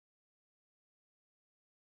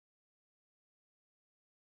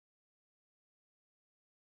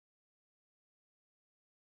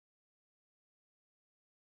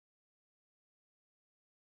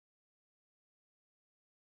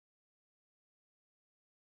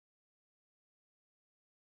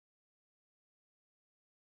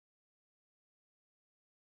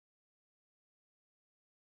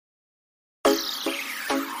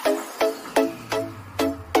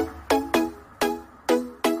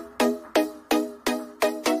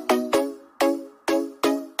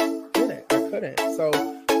good at. So,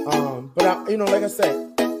 but I, like I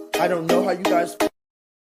said, I don't know how you guys.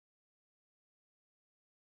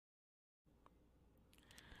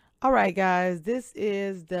 All right, guys, this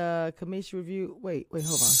is the commission review. Wait, hold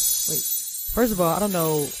on. Wait. First of all, I don't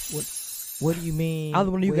know what do you mean? I don't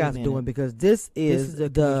know what you guys are doing because this is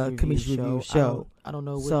the commission review show. I don't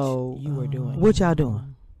know what you were doing. What y'all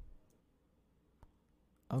doing?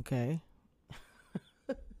 Okay.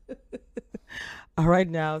 All right,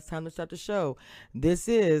 now it's time to start the show. This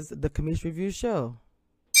is the commission review show.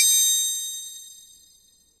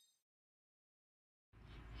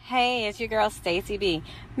 Hey, it's your girl Stacy B.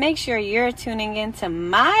 Make sure you're tuning in to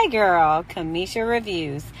my girl, Kamisha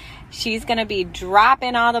Reviews. She's going to be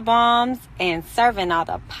dropping all the bombs and serving all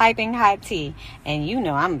the piping hot tea. And you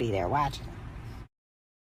know I'm going to be there watching.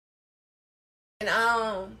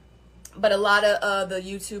 And but a lot of the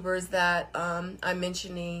YouTubers that I'm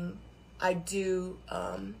mentioning, I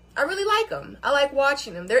really like them. I like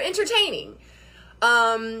watching them. They're entertaining.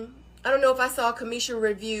 I don't know if I saw Kamisha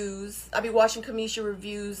Reviews. I'll be watching Kamisha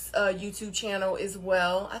Reviews YouTube channel as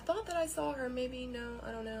well. I thought that I saw her. Maybe no.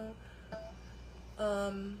 I don't know.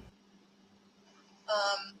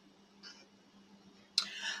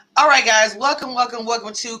 All right, guys. Welcome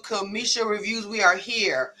to Kamisha Reviews. We are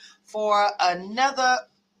here for another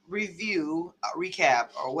review, recap,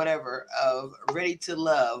 or whatever of Ready to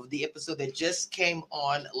Love, the episode that just came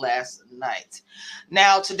on last night.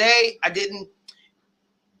 Now, today, I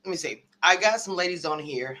got some ladies on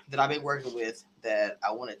here that I've been working with that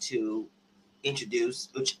I wanted to introduce,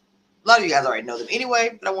 which a lot of you guys already know them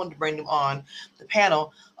anyway, but I wanted to bring them on the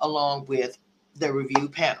panel along with the review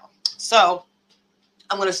panel. So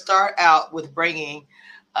I'm going to start out with bringing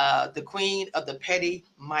the queen of the petty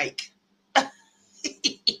mic.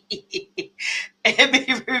 Emmy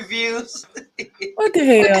Reviews. What the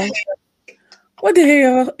hell? What the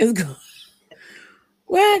hell is going?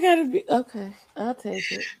 Where I gotta be? Okay, I'll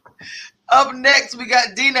take it. Up next, we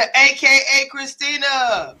got Dina, aka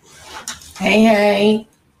Christina. Hey.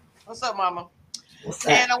 What's up, Mama? What's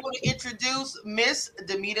up? And I want to introduce Miss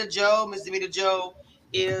Demita Joe. Miss Demita Joe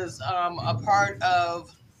is a part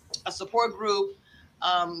of a support group,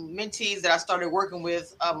 mentees that I started working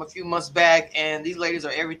with a few months back, and these ladies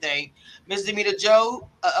are everything. Miss Demita Joe,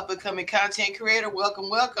 up-and-coming content creator. Welcome.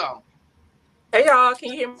 Hey, y'all. Can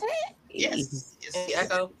you hear me? Yes.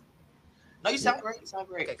 Echo. No, you sound great.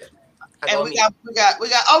 Okay, good. And we got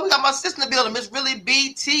my sister in the building, Miss Really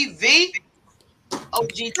B TV.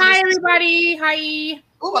 OG. Hi, everybody. Hi.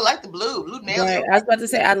 Oh, I like the blue nails. Right. I was about to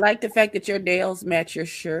say, I like the fact that your nails match your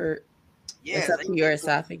shirt. Yes, it's up to your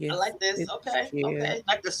esophagus. I like this. It's okay. cute. Okay.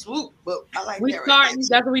 Like the swoop, but I like we that. Starting. Right,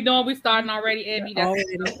 that's what we doing. We starting already, Abby.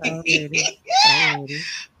 Already.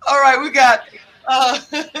 All right, we got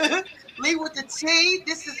Lee with the T.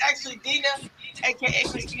 This is actually Dina, aka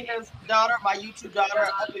Christina's daughter, my YouTube daughter,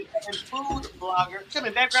 up and food blogger. Come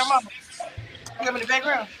in the background, Mama. Come in the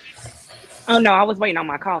background. Oh no, I was waiting on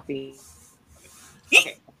my coffee.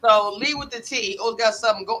 Okay, so Lee with the T. Oh, got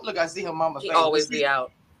something. Go look. I see her mama. She always be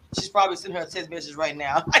out. She's probably sending her a text message right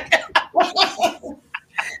now.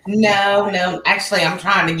 No. Actually, I'm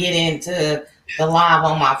trying to get into the live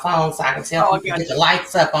on my phone so I can tell people to get the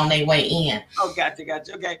lights up on their way in. Oh, gotcha.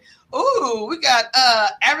 Okay. Ooh, we got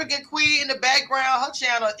Arrogant Queen in the background. Her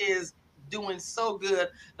channel is doing so good.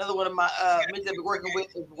 Another one of my men that we're working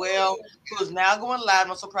with as well, who is now going live.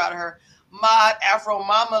 I'm so proud of her. Maud Afro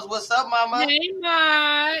Mamas. What's up, Mama? Hey,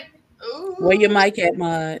 Maud. Ooh. Where your mic at,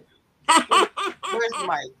 Maud? Where's the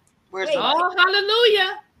mic? Where's the mic? Oh,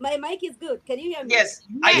 hallelujah. My mic is good. Can you hear me? Yes.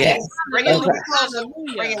 Yes. Bring it a little bit closer.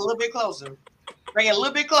 Bring it a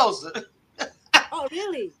little bit closer. Oh,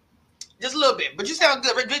 really? Just a little bit. But you sound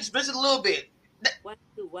good. Just a little bit. 1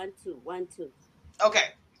 2 1 2 1 2.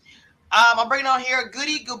 Okay. I'm bringing on here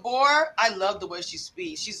Goody Gabor. I love the way she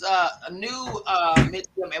speaks. She's a new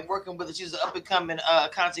medium and working with her. She's an up-and-coming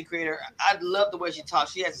content creator. I love the way she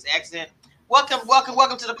talks. She has this accent. Welcome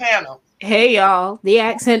to the panel. Hey, y'all. The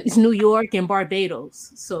accent is New York and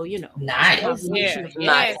Barbados. So, you know. Nice. Yeah.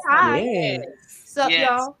 Nice. Hi. Yeah. What's up,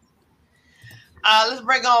 y'all? Let's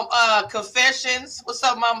bring on Confessions. What's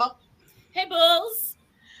up, Mama? Hey, Bulls.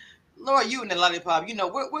 Lord, you and the lollipop. You know,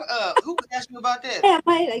 who was asking you about that? Yeah,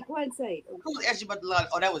 my like one side. Who was asking you about the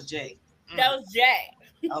lollipop? Oh, that was Jay. That was Jay.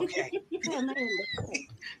 Okay.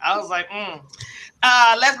 I was like,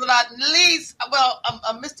 last but not least, well,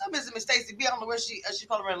 Miss Stacy B. I don't know where she's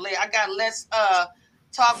probably running late. I got let's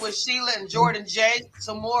talk with Sheila and Jordan J.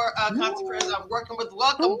 Some more content creators I'm working with.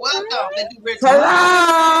 Welcome. Hello,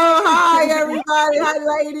 hi everybody, hi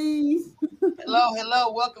ladies.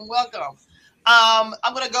 Hello, welcome. I'm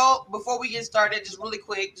gonna go before we get started. Just really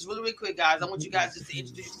quick, guys. I want you guys just to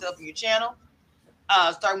introduce yourself and your channel.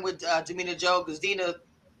 Starting with Demita Joe, because Dina,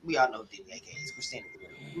 we all know Dina, aka Christina.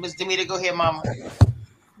 Miss Demita, go ahead, Mama.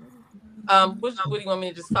 What do you want me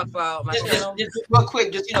to just talk about my channel? Just real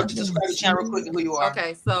quick, just describe your channel real quick and who you are.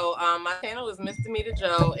 Okay, so my channel is Miss Demita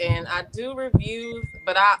Joe, and I do reviews,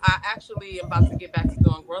 but I actually am about to get back to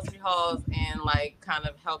doing grocery hauls and like kind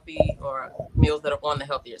of healthy or meals that are on the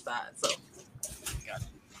healthier side. So,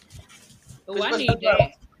 I need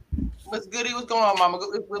that. What's goody? What's going on, Mama?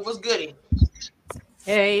 What's goody?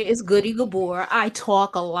 Hey, it's Goody Gabor. I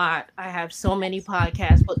talk a lot. I have so many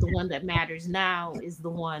podcasts, but the one that matters now is the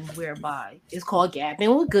one whereby it's called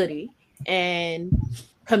Gabbing with Goody. And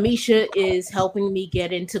Kamisha is helping me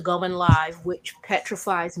get into going live, which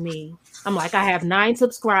petrifies me. I'm like, I have 9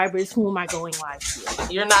 subscribers. Who am I going live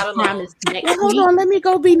to? You're not alone. Hold on, let me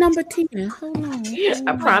go be number 10. Hold on.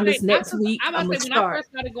 I promise next week I'm I'm gonna gonna say when I start. first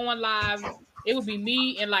started going live, it would be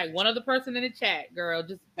me and like one other person in the chat, girl.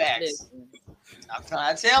 Just facts. I'm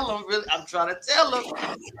trying to tell them. Really, I'm trying to tell them.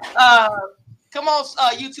 Come on,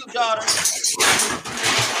 YouTube daughter.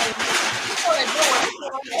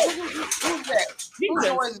 Who's that? Who's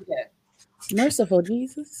noise is that? Merciful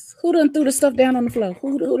Jesus. Who done threw the stuff down on the floor?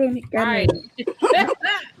 Who done got right. I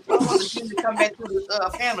want to come back to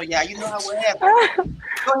the panel. Yeah, you know how we're happening.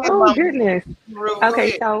 Go ahead, Oh Mama. goodness.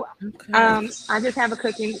 Okay, Go so I just have a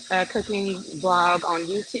cooking blog on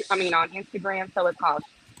YouTube. I mean on Instagram. So it's called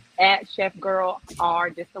at Chef Girl R,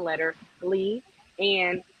 just the letter Lee,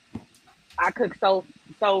 and I cook soul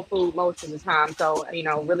food most of the time. So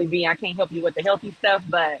really, I can't help you with the healthy stuff,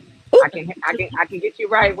 but I can get you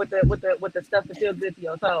right with the stuff that feels good to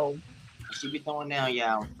your soul. She be throwing down,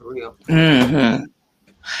 y'all, for real. Mm-hmm.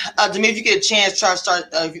 Demita, if you get a chance, try to start.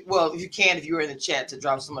 If you can, if you were in the chat, to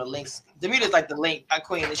drop some of the links. Demita's like the link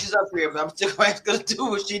queen, and she's up here, but I'm still gonna do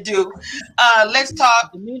what she do. Let's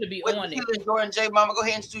talk. Demita be with on it. Sheila and Jordan J. Mama, go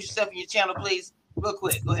ahead and introduce yourself and your channel, please, real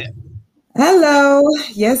quick. Go ahead. Hello.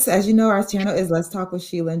 Yes, as you know, our channel is Let's Talk with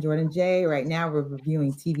Sheila and Jordan J. Right now, we're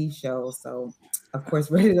reviewing TV shows. So, of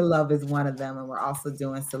course, Ready to Love is one of them, and we're also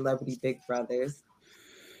doing Celebrity Big Brothers.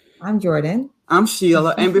 I'm Jordan. I'm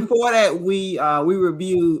Sheila, and before that, we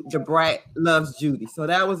reviewed The Brat Loves Judy. So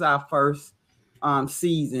that was our first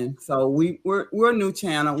season. So we're a new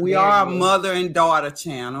channel. We are a mother and daughter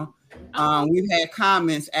channel. We've had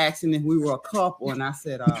comments asking if we were a couple, and I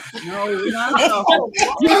said, no, we're not a couple.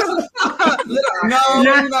 No,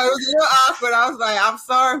 it was a little awkward. I was like, I'm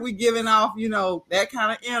sorry if we're giving off, that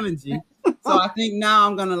kind of energy. So I think now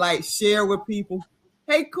I'm gonna share with people.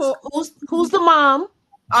 Hey, cool. Who's the mom?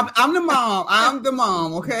 I'm the mom. I'm the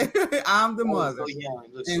mom. Okay, I'm the mother. We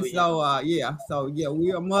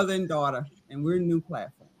are mother and daughter, and we're new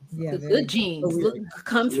platform. Yeah, good genes.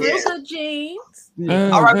 Come through, good genes.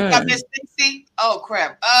 Yeah. All right, we got Miss Stacey. Oh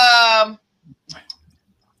crap. Dang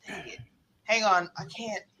it. Hang on. I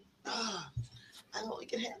can't. I only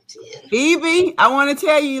can have 10. Evie, I want to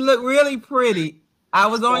tell you, you look really pretty. I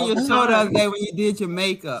was on your show the other day when you did your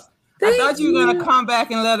makeup. I thought you were gonna come back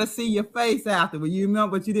and let us see your face afterward. You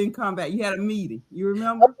remember, but you didn't come back. You had a meeting. You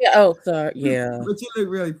remember? Oh, yeah. Oh, sorry. Yeah. But you look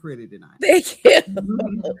really pretty tonight. Thank you.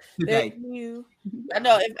 Today. Thank you. I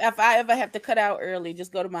know if I ever have to cut out early,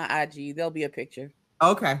 just go to my IG. There'll be a picture.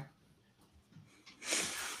 Okay.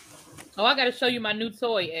 Oh, I gotta show you my new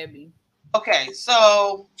toy, Abby. Okay,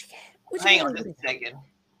 so hang on just a second.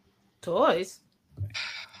 Toys.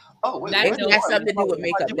 Oh, wait, that's something to do with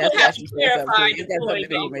makeup. That's why she said something. That's something to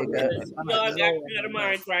do with makeup. Y'all got out of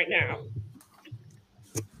minds right now.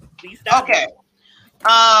 Okay.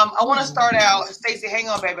 I want to start out. Stacey, hang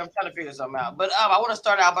on, baby. I'm trying to figure something out. But I want to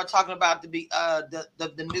start out by talking about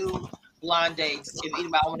the new blind dates. If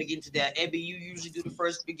anybody want to get into that, Abby, you usually do the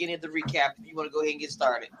first beginning of the recap. If you want to go ahead and get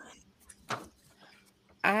started.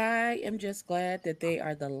 I am just glad that they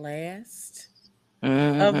are the last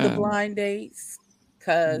of the blind dates.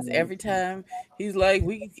 Because every time he's like,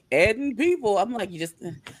 we adding people, I'm like,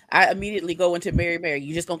 I immediately go into Mary.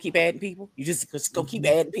 You just gonna keep adding people? You just gonna keep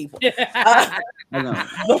adding people? But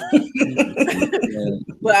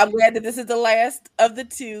I'm glad that this is the last of the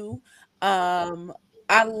two.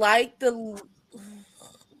 I like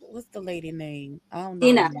what's the lady name? I don't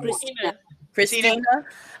know. Christina.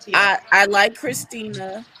 I like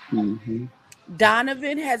Christina. Mm-hmm.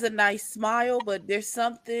 Donovan has a nice smile, but there's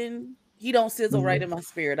something. He don't sizzle right in my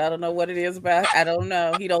spirit. I don't know what it is about. I don't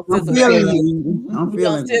know. He don't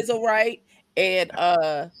sizzle right. And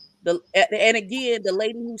again, the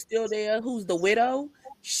lady who's still there, who's the widow,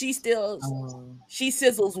 she sizzles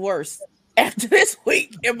worse after this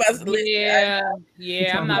week. Yeah.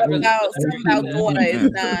 I'm not really. Daughter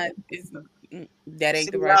is not. that ain't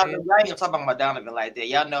See, the right y'all man. ain't gonna talk about Donovan like that.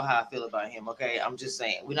 Y'all know how I feel about him. Okay, I'm just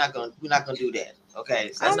saying we're not gonna do that.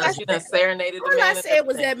 Okay, so I know she done serenaded the All man. I said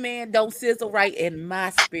was that man don't sizzle right in my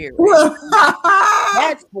spirit.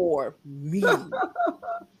 That's for me.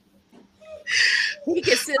 He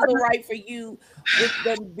can sizzle right for you with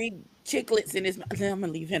them big chiclets in his mouth. I'm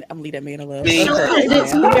gonna leave him. I'm gonna leave that man alone. Big Okay.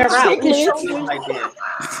 like that.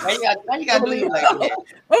 Why you gotta do him like that?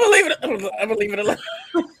 I'm gonna leave it alone.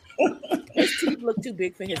 His teeth look too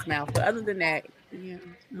big for his mouth, but other than that, yeah.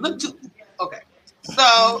 Look too okay.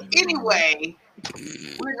 So anyway,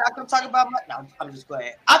 we're not gonna talk about my. No, I'm just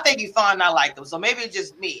glad. I think you fine. I like them. So maybe it's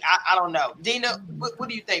just me. I don't know. Dina, what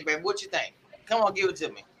do you think, babe? What you think? Come on, give it to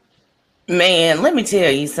me. Man, let me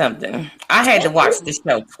tell you something. I had to watch the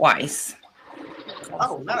show twice.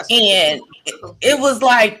 Oh, not a and it was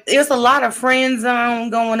like it's a lot of friend zone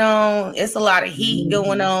going on. It's a lot of heat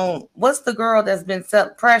going on. What's the girl that's been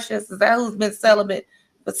Precious? Is that who's been celibate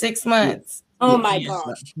for 6 months? Oh my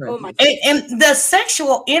gosh. Oh my And the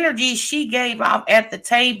sexual energy she gave off at the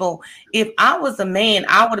table, if I was a man,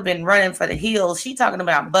 I would have been running for the hills. She talking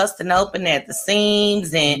about busting open at the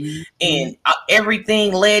seams and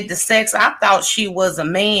everything led to sex. I thought she was a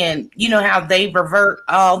man. You know how they revert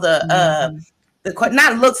all the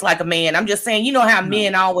not looks like a man. I'm just saying, you know how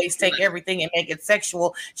men always take everything and make it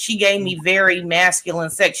sexual. She gave me very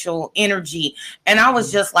masculine sexual energy. And I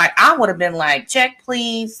was just like, I would have been like, check,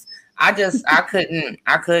 please. I couldn't.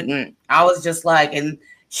 I was just like, and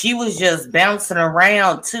she was just bouncing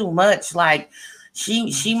around too much. Like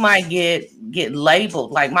she might get labeled.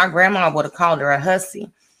 Like my grandma would have called her a hussy.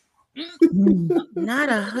 Not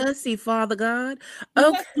a hussy, Father God.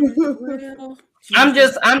 Okay. Well, I'm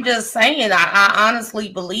just saying. I honestly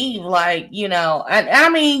believe, like, you know, and I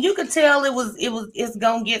mean, you could tell it's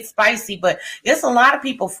gonna get spicy, but it's a lot of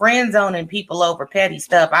people friend zoning people over petty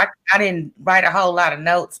stuff. I didn't write a whole lot of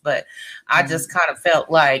notes, but I just kind of felt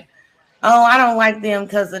like, oh, I don't like them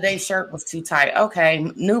because their shirt was too tight. Okay,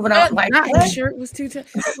 moving on. Like the shirt was too tight.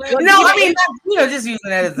 Well, no, I mean, you know, just using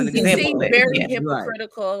that as an example. It seemed very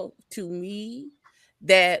hypocritical to me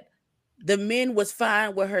that the men was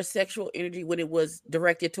fine with her sexual energy when it was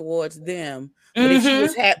directed towards them, but if she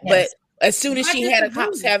was but as soon as she had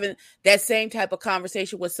having that same type of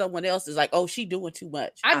conversation with someone else, is like, oh, she doing too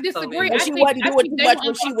much. I disagree. But she wasn't doing too much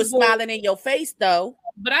when she was smiling in your face, though.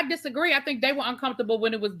 But I disagree. I think they were uncomfortable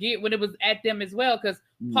when it was at them as well, because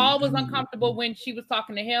Paul was uncomfortable when she was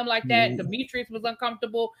talking to him like that. Demetrius was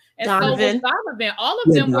uncomfortable, and Donovan. so was Donovan. All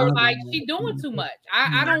of them were like, "She doing too much."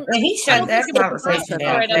 I don't. And he shut that conversation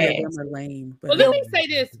down. Well, let me say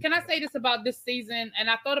this. Can I say this about this season? And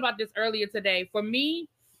I thought about this earlier today. For me,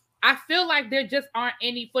 I feel like there just aren't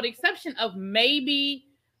any, for the exception of maybe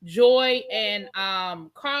Joy and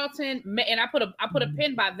Carlton, and I put a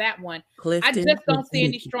pin by that one. Clifton, I just don't see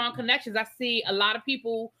any strong connections. I see a lot of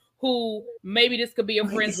people who maybe this could be a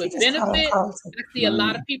friends with benefit. I see a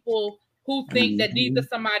lot of people who think that these are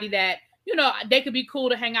somebody that, you know, they could be cool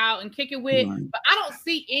to hang out and kick it with. But I don't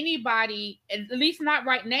see anybody, at least not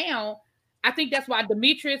right now. I think that's why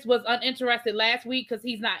Demetrius was uninterested last week, because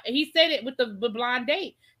he said it with the blind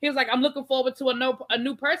date. He was like, I'm looking forward to a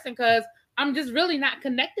new person because I'm just really not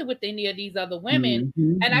connected with any of these other women.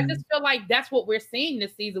 And I just feel like that's what we're seeing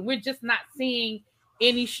this season. We're just not seeing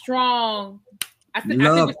any strong, I think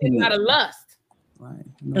we're seeing a lot of lust. Right.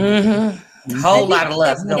 Whole lot of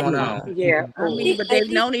lust going on. Yeah. I mean, but they've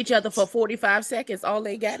known each other for 45 seconds. All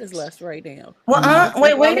they got is lust right now. Well,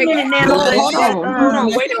 wait a minute now.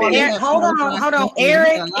 Hold on.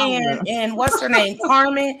 Eric and what's her name?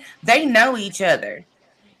 Carmen, they know each other.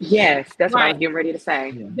 Yes, that's what I was getting ready to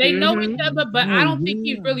say. They know each other, but I don't think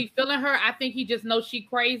he's really feeling her. I think he just knows she's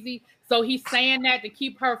crazy. So he's saying that to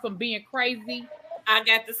keep her from being crazy. I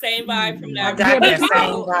got the same vibe from that. I got the same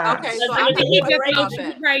vibe. Okay, so I think he just knows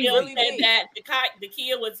she's crazy. He said that the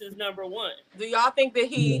Kia was his number one. Do y'all think that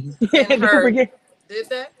he and her did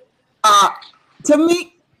that? To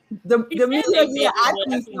me, the media, yeah, I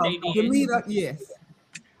think so. The media, yes.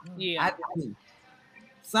 Yeah. I think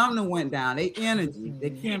something went down. Their energy,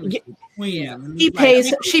 their chemistry between them. She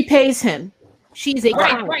pays him. She's a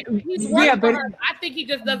right. He's working for her. I think he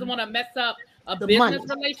just doesn't want to mess up a business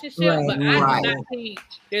relationship, but I do not think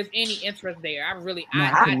there's any interest there. I really,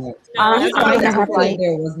 there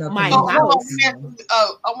was no.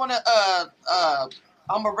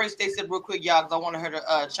 I'm gonna race Stacey real quick, y'all, because I want her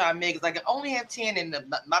to chime in, because I can only have 10 in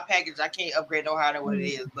my package. I can't upgrade no higher than what it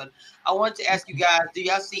is. But I wanted to ask you guys: do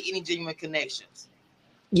y'all see any genuine connections?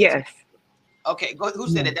 Yes. Okay, go. Who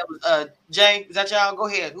said that? That was Jay. Is that y'all? Go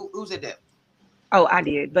ahead. Who said that? Oh, I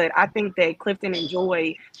did, but I think that Clifton and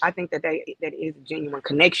Joy, I think that is a genuine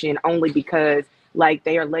connection, only because like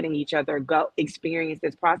they are letting each other go experience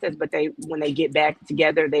this process, but when they get back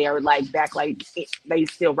together, they are like back, like they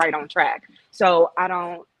still right on track. So I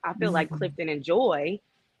feel like Clifton and Joy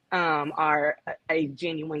are a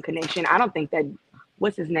genuine connection. I don't think that,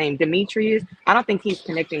 what's his name, Demetrius, I don't think he's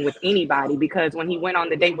connecting with anybody, because when he went on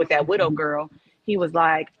the date with that widow girl, he was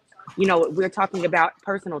like, we're talking about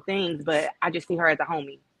personal things, but I just see her as a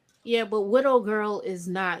homie. Yeah, but widow girl is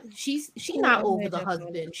not. She's not over the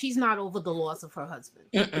husband. She's not over the loss of her husband.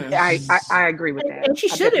 I agree with that, and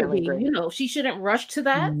she I shouldn't be. agree. She shouldn't rush to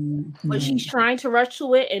that. But she's trying to rush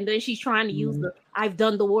to it, and then she's trying to use the "I've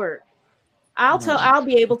done the work." I'll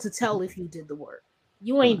be able to tell if you did the work.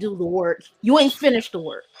 You ain't do the work. You ain't finished the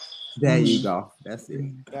work. There you go. That's it.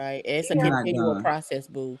 Right. It's a continual process,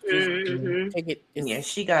 boo. Just take it. Yeah,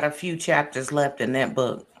 she got a few chapters left in that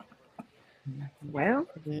book. Well,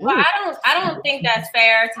 I don't think that's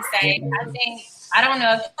fair to say. I don't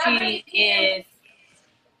know if she is.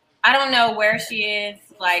 I don't know where she is,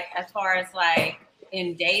 like, as far as like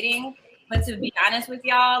in dating. But to be honest with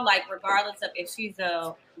y'all, like, regardless of if she's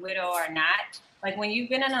a widow or not, like, when you've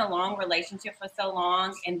been in a long relationship for so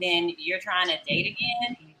long and then you're trying to date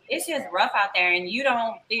again, it's just rough out there, and you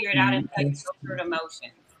don't figure it out until you go through the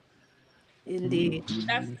motions. Indeed.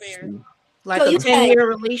 That's fair. Like, a 10-year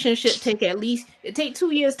relationship it take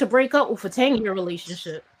 2 years to break up with a 10-year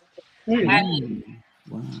relationship. And then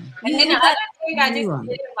the other thing I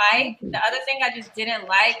just didn't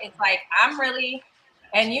like is, like, I'm really,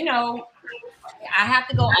 and I have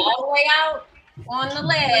to go all the way out on the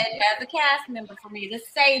ledge as a cast member for me to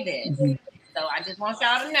say this. So I just want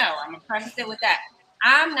y'all to know, I'm gonna preface it with that.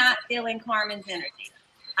 I'm not feeling Carmen's energy.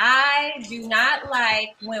 I do not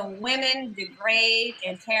like when women degrade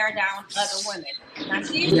and tear down other women. Now,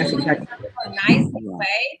 she's doing it in a nice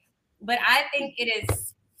way, but I think it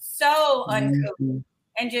is so uncouth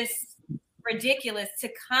and just ridiculous to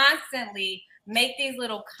constantly make these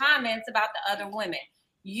little comments about the other women.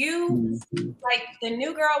 You, like, the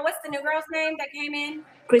new girl, what's the new girl's name that came in?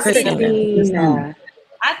 Christina.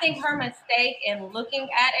 I think her mistake in looking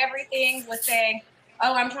at everything was saying,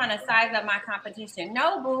 oh, I'm trying to size up my competition.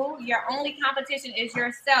 No, boo, your only competition is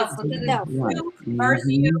yourself, because it's you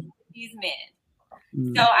versus you, these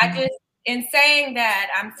men. So in saying that,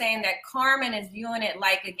 I'm saying that Carmen is viewing it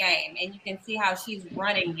like a game, and you can see how she's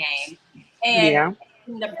running game. And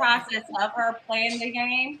in the process of her playing the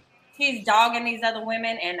game, she's dogging these other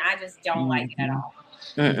women, and I just don't like it at all.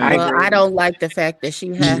 I don't like the fact that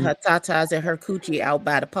she had her tatas and her coochie out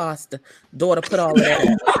by the pasta. Daughter put all of that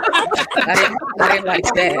out. I didn't like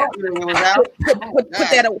that. Put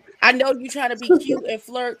that away. I know you're trying to be cute and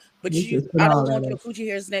flirt, but I don't want your coochie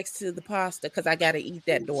hairs next to the pasta because I got to eat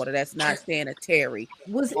that, daughter. That's not sanitary.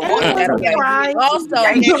 Was anyone surprised? Also,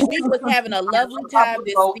 she was having a lovely time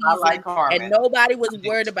this season, and nobody was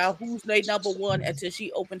worried about who's their number one until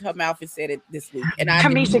she opened her mouth and said it this week. And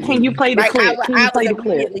Kamisha, can you play the clip? I was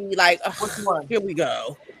immediately like, oh, here we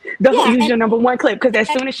go. Use your number one clip, because as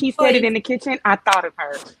soon as she said it in the kitchen, I thought of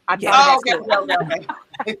her.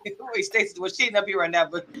 Wait, Stacey, well, she ain't up here right now,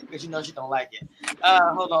 but because she don't like it.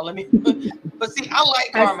 Hold on, let me. But see, I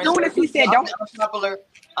like Carmen. As soon as he said, "Don't,"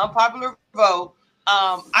 unpopular vote.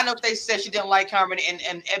 I know they said she didn't like Carmen,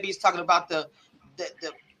 and Ebby's talking about the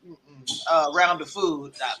round of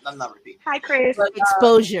food. I'm not repeating. Hi, Chris. But,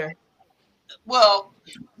 exposure. Well,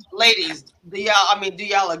 ladies, do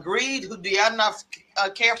y'all agree? Do y'all not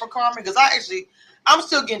care for Carmen? Because I'm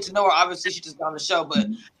still getting to know her. Obviously, she just got on the show, but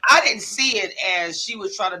I didn't see it as she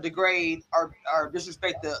was trying to degrade or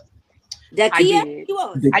disrespect the.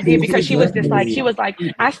 I did, because she was just like,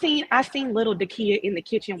 I seen little Dakia in the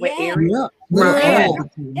kitchen with Eric.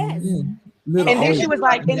 And then she was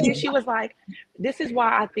like, this is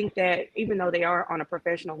why I think that even though they are on a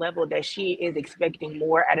professional level, that she is expecting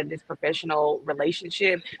more out of this professional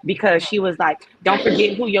relationship, because she was like, don't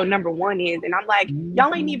forget who your number one is. And I'm like,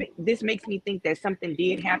 y'all ain't even, this makes me think that something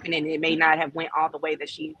did happen and it may not have went all the way that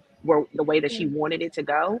she wanted it to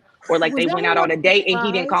go, or like they went out on a date and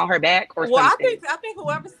he didn't call her back or something. I think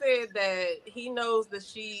whoever said that he knows that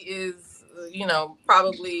she is,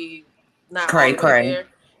 probably not cray. There.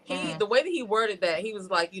 The way that he worded that, he was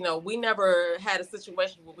like, we never had a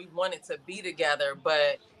situation where we wanted to be together,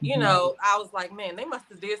 but I was like, man, they must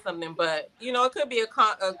have did something, but it could be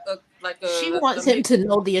she wants him to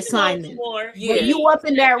know the assignment. Yeah. When you up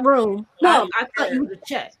in that room, I thought you would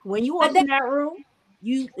check. When you up in that room,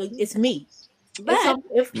 it's me. But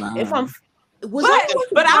if I'm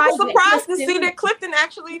but I was surprised to see that Clifton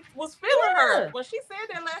actually was feeling her. When she said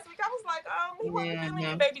that last week, I was like, he wasn't feeling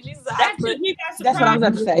you, baby Jesus. That's what I was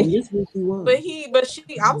about to say.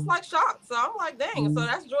 I was like shocked. So I'm like, dang. So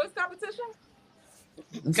that's Joy's competition?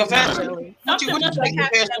 Confession. What you Something must think,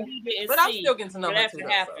 have happened that Confession? we didn't But see. I'm still getting to know for her that too, to though,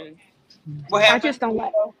 happen. What I happened? just don't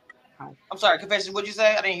like. I'm sorry, Confession. What'd you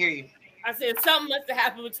say? I didn't hear you. I said something must have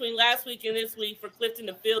happened between last week and this week for Clifton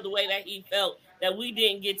to feel the way that he felt that we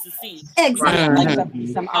didn't get to see.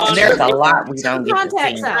 Exactly. There's a lot we don't get to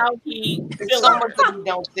Contacts see. out. How he It's so much that we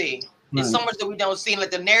don't see. It's so Right. much that we don't see.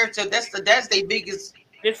 Like the narrative, that's their biggest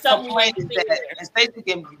There's something we complaint ain't is seen that, there. and Stacey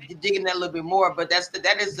can dig in that a little bit more. But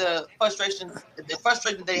that is the frustration. The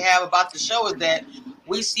frustration they have about the show is that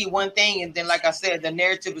we see one thing, and then, like I said, the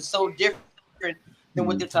narrative is so different than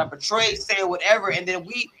what they're trying to portray, say, or whatever. And then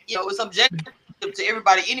it's objective to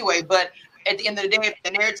everybody anyway. But at the end of the day, if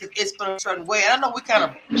the narrative is going a certain way, and I know we kind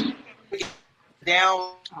of break it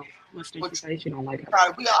down. I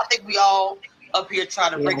think we all up here try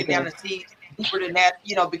to break it down and see deeper than that,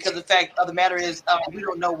 because the fact of the matter is we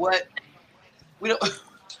don't know what we don't.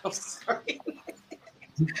 I'm sorry.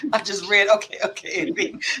 I just read. Okay.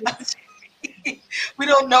 We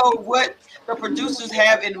don't know what the producers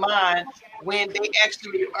have in mind when they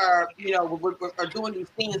actually are, are doing these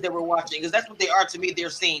scenes that we're watching, because that's what they are to me. They're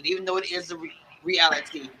scenes, even though it is a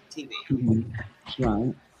reality TV.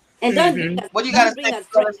 Right. And don't bring us, What do you don't got to bring say? us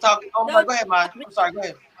So friends. let's talk. Oh my, Don't, go ahead, Ma. don't bring, I'm sorry. Go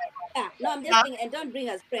ahead. yeah, no, I'm just saying, and don't bring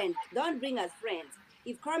us friends. Don't bring us friends.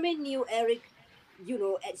 If Carmen knew Eric,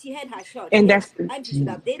 she had her shot. And She had that's time. She should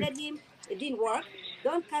have dated him. It didn't work.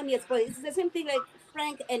 Don't come here spoil. It's the same thing like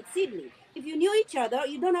Frank and Sydney. If you knew each other,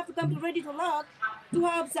 you don't have to come to Ready to Love to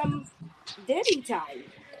have some dating time.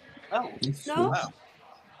 Oh, No, wow.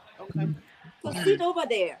 Okay. so sit over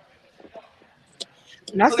there.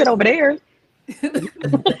 and I sit over there.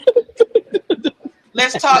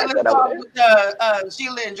 Let's talk. Let's talk with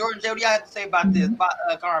Sheila and Jordan. What do y'all have to say about this?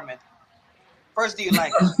 About Carmen. First, do you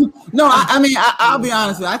like her? No, I mean, I'll be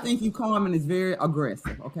honest with you. I think Carmen is very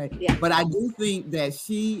aggressive, okay? Yeah. But I do think that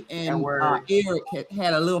she and Eric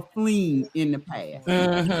had a little fling in the past.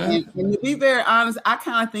 And to be very honest, I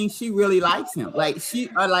kind of think she really likes him. Like, she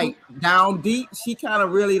like down deep, she kind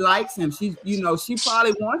of really likes him. She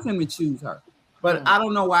probably wants him to choose her. But I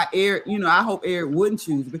don't know why Eric, I hope Eric wouldn't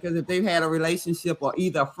choose, because if they've had a relationship or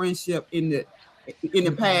either a friendship in the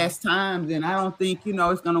past times, then I don't think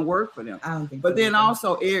it's gonna work for them. I don't think. But then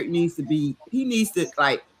also Eric needs to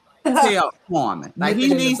like tell Carmen, like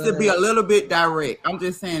he needs to be a little bit direct. I'm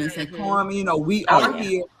just saying, and say, Carmen, we are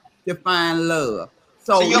here to find love.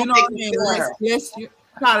 So you know what I mean? Let's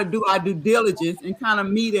try to do our due diligence and kind of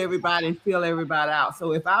meet everybody and fill everybody out.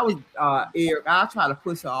 So if I was Eric, I'll try to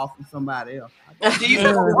push her off from somebody else. I'll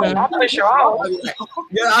push her off.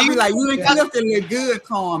 I'll be like, you and Clifton look good,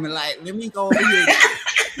 Carmen. Like, let me go over here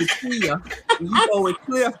with Tia, and you go with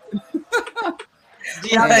Clifton.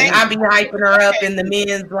 I'll be hyping her up in the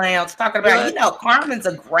men's lounge, talking about, Carmen's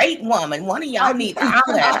a great woman. One of y'all need to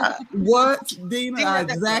holler at her. What, Dina?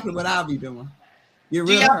 Exactly what I'll be doing. Do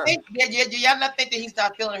y'all not think that he's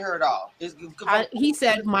not feeling her at all? He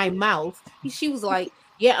said my mouth. She was like,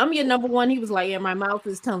 yeah, I'm your number one. He was like, yeah, my mouth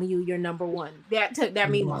is telling you you're number one. That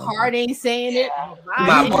means my heart ain't saying it.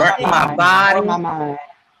 My body. My mind.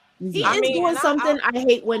 He is doing something I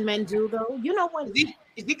hate when men do, though. You know what?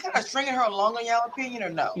 Is he kind of stringing her along, in y'all opinion,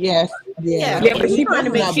 or no? Yes. Yeah, but she's trying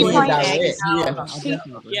to make sure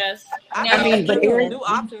Yes. I mean, but Eric new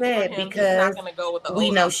options for said him. because He's not gonna go with the we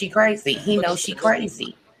old know option. she crazy. He knows she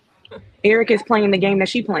crazy. Eric is playing the game that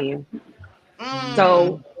she playing.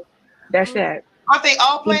 So that's that. Aren't they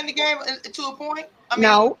all playing the game to a point?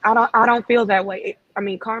 No, I don't feel that way.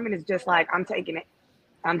 Carmen is just like, I'm taking it.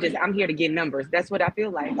 I'm here to get numbers. That's what I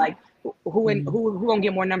feel like. Like who gonna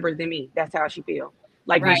get more numbers than me? That's how she feel.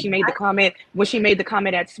 Like when she made the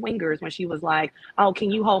comment at Swingers, when she was like, "Oh,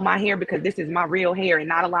 can you hold my hair because this is my real hair and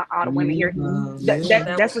not a lot of women here."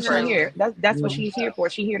 That's what she's here. That's what she's here for.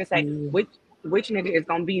 She's here to say which nigga is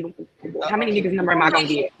gonna be. How many niggas number am I gonna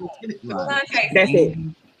get? That's it.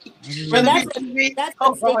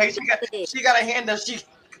 She got a hand up.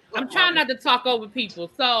 I'm trying not to talk over people.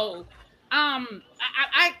 So, I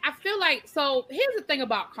feel like, so here's the thing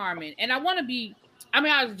about Carmen, and I want to be,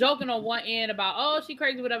 I was joking on one end about, oh, she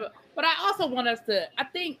crazy, whatever, but I also want us to, I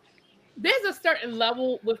think there's a certain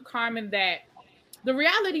level with Carmen that the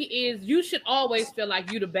reality is you should always feel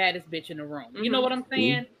like you the baddest bitch in the room. You know what I'm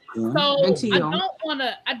saying? So I don't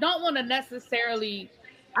want to necessarily,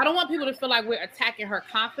 I don't want people to feel like we're attacking her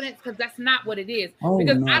confidence, because that's not what it is. I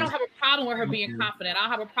don't have a problem with her being confident. I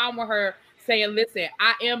don't have a problem with her saying, listen,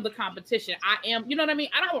 I am the competition. I am, you know what I mean?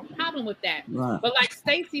 I don't have a problem with that. Right. But like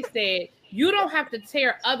Stacey said, you don't have to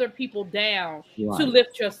tear other people down to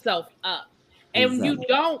lift yourself up. And you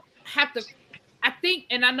don't have to, I think,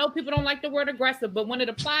 and I know people don't like the word aggressive, but when it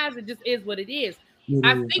applies, it just is what it is.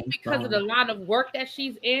 I think because of the line of work that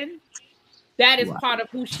she's in, that is part of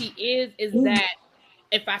who she is that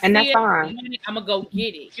if I And see that's it, fine. I'm gonna go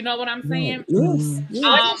get it. You know what I'm saying? Yes.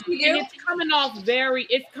 And it's coming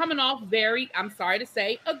off very, I'm sorry to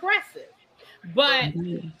say, aggressive. But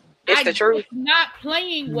It's the truth. it's not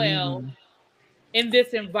playing well in this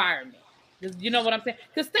environment. You know what I'm saying?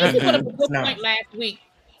 Because Stacey brought up a good point last week.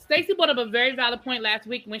 Stacey brought up a very valid point last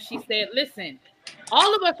week when she said, listen,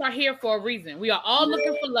 all of us are here for a reason. We are all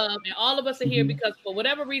looking for love, and all of us are here because for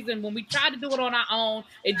whatever reason, when we try to do it on our own,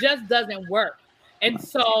 it just doesn't work. And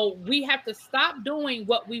so we have to stop doing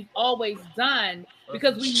what we've always done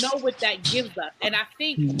because we know what that gives us. And I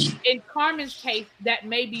think in Carmen's case, that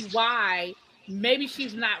may be why maybe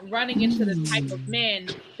she's not running into the type of men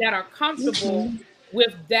that are comfortable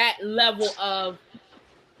with that level of,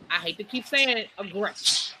 I hate to keep saying it,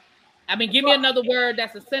 aggression. I mean, give me another word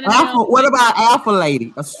that's a synonym. Alpha, what about alpha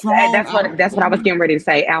lady? A strong. That's what I was getting ready to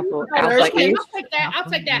say. Alpha. Okay, Is. I'll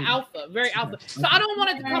take that alpha, very alpha. So I don't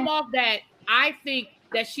want it to come off that I think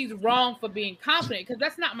that she's wrong for being confident because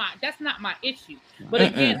that's not my issue. But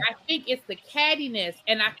again, I think it's the cattiness,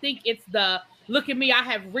 and I think it's the look at me, I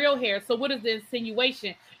have real hair. So what is the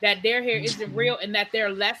insinuation that their hair isn't real and that they're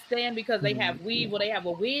less than because they have weave or they have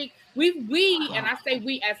a wig? We and I say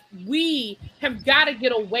we have got to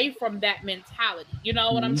get away from that mentality. You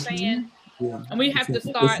know what I'm saying? Yeah. And we have to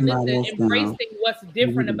start embracing what's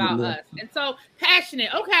different about us. And so passionate.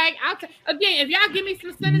 Okay, again, if y'all give me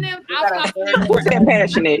some synonyms, I'll stop. What's that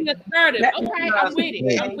passionate? Assertive. Okay,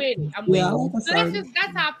 I'm with it. So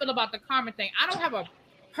that's how I feel about the Carmen thing. I don't have a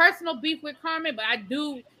personal beef with Carmen, but I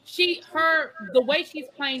do. The way she's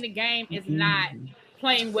playing the game is not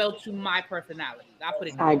playing well to my personality. I'll put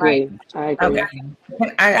it that way. I agree.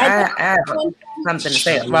 Okay. I have something to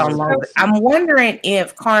say. Well, I'm wondering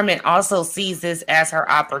if Carmen also sees this as her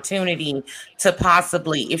opportunity to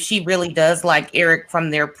possibly, if she really does like Eric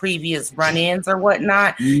from their previous run-ins or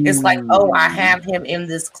whatnot, it's like, oh, I have him in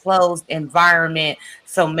this closed environment,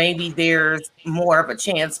 so maybe there's more of a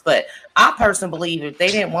chance. But I personally believe if they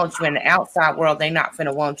didn't want you in the outside world, they're not going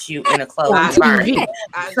to want you in a closed environment.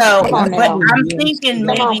 So, but I'm thinking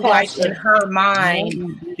maybe like in her mind,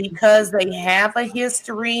 because they have a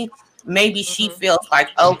history, maybe she feels like,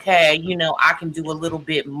 okay, I can do a little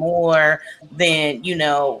bit more than,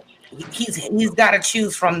 he's got to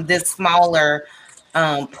choose from this smaller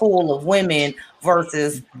pool of women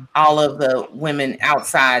versus all of the women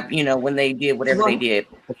outside, when they did whatever they did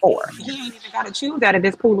before. He ain't even got to choose out of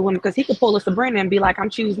this pool of women because he could pull a Sabrina and be like, I'm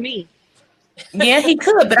choose me. Yeah, he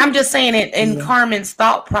could, but I'm just saying it in Carmen's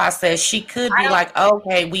thought process. She could be like,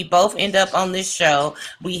 okay, we both end up on this show.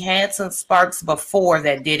 We had some sparks before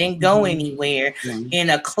that didn't go anywhere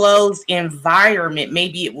in a closed environment.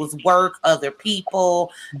 Maybe it was work, other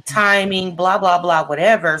people, timing, blah, blah, blah,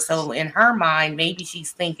 whatever. So in her mind, maybe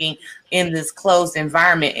she's thinking in this closed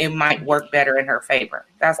environment, it might work better in her favor.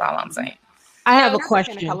 That's all I'm saying. I have a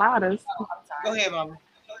question. Go ahead, Mama.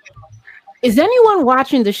 Is anyone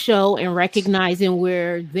watching the show and recognizing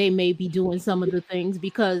where they may be doing some of the things?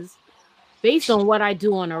 Because based on what I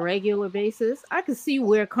do on a regular basis, I can see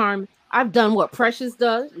where I've done what Precious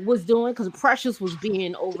was doing, because Precious was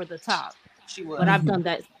being over the top. She was. But I've done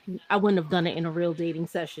that. I wouldn't have done it in a real dating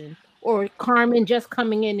session. Or Carmen just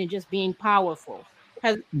coming in and just being powerful.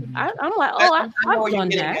 I'm like, I've done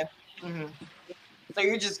that. So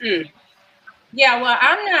you're just... Yeah, well,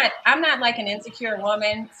 I'm not like an insecure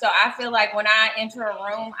woman, so I feel like when I enter a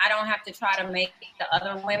room, I don't have to try to make the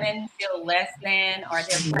other women feel less than or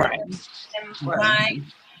their presence in mine.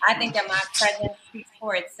 I think that my presence speaks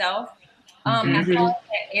for itself. As far as the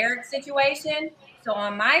Eric situation, so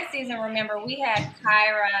on my season, remember we had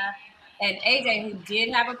Kyra and AJ who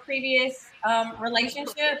did have a previous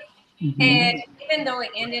relationship, and even though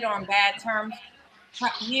it ended on bad terms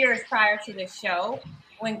years prior to the show,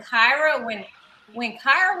 when Kyra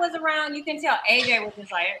was around, you can tell AJ was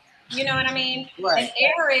just like, you know what I mean? Right. And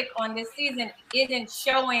Eric on this season isn't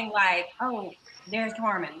showing like, oh, there's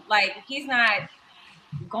Carmen. Like, he's not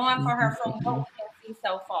going for her from what we can see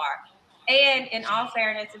so far. And in all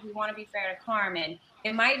fairness, if we want to be fair to Carmen,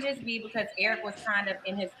 it might just be because Eric was kind of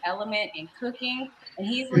in his element in cooking, and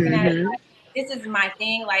he's looking at it like, this is my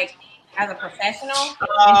thing, like, as a professional.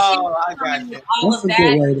 Oh, I got you. All of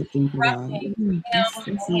that, disrupting him and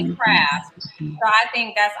his craft. So I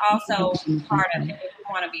think that's also part of it, if we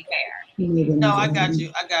want to be fair. No, I got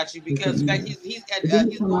you, because in fact, he's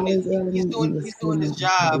doing his job, and he's doing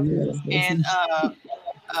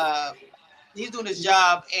his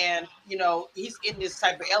job, and he's in this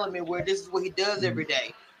type of element where this is what he does every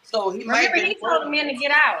day. So he might Remember, he told the men to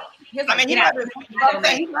get out. He might have been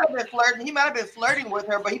flirting. He might have been flirting with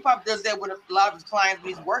her, but he probably does that with a lot of his clients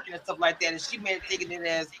when he's working and stuff like that. And she may have taken it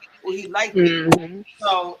as, well, he liked me.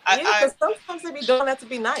 So because sometimes they be doing that to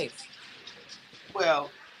be nice. Well,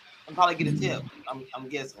 and probably get a tip. I'm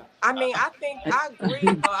guessing. I mean, I agree.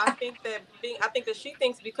 Though I think that she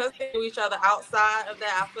thinks because they knew each other outside of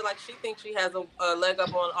that, I feel like she thinks she has a leg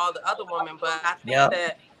up on all the other women. But I think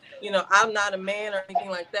that, I'm not a man or anything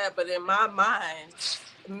like that. But in my mind,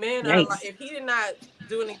 men are like, if he did not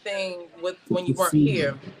do anything when you weren't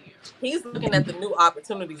here, he's looking at the new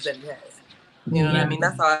opportunities that he has. You know what I mean?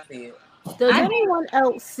 That's how I see it. Does anyone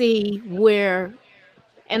else see where?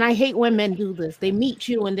 And I hate when men do this. They meet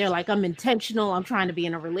you and they're like, I'm intentional. I'm trying to be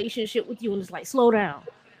in a relationship with you. And it's like, slow down.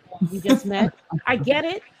 We just met. I get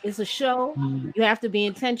it. It's a show. You have to be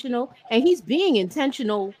intentional. And he's being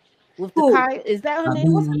intentional with the Kai. Is that her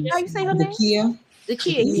name? How you say her name? The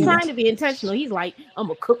Kia. He's trying to be intentional. He's like, I'm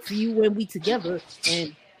going to cook for you when we together.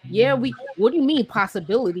 And what do you mean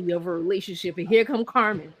possibility of a relationship? And here come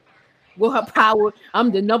Carmen. With her power,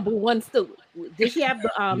 I'm the number one still. Did she have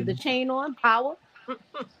the chain on? Power?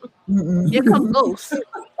 Here comes Ghost.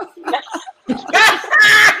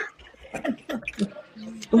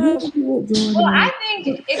 Well, I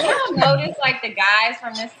think if y'all notice, like the guys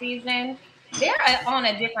from this season, they're on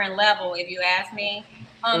a different level. If you ask me,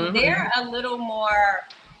 they're a little more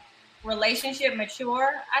relationship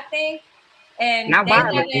mature, I think, and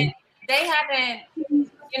they haven't,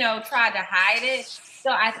 tried to hide it. So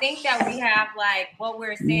I think that we have like what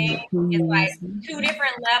we're seeing is like two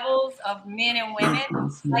different levels of men and women.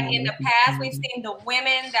 Like in the past, we've seen the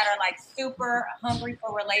women that are like super hungry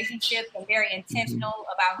for relationships and very intentional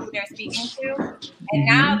about who they're speaking to. And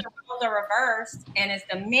now the roles are reversed, and it's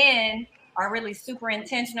the men are really super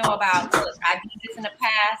intentional about, look, I did this in the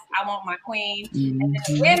past, I want my queen. And then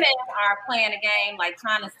the women are playing a game, like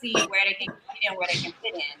trying to see where they can fit in, where they can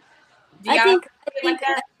fit in. Do y'all I think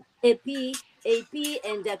AP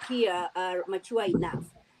and Dakia are mature enough.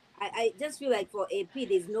 I just feel like for AP,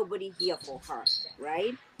 there's nobody here for her,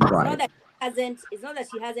 right? It's not that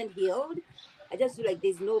she hasn't healed. I just feel like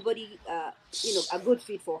there's nobody, a good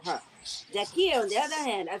fit for her. Dakia, on the other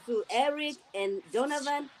hand, I feel Eric and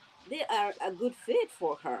Donovan, they are a good fit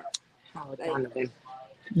for her. Oh, Donovan.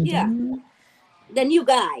 Yeah. The new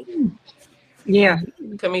guy. Yeah.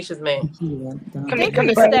 Kamisha's man.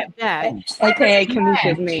 Step back. AKA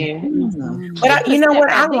Kamisha's man. But you know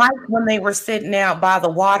what? I liked when they were sitting out by the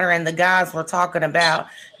water and the guys were talking about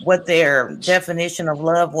what their definition of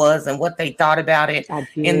love was and what they thought about it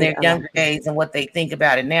in their younger days and what they think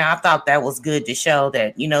about it now. I thought that was good to show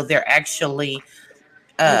that, they're actually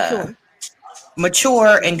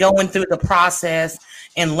mature and going through the process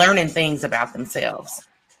and learning things about themselves.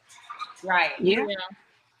 Right. Yeah.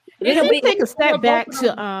 If we take a step back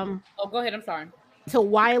to go ahead. I'm sorry. To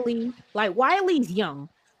Wiley, like Wiley's young,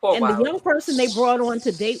 and Wiley. The young person they brought on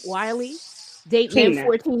to date Wiley, date men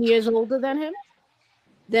 14 years older than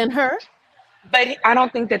her. But I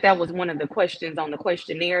don't think that was one of the questions on the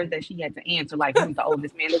questionnaire that she had to answer, like who's the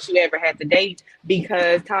oldest man that you ever had to date?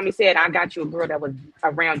 Because Tommy said, I got you a girl that was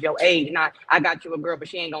around your age, not I got you a girl, but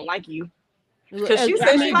she ain't gonna like you. Because she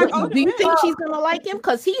said do you think she's gonna like him?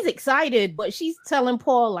 Because he's excited, but she's telling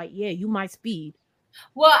Paul, like, yeah, you my speed.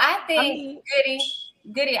 Well, I think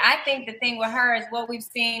Goody, I think the thing with her is what we've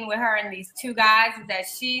seen with her and these two guys is that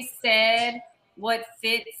she said what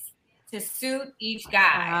fits to suit each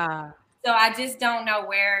guy. So I just don't know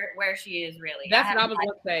where she is really. That's what I was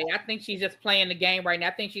gonna say. I think she's just playing the game right now.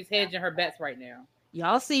 I think she's hedging her bets right now.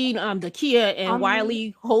 Y'all seen the Kia and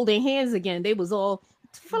Wiley holding hands again. They was all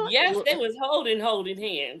yes, they was holding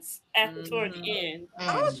hands after toward the end.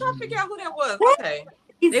 I was trying to figure out who that was. Okay.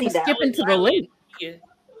 They were skipping to the lake. Yeah.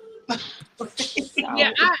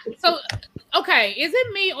 Okay. Is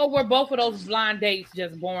it me or were both of those blind dates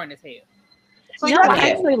just boring as hell? No, I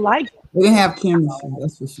actually like it. They didn't have chemistry,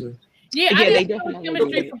 that's for sure. Yeah, I didn't feel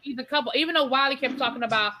chemistry from either couple. Even though Wiley kept talking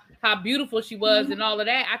about how beautiful she was and all of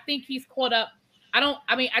that, I think he's caught up.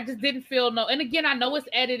 I just didn't feel no. And again, I know it's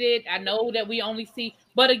edited. I know that we only see,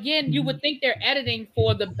 but again, you would think they're editing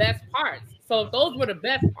for the best parts. So if those were the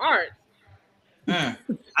best parts, I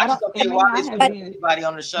just don't think Wiley's anybody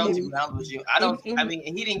on the show. To be honest with you,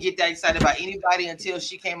 he didn't get that excited about anybody until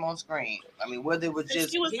she came on screen. I mean, whether it was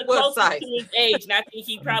just he was closest to his age, and I think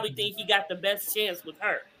he probably think he got the best chance with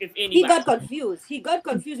her. If anybody, he got confused. He got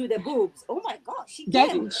confused with the boobs. Oh my God, she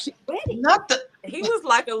can't. He was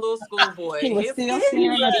like a little schoolboy. He was still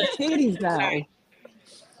staring at the titties though.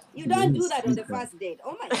 You don't do that on the first date.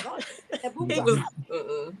 Oh my God, the boobs. He was.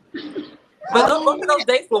 But both of those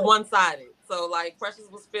dates were one-sided. So like Precious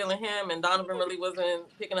was feeling him, and Donovan really wasn't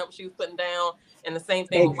picking up what she was putting down. And the same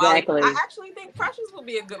thing with Wally. Exactly. I actually think Precious would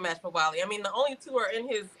be a good match for Wally. I mean, the only two are in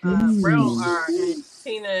his realm are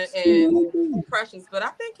Tina and Precious, but I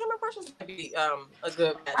think him and Precious might be a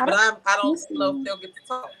good match. But I don't know if they'll get to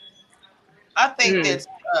talk. I think that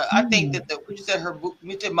when you said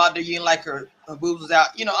you said mother, you didn't like her boobs was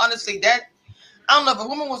out. You know, honestly, that I don't know if a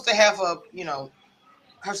woman wants to have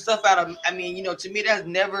her stuff out of. I mean, to me that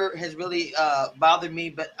has really bothered me.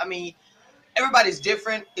 But I mean, everybody's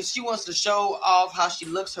different. If she wants to show off how she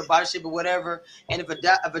looks, her body shape or whatever, and if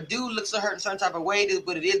a dude looks at her in a certain type of way, it is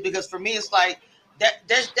what it is. Because for me, it's like that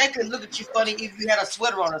could look at you funny if you had a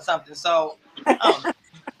sweater on or something. So.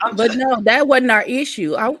 But no, that wasn't our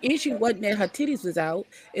issue. Our issue wasn't that her titties was out,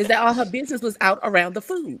 is that all her business was out around the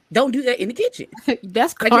food. Don't do that in the kitchen.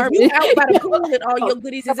 That's like if you out by the pool and all your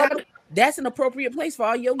goodies is out, that's an appropriate place for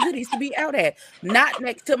all your goodies to be out at. Not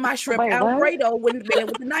next to my shrimp Alfredo when the man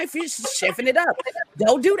with the knife is chefing it up.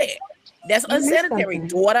 Don't do that. That's unsanitary,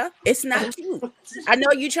 daughter. It's not cute. I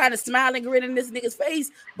know you trying to smile and grin in this nigga's face,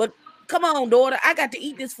 but come on, daughter. I got to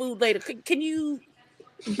eat this food later. Can you?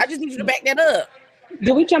 I just need you to back that up.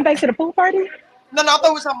 Do we jump back to the pool party? No, I thought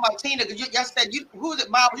we were talking about Tina because y'all said who was it,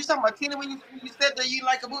 Miles? Was you talking about Tina when you said that you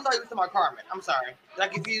like a boo? I thought you were talking about Carmen. I'm sorry. Did I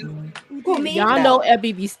confuse? Y'all know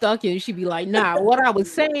Ebby be stuck and she be like, nah, what I was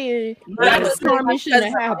saying, Carmen shouldn't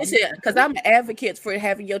have happened. Because I'm an advocate for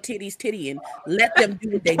having your titties tittying. Let them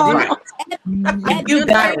do what they do. You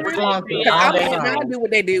got it wrong. I'll do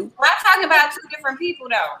what they do. Well, I'm talking about two different people,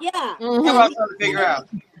 though. Yeah. That's what I'm trying to figure out.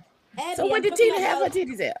 So when did Tina have her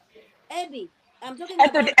titties out? Abby, I'm talking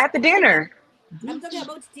at the dinner. I'm talking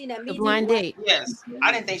about Tina. The blind date. Yes,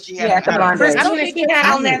 I didn't think she had. I don't think she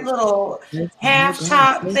had on that little half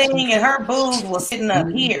top thing, and her boobs was sitting up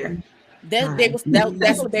here. That's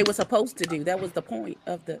what they were supposed to do. That was the point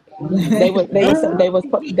of the. They understood. They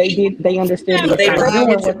were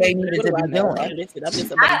doing what they needed to be doing.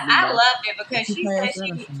 I loved it because she said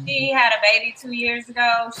she had a baby 2 years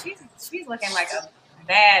ago. She's looking like a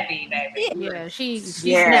bad baby. Yeah, she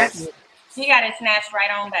snatched it. She got it snatched right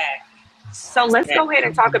on back. So let's go ahead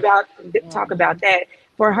and talk about that.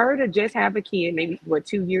 For her to just have a kid, maybe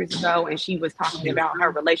 2 years ago, and she was talking about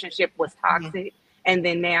her relationship was toxic, and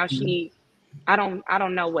then now I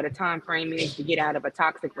don't know what a time frame is to get out of a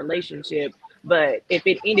toxic relationship, but if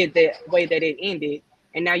it ended the way that it ended,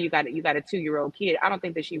 and now you got a 2-year-old kid, I don't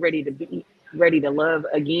think that she's ready to love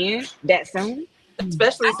again that soon.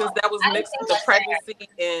 Especially since that was mixed with the pregnancy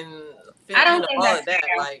and all of that.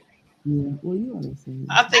 Like, I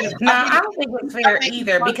don't think it's fair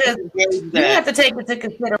either because you have to take into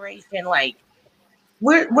consideration like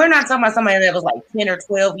we're not talking about somebody that was like 10 or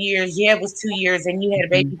 12 years. Yeah, it was 2 years and you had a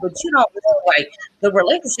baby, but you don't know like the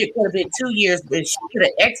relationship could have been 2 years, but she could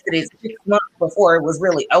have exited 6 months before it was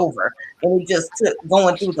really over. And we just took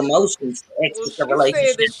going through the motions to exit the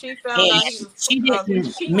relationship. She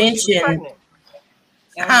didn't mention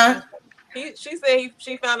She said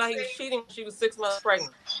she found out he was cheating when she was 6 months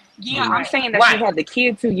pregnant. Yeah, I'm saying that she had the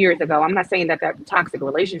kid 2 years ago. I'm not saying that toxic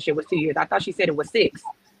relationship was 2 years. I thought she said it was 6.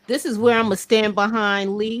 This is where I'm gonna stand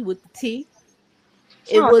behind Lee with the T.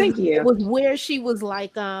 It was where she was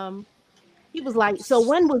like, he was like, so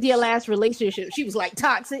when was your last relationship? She was like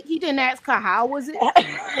toxic. He didn't ask her how was it.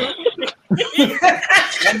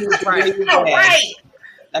 Right.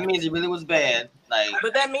 That means it really was bad. Like,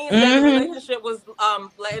 but that means that the relationship was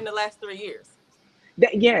in the last 3 years.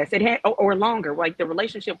 Yes, it had or longer. Like the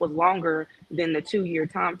relationship was longer than the 2-year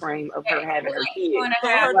time frame of her having her kid.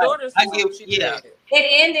 Her daughter's It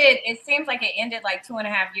ended. It seems like it ended like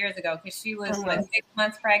 2.5 years ago because she was 6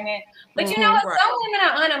 months pregnant. But you know, some women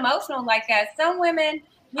are unemotional like that. Some women,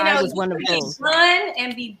 you know, be done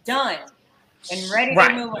and be done and ready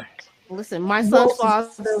to move on. Listen, my son's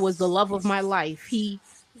father was the love of my life. He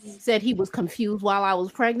said he was confused while I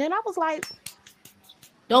was pregnant. I was like,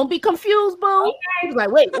 don't be confused, boo. Okay. He was like,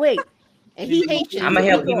 wait. And he hates you. I'm going to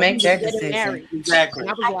help you make that decision. Exactly. And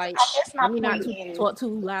I was like, let me not talk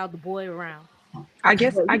too loud the boy around. I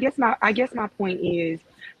guess my point is,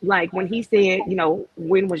 like when he said, you know,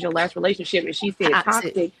 when was your last relationship? And she said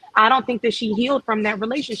toxic. I don't think that she healed from that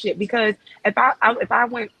relationship because if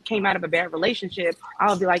I came out of a bad relationship, I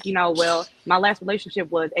would be like, you know, well, my last relationship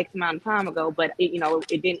was X amount of time ago, but it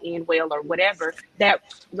didn't end well or whatever. That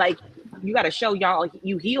like you got to show y'all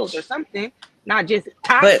you healed or something, not just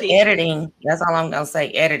toxic. But editing, that's all I'm gonna say.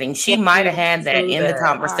 Editing. She might have had that in the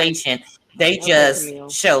conversation. They just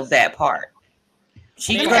showed that part.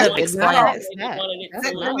 She And could have Joy explained wanted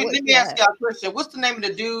it. Let me ask y'all a question. What's the name of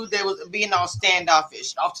the dude that was being all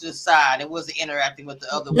standoffish off to the side and wasn't interacting with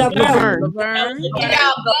the other women? Laverne. And y'all better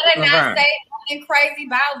not Laverne. say nothing crazy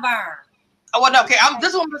about Vern. Oh, well, no, okay. This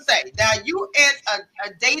is what I'm gonna say. Now you at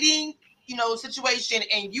a dating, situation,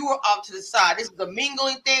 and you were off to the side. This is the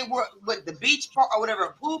mingling thing, with the beach part or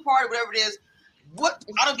whatever, pool party, whatever it is. What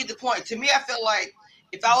I don't get the point. To me, I feel like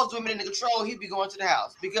if I was women in control, he'd be going to the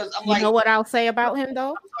house because I'm You know what I'll say about him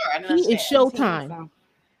though? sorry, I didn't He is Showtime.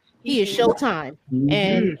 He is Showtime.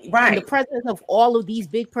 And in the presence of all of these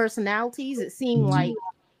big personalities, it seemed like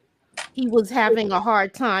he was having a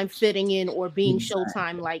hard time fitting in or being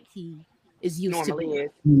Showtime like he is used to be.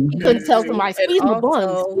 He couldn't tell somebody, squeeze my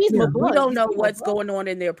buns, squeeze my buns. We don't know what's going on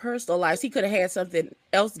in their personal lives. He could have had something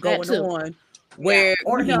else going on where,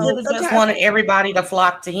 or he could have just wanted everybody to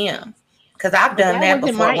flock to him. Because I've done that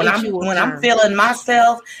before. When I'm feeling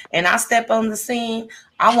myself and I step on the scene,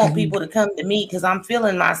 I want people to come to me because I'm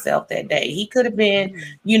feeling myself that day. He could have been,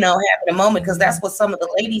 having a moment, because that's what some of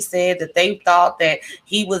the ladies said, that they thought that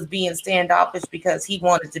he was being standoffish because he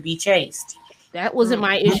wanted to be chased. That wasn't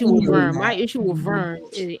my issue with Vern. My issue with Vern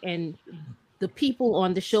and the people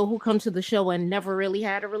on the show who come to the show and never really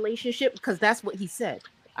had a relationship, because that's what he said.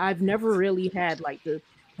 I've never really had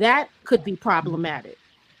that could be problematic.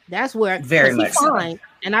 That's where very much fine,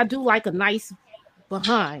 and I do like a nice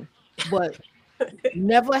behind, but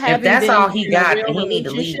never having. If that's been all he in a got, real then he need to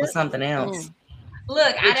leave relationship, with something else.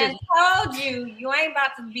 Look, I done told you ain't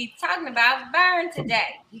about to be talking about Vern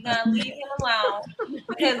today. You're gonna leave him alone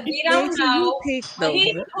because we don't know. When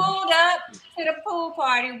he pulled up to the pool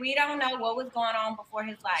party, we don't know what was going on before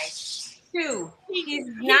his life. Two, he's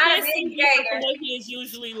not a big dater. What he is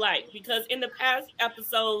usually like, because in the past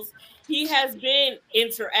episodes he has been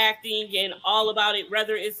interacting and all about it,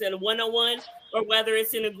 whether it's in a one-on-one or whether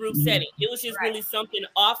it's in a group setting. It was just really something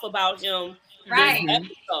off about him this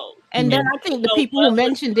episode. And then I think the people who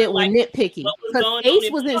mentioned it were nitpicky because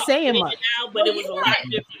Ace wasn't saying much. But it was a lot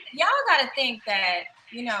different. Y'all got to think that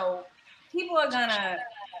people are gonna,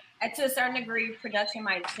 to a certain degree, production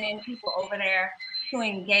might send people over there to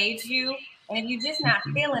engage you, and if you're just not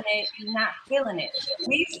feeling it, you're not feeling it.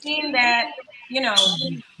 We've seen that,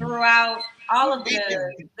 throughout all of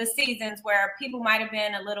the seasons where people might have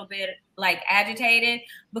been a little bit agitated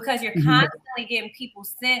because you're constantly getting people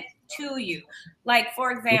sent to you. Like,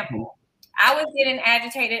 for example, I was getting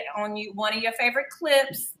agitated on one of your favorite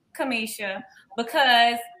clips, Kamisha,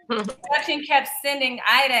 because production kept sending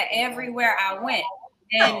Ida everywhere I went.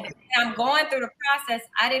 And I'm going through the process.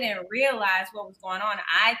 I didn't realize what was going on.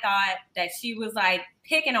 I thought that she was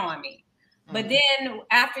picking on me. But then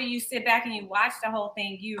after you sit back and you watch the whole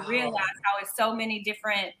thing, you realize how it's so many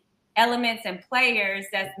different elements and players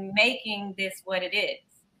that's making this what it is.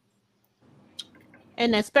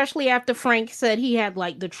 And especially after Frank said he had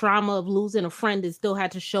the trauma of losing a friend and still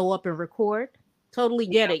had to show up and record. Totally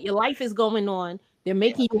get it. Your life is going on. They're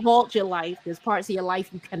making you halt your life. There's parts of your life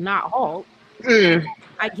you cannot halt.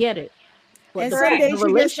 I get it. But And some days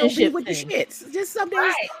you just don't be with the thing. shits. Just some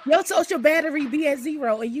days your social battery be at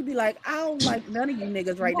 0 and you be like, I don't like none of you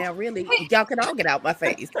niggas right now, really. Y'all can all get out my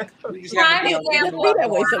face. Prime example,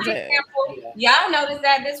 y'all noticed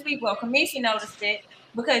that this week. Well, Kamisha noticed it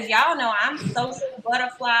because y'all know I'm social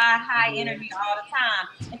butterfly, high energy all the time.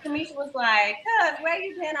 And Kamisha was like, "Cuz, where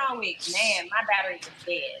you been all week?" Man, my battery was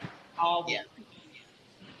dead all week.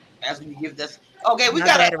 As we give this, okay, we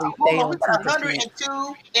got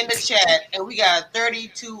 102 in the chat, and we got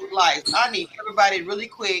 32 likes. I need everybody really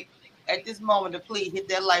quick at this moment to please hit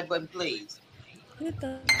that like button, please.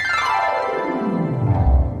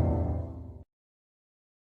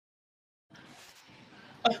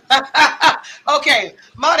 Okay,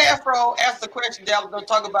 Mount Afro asked the question that I was going to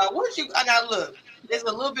talk about. What you? I got look. It's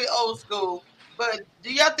a little bit old school, but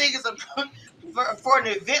do y'all think it's for an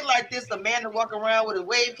event like this, a man to walk around with a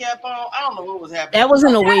wave cap on? I don't know what was happening. That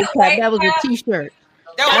wasn't a wave cap. That was a t-shirt.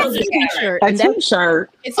 That was a t-shirt. A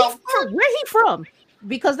t-shirt. Is he from? Where he from?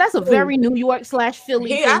 Because that's a very New York /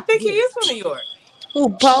 Philly. I think he is from New York. Who,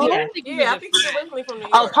 Paul? Yeah, I think he's originally from New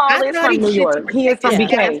York. Oh, Paul is from New York. He is from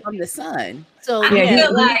BK. From the Sun. So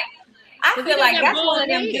I feel like that's one of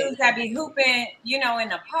them dudes that be hooping, in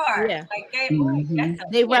the park. Yeah.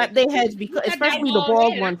 They wrap their heads because, especially the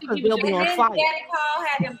bald ones, because they'll be on fire. Daddy Paul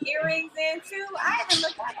had them earrings in too. I even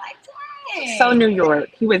looked at dang. So New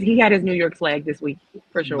York. He had his New York flag this week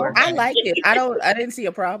for sure. I like it. I didn't see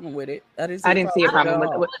a problem with it. I didn't see a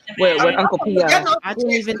problem with Uncle P.O. I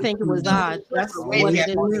didn't even think it was odd. That's what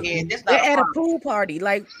it is. They're at a pool party,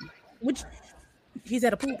 he's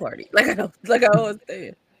at a pool party. Like I always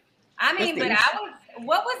say. I mean, but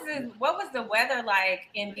what was the weather like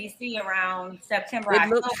in DC around September? It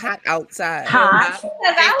looked October? hot outside. Hot.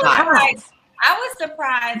 Because I was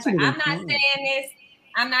surprised. But Should've I'm been not cold. saying this.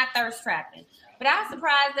 I'm not thirst trapping, but I was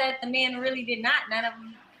surprised that the men really did not. None of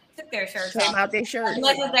them took their shirts Came off out their shirts. as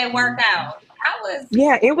much as they work out.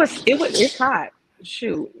 Yeah, it's hot.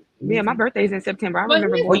 Shoot. Yeah, my birthday's in September. I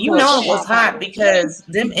remember Well, going you to know a it was ball hot party. because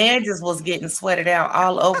them edges was getting sweated out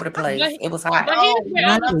all over the place. It was hot. But here's where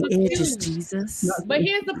I Not was the edges, confused. Jesus. But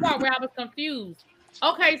here's the part where I was confused.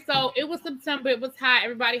 Okay, so it was September. It was hot.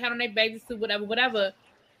 Everybody had on their bathing suit, whatever.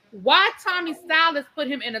 Why Tommy Stylist put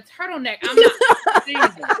him in a turtleneck? I'm not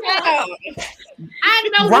understanding. I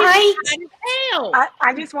know Right? he's hot as hell.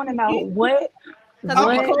 I just want to know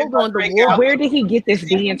Where did he get this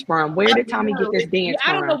dance from? Where did Tommy get this dance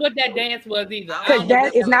I don't know from? what that dance was either. Because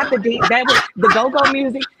that is not the dance. That was the go-go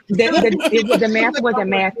music. The math wasn't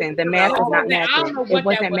mathing. The math was not mathing. It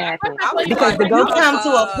wasn't mathing. Because the You go-go come to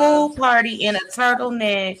a pool party in a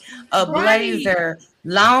turtleneck, a blazer,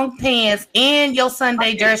 long pants, and your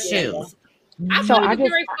Sunday dress shoes. I So thought I he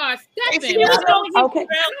was just very far stepping. He was going okay.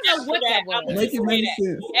 I don't know what that was. Make it make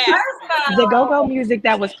sense. The go-go music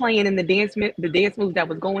that was playing in the dance moves that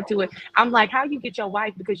was going to it. I'm like, how you get your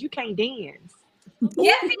wife because you can't dance?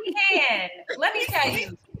 Yes, he can. Let me tell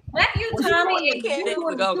you, nephew Tommy is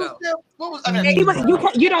the go-go. What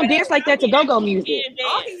was You don't dance like that to go-go music.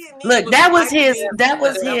 Look, that was his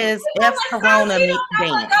F Corona dance.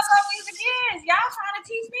 go-go music is. Y'all trying to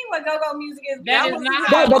teach me what go-go music is? That is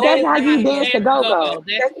not But that's how you dance to go-go.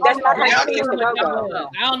 That's not how you dance to go-go.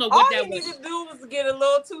 I don't know All what he that was. needed to do was get a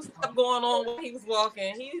little two-step going on when he was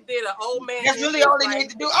walking. He did an old man. That's really all they need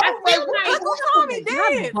to do. I was like, what Tommy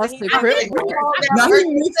dance? Busted crip walk. Now he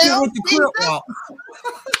mixed it with the crip walk.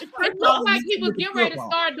 It looked like he was getting ready to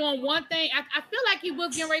start doing one thing. I feel like he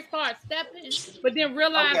was getting ready to start stepping, but then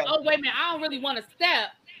realized, oh wait a minute, I don't really want to step,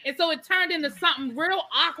 and so it turned into something real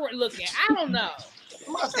awkward looking. I don't know.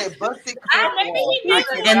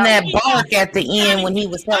 And that bark at the end when he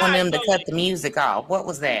was telling them to cut the music off. What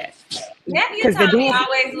was that? Nephew Tommy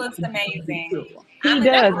always looks amazing. He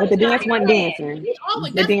does, but the dance wasn't dancing.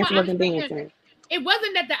 The That's dance why I'm wasn't saying dancing. It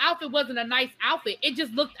wasn't that the outfit wasn't a nice outfit. It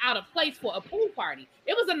just looked out of place for a pool party.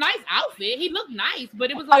 It was a nice outfit. He looked nice,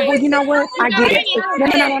 but it was like, Oh, well, you know what? I get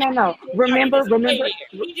it. No. Remember.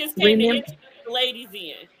 He just came to introduce the ladies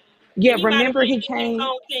in. Yeah, He remember might he have did his came.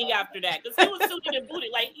 own thing after that because he was suited and booted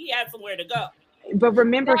like he had somewhere to go. But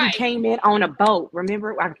remember, Right. he came in on a boat.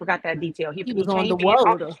 Remember, I forgot that detail. He was on came the in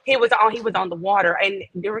water. He was on the water, and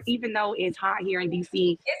there, even though it's hot here in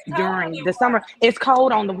DC during the summer, it's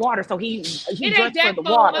cold on the water. So he dressed for the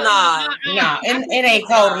water. Nah, and it ain't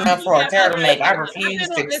cold enough for a turtleneck. I refuse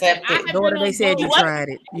to accept it. Daughter, they said you tried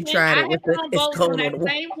it. You tried it with the. It's cold on the water.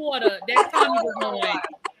 same water that Tommy was going.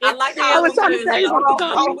 I like I was trying to save Uncle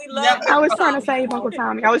Oh, Tommy. we love I was trying to save Uncle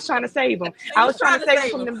Tommy. I was trying to save him. I was trying to save him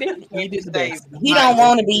from them bitches. You did the best. He don't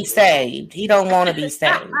want to be saved. He don't want to be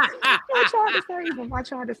saved. I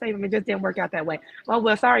tried to save him. It just didn't work out that way.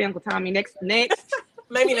 Well, sorry, Uncle Tommy. Next.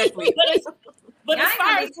 Maybe next week. But Y'all as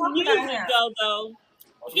far ain't as gonna the be talking music about though,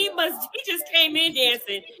 he just came in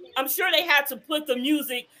dancing. I'm sure they had to put the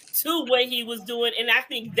music to what he was doing, and I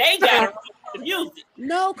think they got it the music.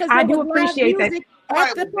 No, because I do appreciate that.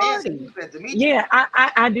 at the party. Yeah,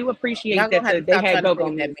 I do appreciate Y'all gonna have that to stop they had trying to go-go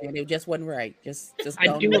blame that music. man. It just wasn't right. Just I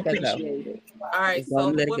don't do let that go. appreciate it. All right, Just so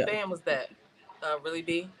don't let it what go. band was that? Really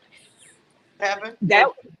B? That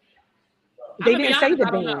they didn't say the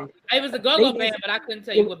I don't know. band. It was a go-go They band, did- but I couldn't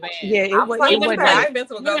tell you what band. Yeah, it was. I It was. ain't been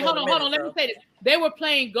to a Wait, go-go. hold on. Let me say this. They were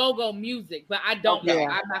playing go-go music, but I don't know. Yeah.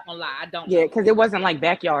 I'm not gonna lie. I don't Yeah, know. because it wasn't like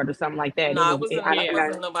Backyard or something like that. No, it wasn't. I It don't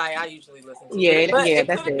wasn't know. nobody I usually listen to. Yeah, but yeah, it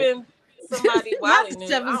that's could have it. been somebody Wiley knew.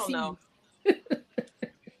 I don't know.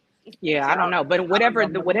 Yeah, I don't know. But whoever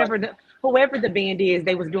the band is,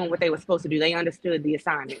 they was doing what they were supposed to do. They understood the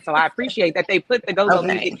assignment. So I appreciate that they put the go-go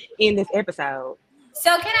music in this episode.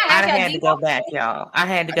 So can I I ask had to go back, y'all. I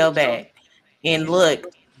had to go back and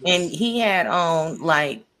look, and he had on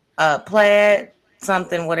like a plaid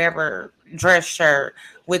something, whatever dress shirt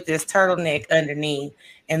with this turtleneck underneath.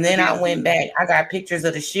 And then I went back. I got pictures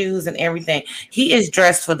of the shoes and everything. He is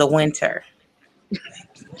dressed for the winter.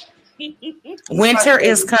 Winter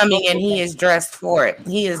is coming, and he is dressed for it.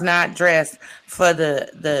 He is not dressed for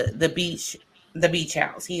the beach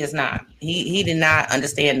house. He is not. He did not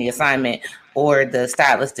understand the assignment, or the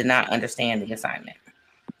stylist did not understand the assignment.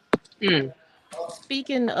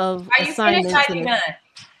 Speaking of Are you finished? assignments, Are you done?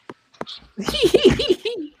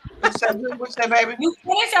 What's that, baby? You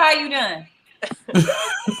finished or are you done?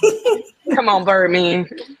 Come on, Birdman.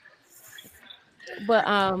 but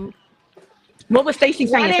What was Stacey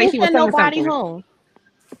saying? why they Stacey didn't was send telling nobody something. home?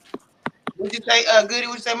 What'd you say, Goody?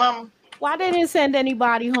 What'd you say, Mama? Why they didn't send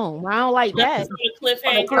anybody home? I don't like that.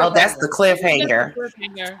 Oh, that's the cliffhanger.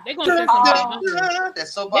 They're gonna send somebody home.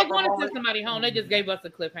 That's so They're gonna send somebody home. They just gave us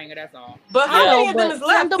a cliffhanger. That's all. But how many of them is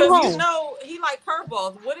left? send them Because home. you know he like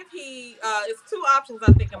curveballs. What if he? It's two options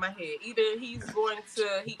I think in my head. Either he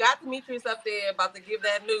got Demetrius up there about to give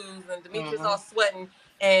that news, and Demetrius all sweating,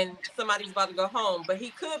 and somebody's about to go home. But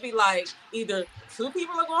he could be like, either two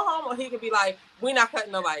people are going home, or he could be like, we're not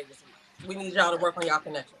cutting nobody this week. We need y'all to work on y'all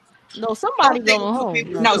connections. No, somebody going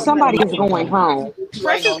home. No, somebody is going home.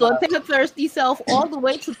 Precious gonna take a thirsty self all the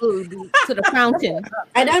way to the fountain.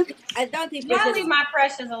 I don't think Y'all leave my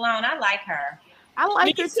Precious alone. I like her. I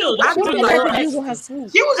like her too.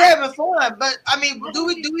 She was having fun, but I mean, do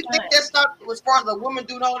we think that's not as far as the woman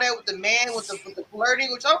doing all that with the man with the flirting?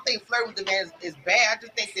 Which I don't think flirting with the man is bad. I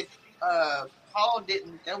just think that Paul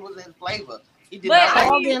didn't. That wasn't his flavor. He did not.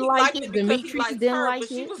 Paul didn't like it. Demetrius didn't like it.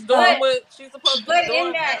 She was doing what she's supposed to be doing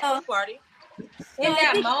in that party. In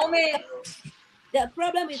that moment, the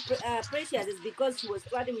problem with Precious is because she was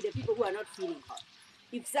flirting with the people who are not feeling her.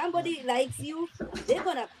 If somebody likes you, they're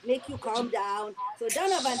gonna make you calm down. So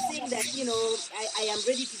Donovan saying that, I am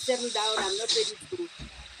ready to settle down, I'm not ready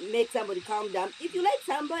to make somebody calm down. If you like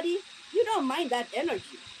somebody, you don't mind that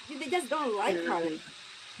energy. They just don't like her.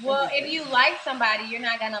 well, if you like somebody, you're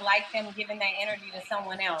not gonna like them giving that energy to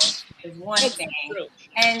someone else. Is one thing.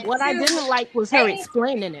 And what I didn't like was her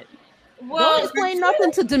explaining it. Well, don't explain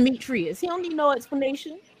nothing to Demetrius. He don't need no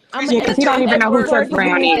explanation. Because he don't even know who Church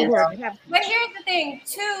Brown is. But here's the thing,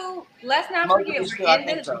 too. Let's not forget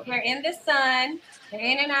we're in the sun. They're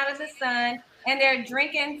in and out of the sun, and they're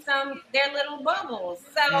drinking their little bubbles.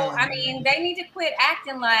 So I mean, they need to quit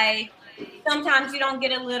acting like sometimes you don't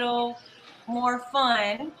get a little more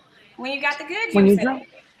fun when you got the good juice.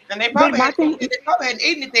 And they probably hadn't eaten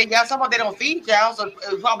anything. Y'all talking about they don't feed y'all, so it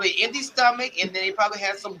was probably an empty stomach, and then they probably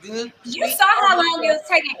had some good. You saw how long it was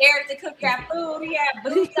taking Eric to cook that food. He had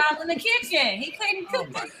boots out in the kitchen. He couldn't cook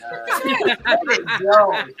Let it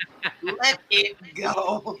go. Let it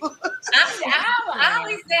go. I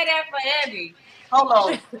always say that for Evie. Hold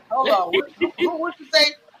on. Who would you say?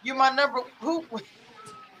 You're my number. Who?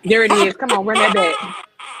 There it is. Come on, run that back.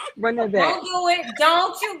 Run that back. Don't do it.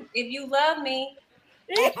 Don't you? If you love me.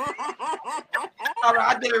 All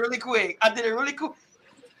right, I did it really quick.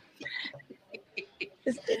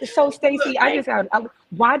 So Stacey, I just got.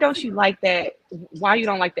 Why don't you like that? Why you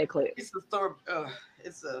don't like that clip? It's a story.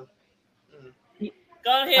 It's a.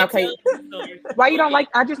 Go ahead. Okay. Why you don't like?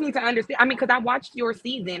 I just need to understand. I mean, because I watched your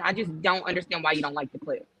season. I just don't understand why you don't like the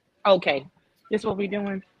clip. Okay, this what we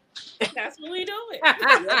doing. That's what we doing.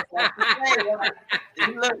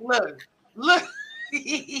 Look.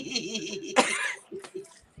 You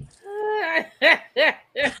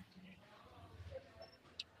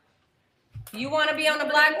want to be on the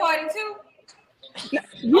block party too? No,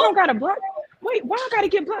 you don't got to block. Wait, why I got to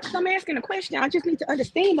get blocked? Because I'm asking a question. I just need to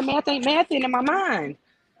understand. The math ain't mathing in my mind.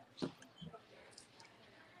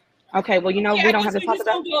 Okay, well, we don't have to talk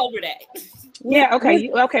about. Go over that. Yeah. Okay.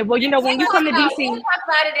 Okay. Well, when you come to DC, we'll talk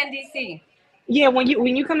about it in DC. Yeah, when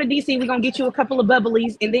you come to DC, we're gonna get you a couple of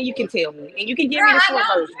bubblies, and then you can tell me, and you can give me the short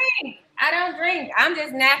version. I don't drink. I'm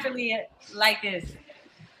just naturally like this.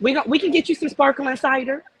 We can get you some sparkling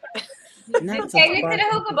cider. Take me to the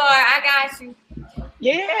hookah bar. I got you.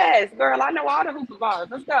 Yes, girl. I know all the hookah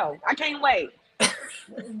bars. Let's go. I can't wait.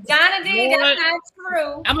 Donna D, that's not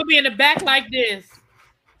true. I'm gonna be in the back like this.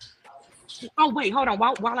 Oh wait, hold on.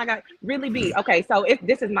 While I got really big. Okay, so if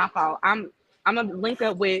this is my fault, I'm gonna link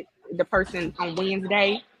up with the person on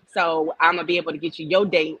Wednesday, so I'm gonna be able to get you your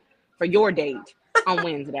date for your date on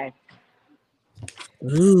Wednesday.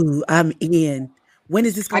 Ooh, I'm in. When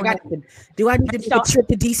is this going to happen? Do I need to make a trip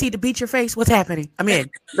to DC to beat your face? What's happening? I'm in.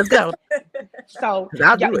 Let's go. So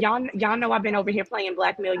y'all know I've been over here playing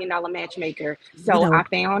Black $1 Million Matchmaker. So I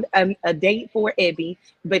found a date for Ebby,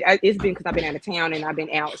 but it's been because I've been out of town and I've been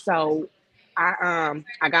out. So I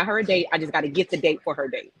got her a date. I just got to get the date for her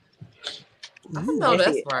date. No,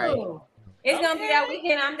 that's right. It's gonna be that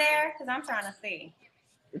weekend. I'm there because I'm trying to see.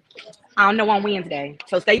 I don't know on Wednesday,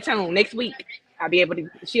 so stay tuned. Next week,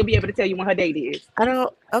 she'll be able to tell you when her date is.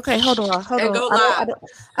 Okay, hold on.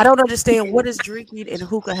 I don't understand. What does drinking and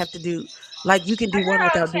hookah have to do? Like you can do one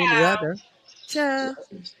without doing the other. Child.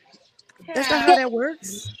 That's not how that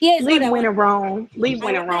works. Yes, leave when in Rome. Leave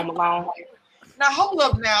when in Rome alone. Now hold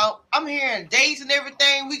up. Now I'm hearing dates and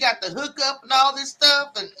everything. We got the hookup and all this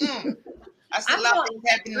stuff, and I see a lot of things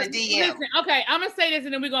happening in the DM. Listen, okay, I'm gonna say this,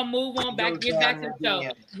 and then we're gonna move on back. Get back to the show.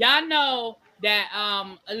 Y'all know that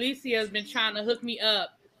Alicia has been trying to hook me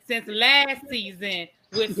up since last season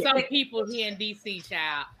with some people here in DC,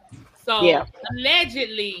 child. So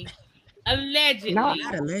allegedly, No.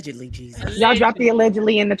 Not allegedly, Jesus. Y'all drop the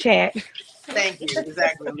allegedly in the chat. Thank you.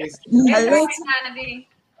 Exactly.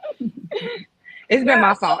 It's been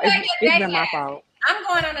my fault. It's been my fault. I'm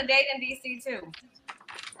going on a date in DC too.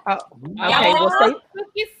 Oh, okay. Well,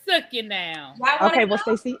 sucky now. Okay, well,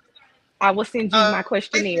 Stacey, I will send you my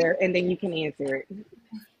questionnaire and then you can answer it.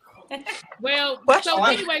 Well, so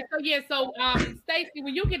anyway, so Stacey,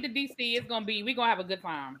 when you get to DC, we're gonna have a good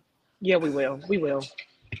time. Yeah, we will. We will.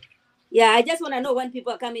 Yeah, I just want to know when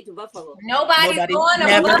people are coming to Buffalo. Nobody's going to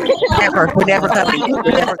Never, Buffalo. we're never coming. In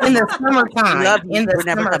the summertime. In the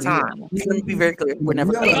summertime. Let me be very clear. We're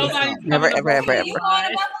never coming. Never, ever, ever, ever. You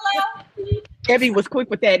going to Buffalo? Abby was quick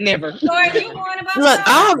with that. Never. Lord, you going to Buffalo? Look,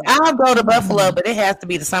 I'll go to Buffalo, but it has to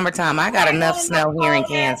be the summertime. I got enough snow here in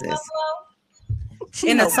Kansas.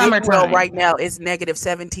 In the summertime, right now it's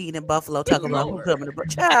 -17 in Buffalo. Talking about who's coming to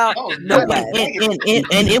child. Nobody.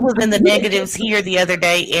 And it was in the negatives here the other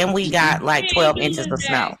day, and we got like 12 inches of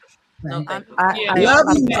snow. Love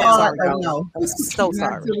you, no. I'm so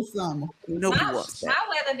sorry. Nobody wants that. My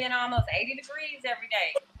weather been almost 80 degrees every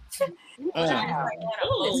day.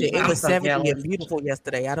 It was 70 and beautiful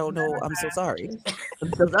yesterday. I don't know. I'm so sorry.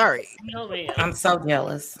 I'm so sorry. I'm so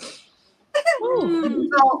jealous.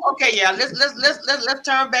 So okay, yeah, let's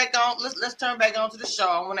turn back on. Let's turn back on to the show.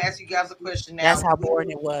 I want to ask you guys a question now. That's how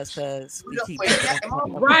boring it was because we keep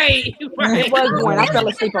right. It was boring. I fell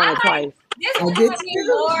asleep on it twice. This one had me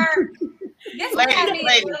more. This one had me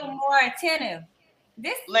a little more attentive.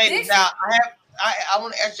 Ladies, now I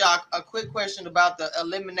want to ask y'all a quick question about the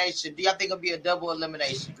elimination. Do y'all think it'll be a double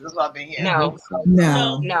elimination? That's what I've been hearing.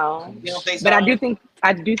 No. You don't think so? But I do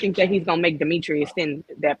think that he's gonna make Demetrius send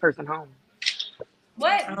that person home.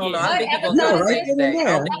 What? I don't know. I think he's gonna I don't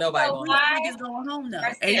think nobody niggas going home though.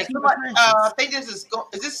 I think this is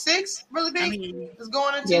this 6 really big? It's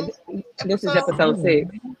going into this is episode 6.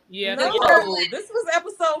 Yeah. No, this was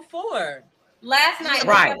episode 4. Last night,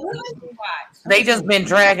 right? They just been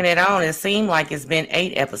dragging it on. It seemed like it's been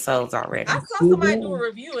 8 episodes already. I saw somebody do a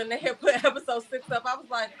review and they had put episode 6 up. I was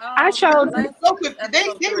like, oh, I showed. They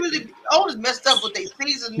really always messed up with their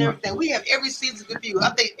season and everything. We have every season confused.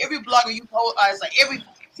 I think every blogger you post, it's like every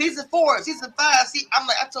season 4, season 5. See, I'm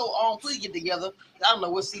like, I told please get together. I don't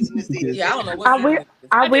know what season this is. Yeah, I don't know what.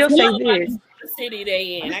 I will say this. The city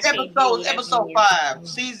they in. This episode 5,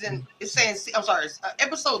 season. It's saying. I'm sorry.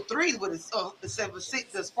 Episode 3 is what it's. It's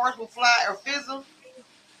 6. The sparks will fly or fizzle.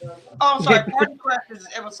 Oh, I'm sorry. Party Crashers is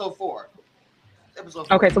episode 4. Episode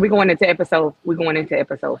 4. Okay, so we're going into episode 4.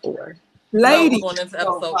 Lady, we're going into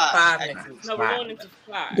episode 5 next week. No, we're going into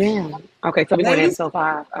 5. Damn. Okay, so we're going into episode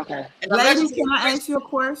 5. Okay. Ladies, can I ask you a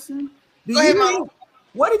question? Go ahead, Mama.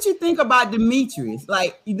 What did you think about Demetrius?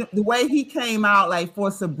 Like the way he came out, like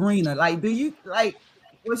for Sabrina. Like, was you kind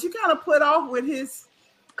of put off with his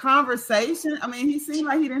conversation? I mean, he seemed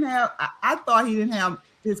like he didn't have. I thought he didn't have.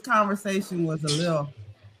 His conversation was a little.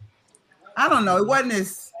 I don't know. It wasn't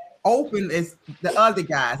as open as the other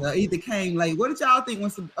guys. Either came like. What did y'all think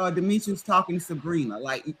when Demetrius talking to Sabrina?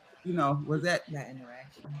 Like, was that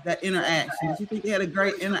interaction? That interaction. Did you think they had a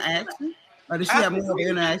great interaction? Or did she have more of an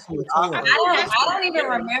interaction with Tori? I don't even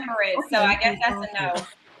remember it, so I guess that's a no.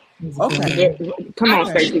 Okay. Come on,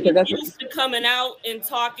 Stacey, because that's used to coming out and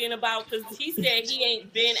talking about, because he said he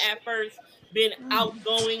ain't been at first been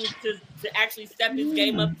outgoing to actually step his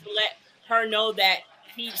game up to let her know that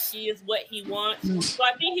she is what he wants. So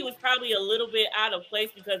I think he was probably a little bit out of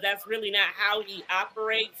place because that's really not how he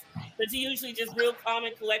operates. Because he usually just real calm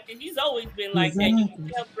and collected. He's always been like that. You can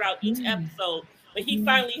tell throughout each episode. But he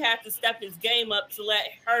finally had to step his game up to let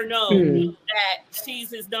her know that she's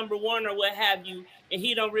his number one or what have you, and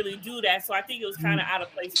he don't really do that. So I think it was kind of out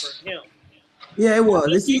of place for him. Yeah, it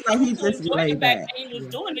was. It seemed like he just laid back. He was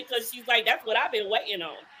doing it because she's like, that's what I've been waiting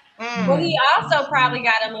on. Well, he also probably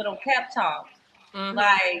got a little pep talk.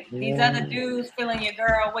 Like these other dudes feeling your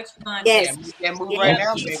girl, which one? Yes. Yeah, move right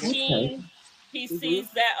now, baby. He sees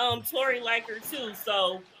that Tori like her too,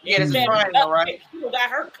 so yeah, that's right, all right. She got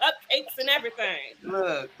her cupcakes and everything.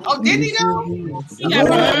 Look, did he though? He got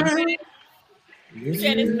her. He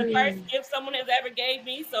said it's the first gift someone has ever gave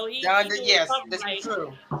me, so he. Yes, that's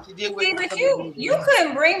true. She did. See, but you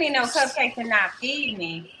couldn't bring me no cupcakes and not feed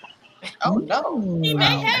me. Oh no! He may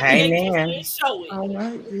have. Hey man. Show it. I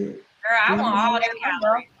like it. Girl, I want all them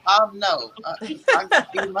calories. No, I can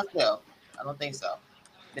feed myself. I don't think so.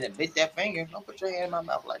 Then it bit that finger. Don't put your hand in my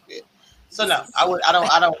mouth like that. So no, I don't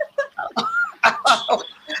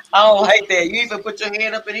like that. You even put your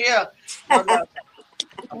hand up in here.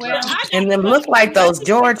 And them look like those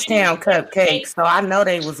Georgetown cupcakes, so I know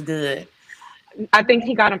they was good. I think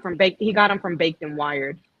he got them from Baked. He got them from Baked and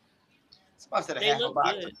Wired. Somebody said a They half a look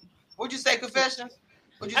box. good. What'd you say, Confessions?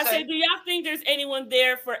 What'd you I say? said, do y'all think there's anyone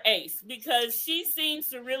there for Ace? Because she seems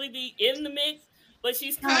to really be in the mix, but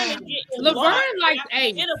she's kind of getting Laverne lost. likes I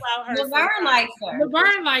Ace. forget about her. Laverne likes her.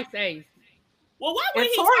 Laverne likes Ace. Well, why And would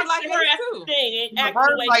he Tori talk like to her Ace at too. the thing and act the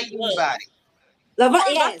Laverne way like he was? anybody. Laverne,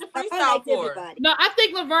 Laverne yes, likes the Laverne freestyle likes for her. everybody. No, I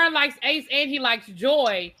think Laverne likes Ace and he likes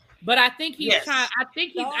Joy, but I think he's Yes. trying. I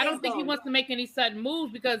Joy don't is think he gone. wants to make any sudden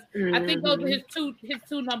moves because I think those are his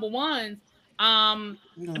two number ones.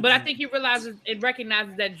 But I think he realizes and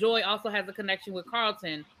recognizes that Joy also has a connection with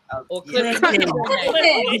Carlton or Yeah. Clifton.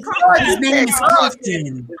 His name is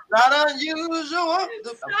Clifton. It's not unusual.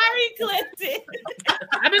 Sorry, Clifton.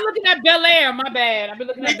 I've been looking at Bel Air. My bad. I've been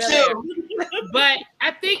looking Me at Bel Air. too. But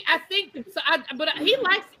I think. So but he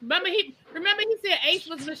likes. Remember he said Ace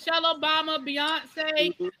was Michelle Obama,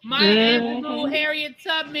 Beyonce, Maya Angelou, Harriet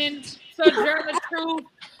Tubman, Sojourner Truth.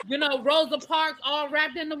 Rosa Parks, all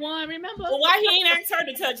wrapped into one. Remember? Well, why he ain't asked her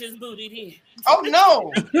to touch his booty then? Oh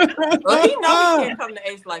no! Well, he know he can't come to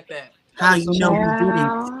Ace like that. How you know he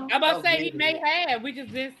didn't? I'm about to say he may have. We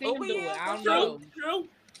just didn't see him do it. I don't know. True.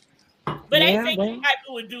 But I think he type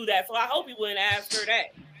would do that, so I hope he wouldn't ask her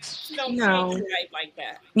that. She don't treat you right like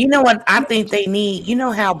that. You know what I think they need? You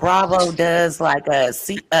know how Bravo does like a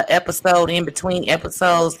episode in between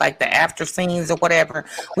episodes, like the after scenes or whatever.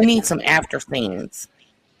 We need some after scenes.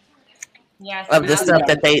 Yes, Of the stuff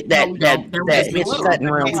that his cutting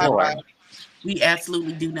room floor. We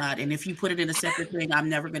absolutely do not. And if you put it in a separate thing, I'm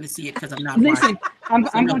never going to see it because I'm not. Listen, I'm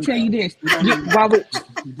going to tell you this.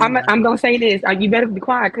 I'm going to say this. You better be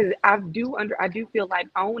quiet because I do feel like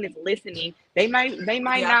Owen is listening. They might not.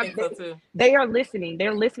 I think so too. They are listening.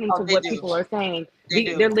 They're listening to what people are saying.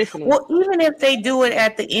 They're listening. Well, even if they do it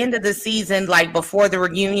at the end of the season, like before the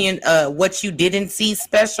reunion, what you didn't see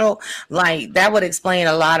special, like that would explain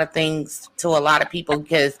a lot of things to a lot of people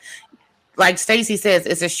because. Like Stacey says,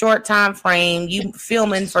 it's a short time frame. You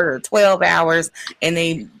filming for 12 hours and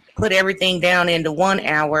they put everything down into 1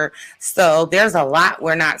 hour. So there's a lot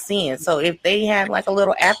we're not seeing. So if they had like a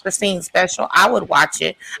little after scene special, I would watch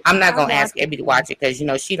it. I'm not going to ask Abby to watch it because,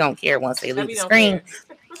 she don't care once they leave the screen.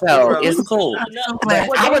 So it's cool.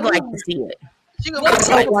 But I would like to see it. It's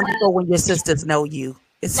so wonderful when your sisters know you.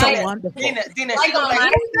 It's so wonderful. Like on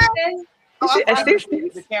my season,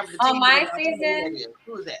 on my season,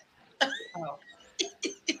 who is that? Oh.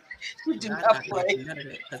 You do not play.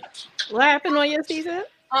 What happened on your season?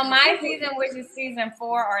 On my season, which is season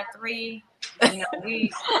 4 or 3, I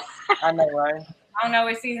know, right? I don't know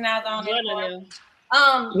which season I was on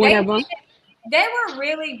anymore. They were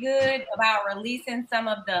really good about releasing some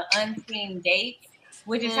of the unseen dates,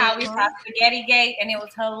 which is how we saw Spaghetti Gate, and it was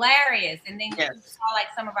hilarious. And then you saw like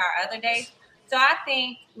some of our other dates. So I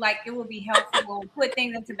think like it would be helpful to put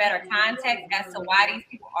things into better context as to why these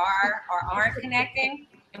people are or aren't connecting.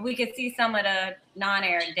 If we could see some of the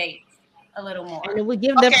non-air dates a little more. And it would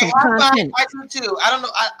give them some content. I do too. I don't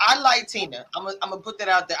know. I like Tina. I'm gonna put that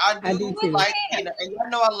out there. I do like Tina. And y'all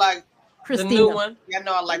know I like Christina. The new one. Y'all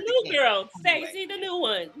know I like the new girl. Stacey, the new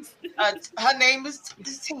one. Her name is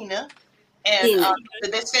Tina. And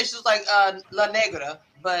they said she was like La Negra.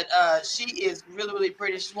 But she is really, really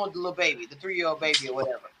pretty. She wants the little baby, the 3-year-old baby or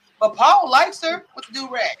whatever. But Paul likes her with the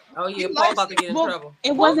do-rag. Oh, yeah, Paul about to get in trouble.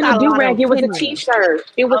 It wasn't a do-rag. It was a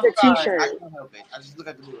T-shirt. It was a T-shirt. I can't help it. I just look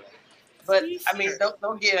at the do-rag. But, I mean,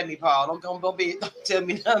 don't get at me, Paul. Don't tell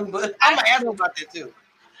me nothing. But I'm going to ask him about that, too.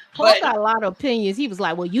 Paul got a lot of opinions. He was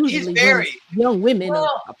like, well, usually young women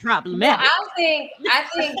are problematic.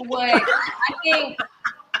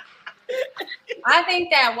 I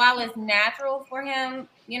think that while it's natural for him,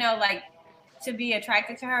 like to be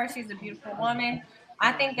attracted to her, she's a beautiful woman.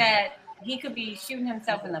 I think that he could be shooting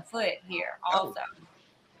himself in the foot here also.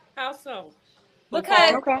 How so?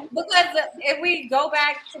 Because if we go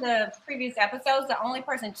back to the previous episodes, the only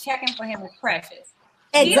person checking for him is Precious.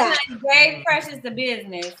 Exactly. He gave Precious the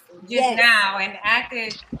business just now and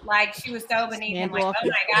acted like she was so beneath him. Like, oh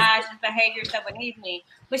my gosh, his behavior is so beneath me.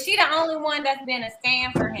 But she the only one that's been a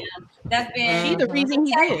stand for him. That's been she the reason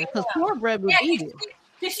he did because Cornbread was evil.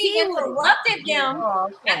 Because she interrupted them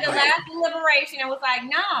at the last deliberation and was like,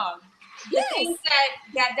 no, the things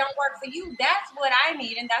that don't work for you, that's what I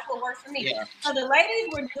need and that's what works for me. Yeah. So the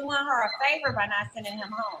ladies were doing her a favor by not sending him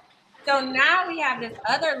home. So now we have this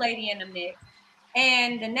other lady in the mix.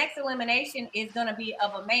 And the next elimination is going to be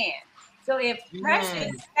of a man. So if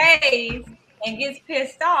Precious stays and gets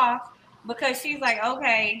pissed off because she's like,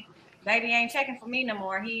 okay, baby ain't checking for me no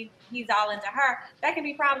more. He's all into her. That can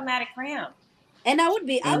be problematic for him. And I would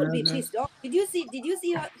be pissed off. Did you see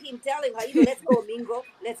him telling her, let's go mingle,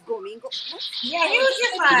 What? Yeah, he was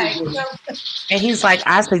just like, And he's like,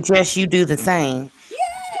 I suggest you do the same. Yeah.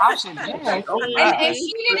 And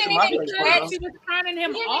she didn't even catch. She was turning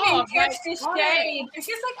him She didn't even off. catch the shade. She's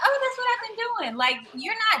like, oh, that's what I've been doing. Like,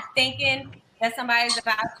 you're not thinking that somebody's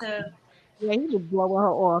about to. Yeah, he was blowing her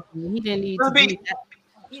off. And he didn't need to do that.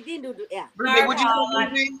 He didn't do yeah.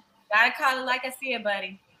 Gotta call it like I see it,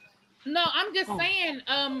 buddy. No, I'm just saying,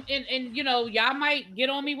 and y'all might get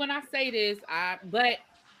on me when I say this, but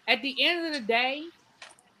at the end of the day,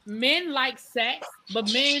 men like sex,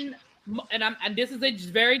 but men, and this is a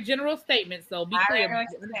very general statement, so be clear.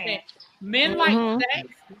 Men like sex,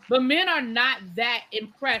 but men are not that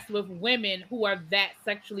impressed with women who are that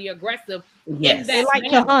sexually aggressive. Yes, they like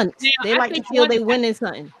to hunt. They like to feel they winning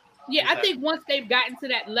something. Yeah, I think once they've gotten to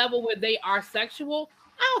that level where they are sexual,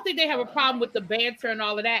 I don't think they have a problem with the banter and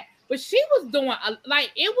all of that. But she was doing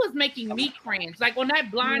it was making me cringe. Like on that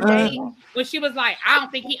blind date when she was like, I don't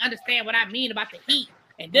think he understand what I mean about the heat.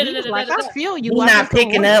 And like, I feel you. You're not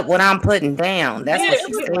picking up what I'm putting down. That's what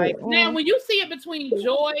she said. Like, now, when you see it between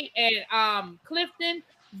Joy and Clifton,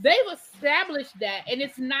 they've established that, and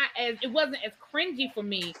it wasn't as cringy for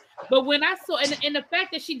me. But when I saw, and the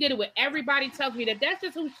fact that she did it with everybody tells me that that's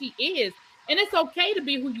just who she is, and it's okay to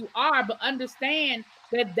be who you are, but understand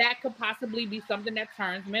that could possibly be something that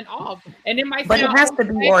turns men off, and it might. But it has to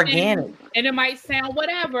be organic, and it might sound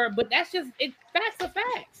whatever, but that's just it. Facts are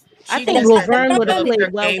facts. I think Laverne would have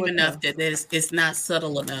played well with enough that it's not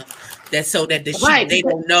subtle enough that they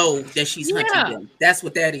don't know that she's hunting them. That's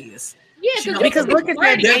what that is. Yeah, because look at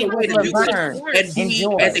that date with Laverne and be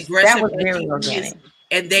as aggressive. That was very organic.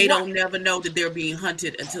 And they don't never know that they're being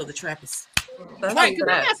hunted until the trap is. Right, because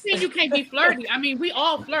I'm not saying you can't be flirty. I mean, we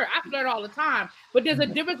all flirt. I flirt all the time, but there's a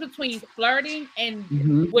difference between flirting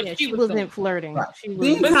and what she wasn't flirting. Right. She was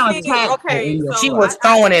she was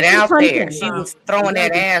throwing it out there. She was throwing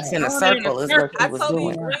that ass in a circle. Is what she was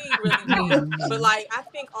doing. But like, I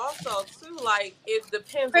think also too, like it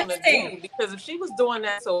depends on the dude, because if she was doing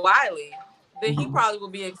that to Wiley, then he probably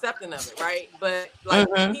would be accepting of it, right? But like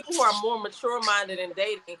people who are more mature-minded in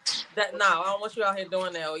dating, that I don't want you out here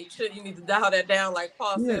doing that, or you need to dial that down, like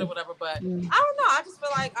Paul said or whatever. But I don't know. I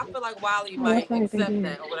feel like Wiley might accept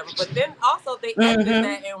that or whatever. But then also they edited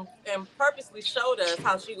that and purposely showed us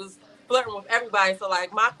how she was flirting with everybody. So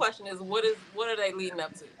like my question is, what are they leading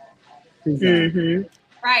up to?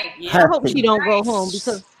 Right. I hope she don't go home,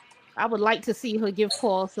 because I would like to see her give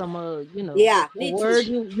Paul some, Yeah, word.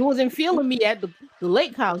 You wasn't feeling me at the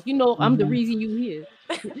lake house. I'm the reason you here.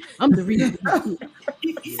 I'm the reason.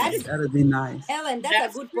 That'd be nice. Ellen,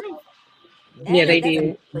 that's a good point. Yeah, they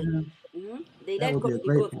did. They let go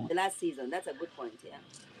the last season. That's a good point. Yeah.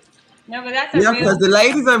 No, but that's because the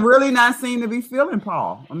ladies are really not seen to be feeling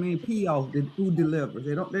Paul. I mean, P.O. who delivers.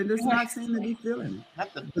 They just not seen to be feeling it.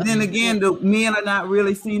 But then again, the men are not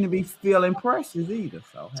really seen to be feeling precious either.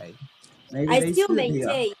 So hey, maybe I still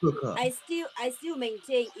maintain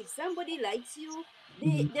if somebody likes you,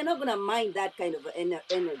 they're not gonna mind that kind of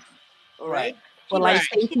energy. All right. Well, like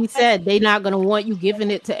Stacey said, they're not gonna want you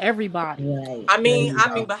giving it to everybody. Right. I mean,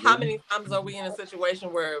 but how many times are we in a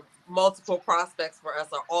situation where multiple prospects for us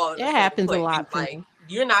are all in the It same happens place? a lot. Like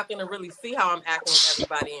you're not gonna really see how I'm acting with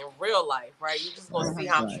everybody in real life, right? You're just gonna see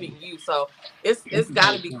how I'm treating you. So it's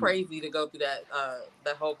got to be crazy to go through that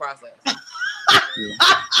whole process.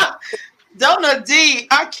 Donna D,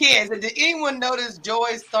 our kids. Did anyone notice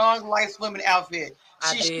Joy's thong light swimming outfit?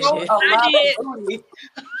 She showed a lot of booty.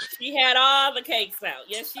 She had all the cakes out.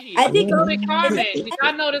 Yes, she did. I think Carmen. Did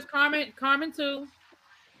y'all notice Carmen too?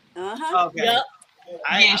 Okay. Yep.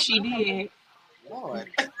 Yeah, she did. Lord.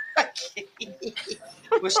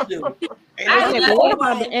 What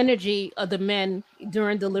about the energy of the men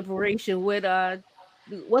during deliberation with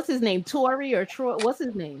what's his name, Tory or Troy? What's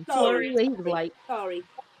his name? Tory. He was like, sorry.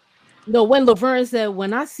 No, when Laverne said,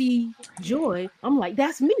 "When I see Joy, I'm like,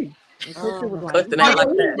 that's me." And Clifton was like, no,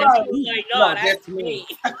 that's me.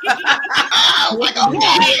 I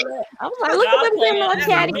was like, look at them getting all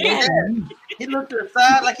chatty. He looked to the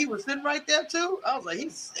side like he was sitting right there too. I was like,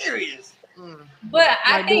 he's serious. But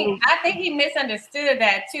I think he misunderstood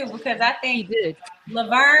that too, because I think he did.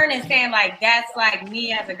 Laverne is saying like that's like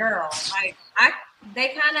me as a girl. Like they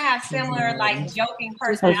kind of have similar like joking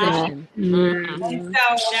personalities. And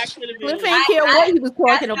so Cliff ain't care what he was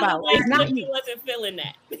talking about. It's not he wasn't feeling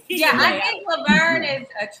that. Yeah, I think Laverne is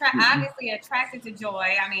obviously attracted to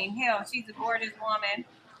Joy. I mean, hell, she's a gorgeous woman.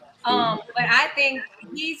 But I think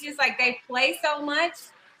he's just like they play so much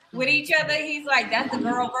with each other, he's like, that's the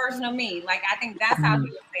girl version of me. Like, I think that's how he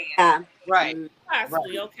was saying. Right.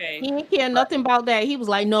 Possibly, okay. He didn't care nothing about that. He was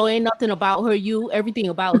like, no, ain't nothing about her. Everything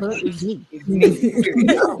about her is me.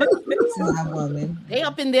 It's my woman. They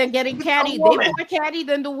up in there getting catty. They more catty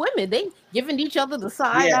than the women. They giving each other the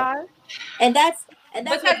side eye. And that's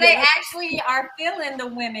because they actually are feeling the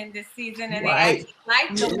women this season, and they actually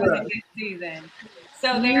like the women this season.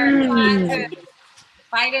 So they're trying to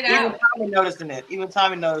fight it out. Even Tommy noticing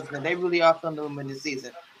it. They really are feeling the women this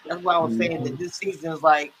season. That's why I was saying that this season is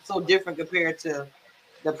like so different compared to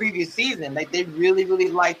the previous season. Like they really, really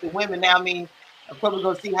like the women. Now, I mean, of course, we're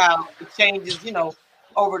gonna see how it changes,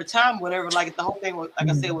 over the time, whatever. Like the whole thing was, like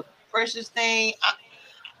I said, with the Precious thing.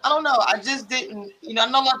 I don't know. I just didn't, I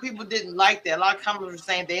know a lot of people didn't like that. A lot of comments were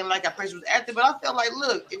saying they didn't like how Precious was acting, but I felt like,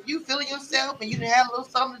 look, if you feeling yourself and you didn't have a little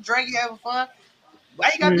something to drink, you having fun, why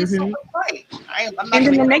you gotta be so much fight? And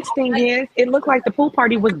then the next thing is, it looked like the pool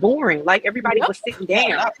party was boring. Like everybody was sitting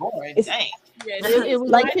down. Not boring. It was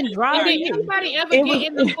like dry. Did anybody ever get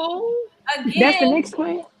in the pool? Again, that's the next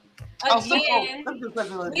question. Again,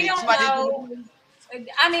 we don't know.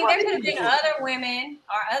 I mean, there could have been other women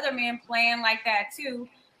or other men playing like that too,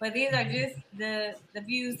 but these are just the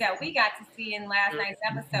views that we got to see in last night's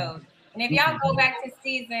episode. And if y'all go back to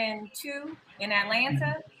season 2 in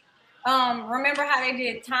Atlanta, remember how they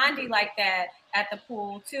did Tandy like that at the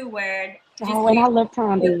pool too, where and I love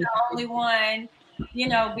Tandy. was the only one,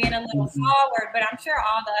 being a little forward, but I'm sure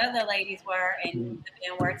all the other ladies were and the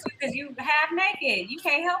men were too, because you half naked. You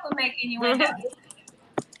can't help but make innuendo.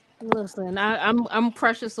 Listen, I'm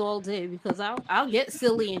precious all day because I'll get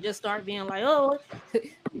silly and just start being like, oh.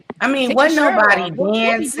 I mean, wasn't nobody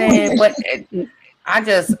dancing? I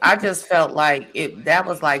just felt like that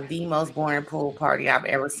was like the most boring pool party I've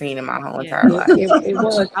ever seen in my whole entire life. It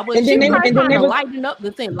was. And then they were lighting up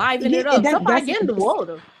the thing, liven it up. Somebody get in the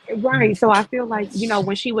water. Right. So I feel like,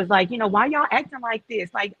 when she was like, why y'all acting like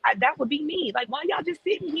this? Like that would be me. Like, why y'all just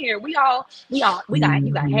sitting here? We got you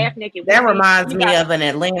got half naked. That reminds me of an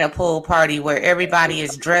Atlanta pool party where everybody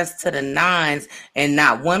is dressed to the nines and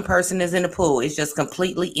not one person is in the pool. It's just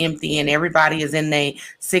completely empty and everybody is in their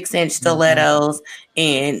 6-inch stilettos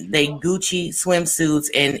and they Gucci swimsuits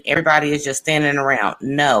and everybody is just standing around.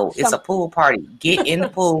 No, it's a pool party. Get in the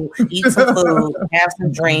pool, eat some food, have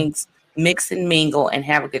some drinks, mix and mingle, and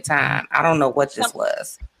have a good time. I don't know what this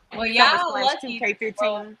was. Well, y'all lucky.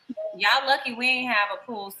 Y'all lucky we ain't have a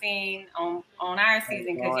pool scene on our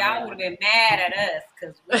season, because y'all would have been mad at us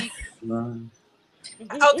because we.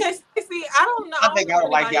 Okay, Stacey, I don't know. I think I would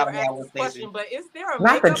like y'all to have one question, but is there a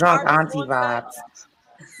not the drunk artist auntie vibes?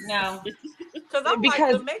 No, because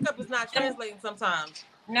the makeup is not translating sometimes.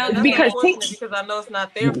 No, because I know it's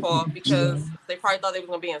not their fault because they probably thought they was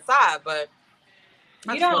gonna be inside, but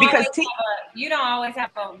you don't always have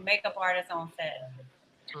a makeup artist on set.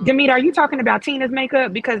 Demeter, are you talking about Tina's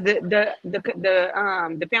makeup? Because the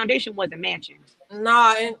foundation wasn't matching.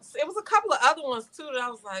 No, and it was a couple of other ones too that I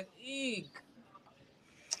was like, eek.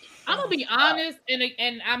 I'm gonna be honest,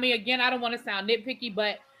 and I mean, again, I don't want to sound nitpicky,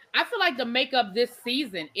 but I feel like the makeup this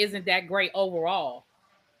season isn't that great overall.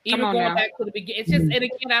 Even going back to the beginning, it's just, and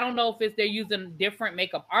again, I don't know if they're using different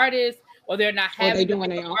makeup artists or they're not having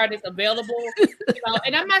makeup artists available.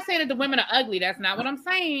 And I'm not saying that the women are ugly. That's not what I'm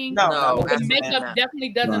saying. No, the makeup definitely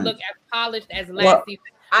doesn't look as polished as last season.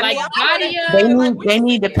 Like they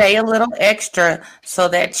need to pay a little extra so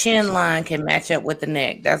that chin line can match up with the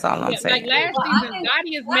neck. That's all I'm saying. Like last season,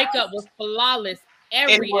 Gadia's makeup was flawless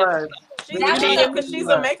every episode. She's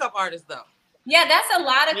a makeup artist though. Yeah, that's a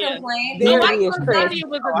lot of complaints. No, I thought Gadia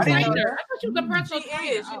was a trainer. I thought she was a personal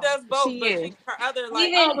trainer. She does both, but her other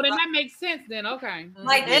but then that makes sense then. Okay.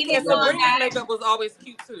 Like even Sabrina's makeup was always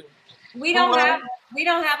cute too. We don't have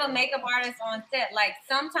a makeup artist on set. Like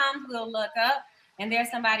sometimes we'll look up and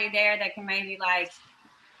there's somebody there that can maybe like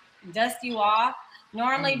dust you off.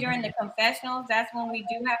 Normally during the confessionals, that's when we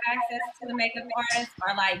do have access to the makeup artist,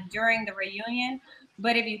 or like during the reunion.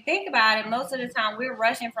 But if you think about it, most of the time we're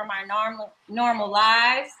rushing from our normal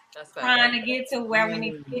lives, trying to get to where we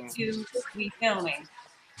need to get to be filming.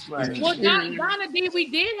 Right. Well, Donna D, we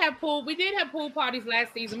did have pool parties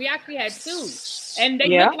last season. We actually had 2, and they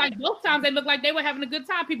looked like both times they looked like they were having a good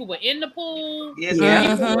time. People were in the pool. Yes,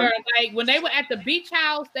 people were, like when they were at the beach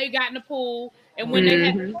house, they got in the pool, and when they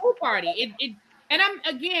had the pool party,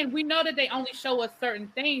 And we know that they only show us certain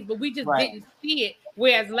things, but we just didn't see it.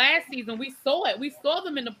 Whereas last season, we saw it. We saw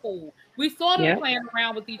them in the pool. We saw them playing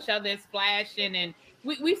around with each other and splashing, and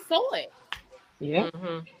we saw it. Yeah.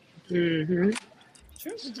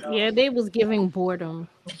 Yeah, they was giving boredom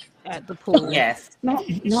at the pool. Yes. Not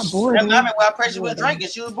boredom. I mean, while Precious was drinking,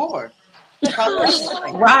 she was bored.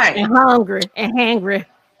 Right. And hungry. And hangry.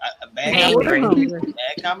 Bad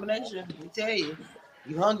combination. We tell you.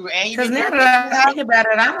 You hungry and you Because now that I think about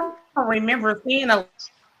it, I don't remember seeing a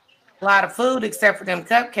lot of food except for them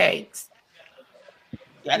cupcakes.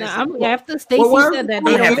 After Stacey said that, I'm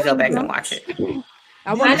gonna have to go back and watch it.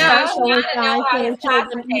 I want to start showing signs saying his pasta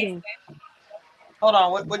children eating. Hold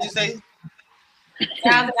on, what'd you say?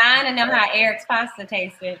 I was dying to know how Eric's pasta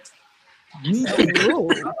tasted.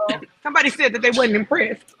 Somebody said that they wasn't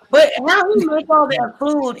impressed. But how he make all that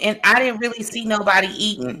food and I didn't really see nobody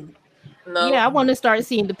eating? No. Yeah, I want to start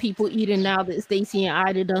seeing the people eating now that Stacey and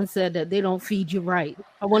Ida done said that they don't feed you right.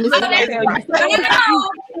 I want to see.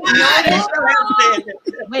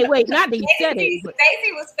 Wait, not that you said it.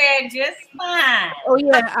 Stacey was fed just fine. Oh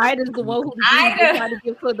yeah, Ida's the one who tried to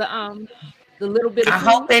give her the little bit of I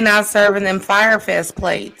hope they're not serving them Firefest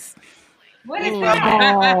plates. What is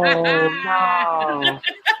that? Oh no.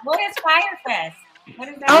 What is Firefest? What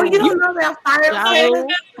is that? Oh, you don't know that Firefest?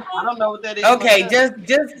 I don't know what that is. Okay,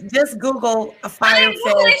 just Google a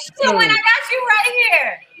Firefest. When I got you right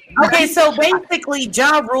here. Okay, so basically,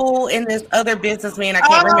 Ja Rule and this other businessman, I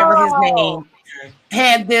can't remember his name,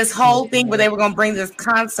 had this whole thing where they were going to bring this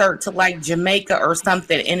concert to like Jamaica or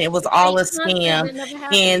something, and it was all a scam.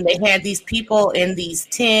 And they had these people in these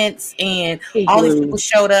tents, and all these people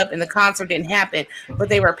showed up, and the concert didn't happen. But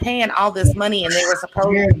they were paying all this money, and they were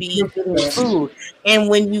supposed to be getting food. And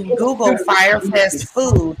when you Google Firefest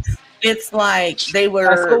food, it's like they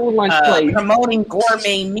were promoting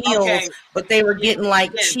gourmet meals, but they were getting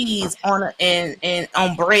like cheese on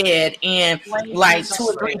on bread and like 2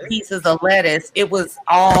 or 3 pieces of lettuce. It was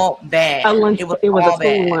all bad. It was all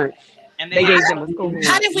bad. Lunch. They gave them a school lunch.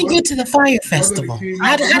 How did we get to the fire festival? Because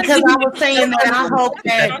I was saying that I hope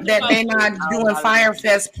that they're not doing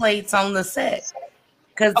Firefest plates on the set.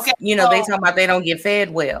 Because, they talking about they don't get fed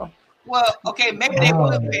well. Well, okay, maybe they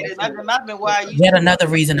would fed it. Might have been why you. Yet another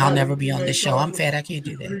reason I'll never be on this show. I'm fat. I can't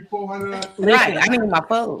do that. Right. I need my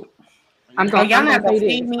food. Y'all not gonna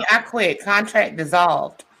feed me. I quit. Contract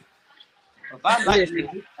dissolved. If I like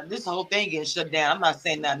this whole thing getting shut down, I'm not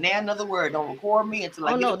saying another word. Don't record me until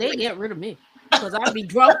I get they get rid of me because I'd be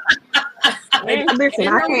drunk. Listen,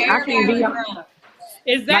 I can't be on.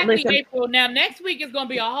 Exactly, April. Now next week is gonna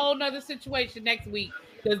be a whole nother situation next week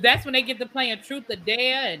because that's when they get to playing Truth or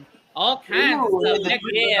Dare and all kinds of stuff.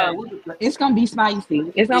 It's gonna be spicy.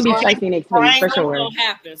 It's gonna be spicy next week for sure. Something gonna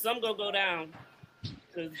happen. Something gonna go down.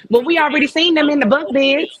 Well, we already seen them in the bunk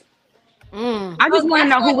beds. I just want to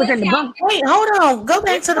know who was in the bunk. Wait, hold on. Go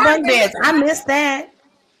back to the bunk beds. I missed that.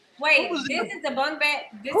 Wait, this is the bunk bed.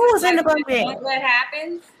 Who was in the bunk bed? What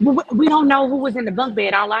happens? We don't know who was in the bunk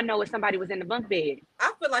bed. All I know is somebody was in the bunk bed.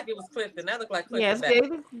 I feel like it was Clifton. That looked like Clifton. Yes,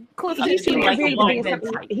 Clifton.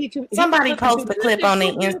 Somebody post the clip on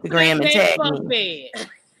their Instagram and tag me.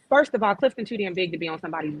 First of all, Clifton too damn big to be on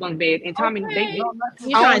somebody's bunk bed, and Tommy,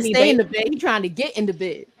 he's trying to stay in the bed. He's trying to get in the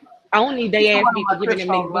bed. Only they asked me for giving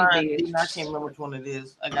them big bunk beds. I can't remember which one it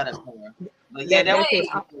is. I got it somewhere. But yeah, that was it.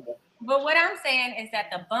 But what I'm saying is that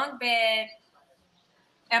the bunk bed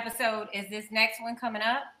episode is this next one coming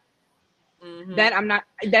up. Mm-hmm. That I'm not.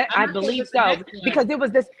 That I believe so because it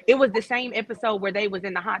was the same episode where they was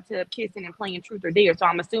in the hot tub kissing and playing Truth or Dare. So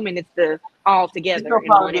I'm assuming it's the all together. It's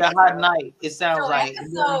probably a hot night. It sounds like.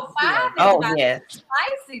 Episode 5 Oh yeah,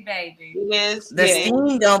 spicy baby. It is. The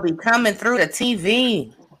steam gonna be coming through the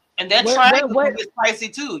TV. And that triangle is spicy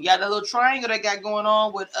too. Yeah, that little triangle they got going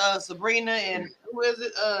on with Sabrina and who is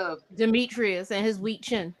it? Demetrius and his weak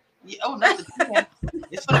chin. Yeah, not the chin.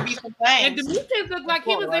 It's gonna be some things. And Demetrius looked like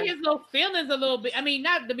he was in his little feelings a little bit. I mean,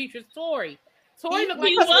 not Demetrius, Tori. Tori looked like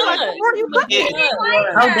he was.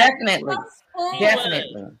 Oh, definitely.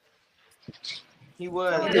 Definitely. He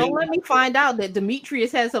was. Don't let me find out that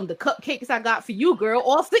Demetrius has some of the cupcakes I got for you, girl.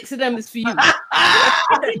 All 6 of them is for you.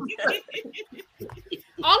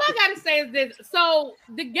 All I gotta say is this: so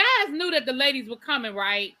the guys knew that the ladies were coming,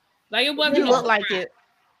 right? Like it wasn't look like it.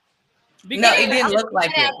 No, it didn't look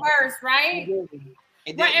like it at first, right?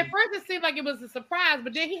 Right. At first, it seemed like it was a surprise,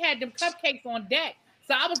 but then he had them cupcakes on deck.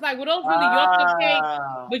 So I was like, "Were those really your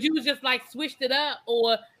cupcakes?" But you was just like switched it up,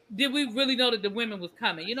 or did we really know that the women was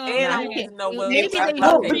coming? You know what I'm saying? Because in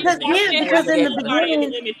the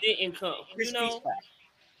beginning, women didn't come. You know.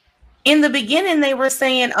 In the beginning, they were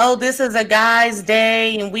saying, "Oh, this is a guy's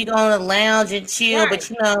day, and we gonna lounge and chill." Right.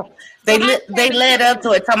 But they led up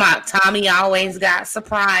to it, talking about Tommy always got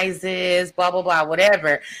surprises, blah blah blah,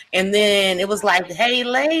 whatever. And then it was like, "Hey,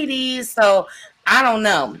 ladies," so I don't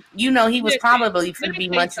know. He was probably going to be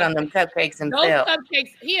munching on them cupcakes himself. Those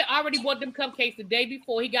cupcakes, he had already bought them cupcakes the day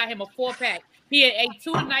before. He got him a 4-pack He had ate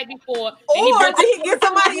 2 the night before. Or did he get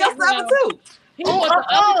somebody else number 2? He bought the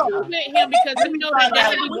other 2 with him because you know that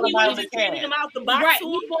handing him out the box. Right,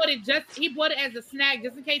 he bought it as a snack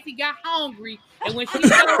just in case he got hungry. And when she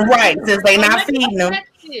right, since they not feeding him.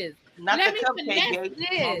 Not the cupcake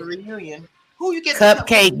gate on the reunion. Who you get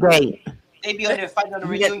Cupcake gate? They be on there fighting on the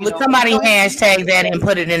reunion. Would somebody hashtag that and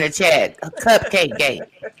put it in the chat? Cupcake gate.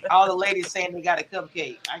 All the ladies saying they got a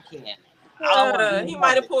cupcake. I can't. He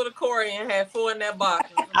might have pulled a Corey and had 4 in that box.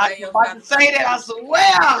 I was about to say that. I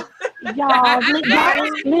swear. Y'all,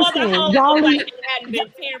 listen, y'all leave.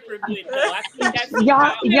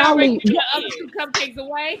 Y'all leave. The other 2 cupcakes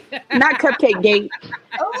away. Not Cupcake Gate.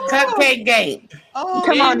 Cupcake Gate.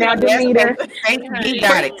 Come on now, Demeter. You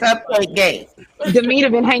got it. Cupcake Gate. Demeter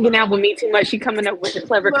been hanging out with me too much. She coming up with the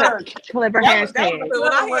clever hashtag.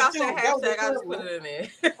 When I hear y'all say hashtag, I just put it in there.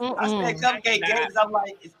 I said cupcake games. I'm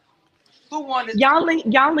like, who wanted?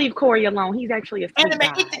 Y'all leave Corey alone. He's actually a sweet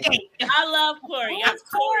guy. I love Corey. That's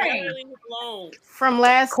Corey. Alone. From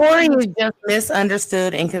last Corey is just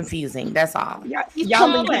misunderstood and confusing. That's all.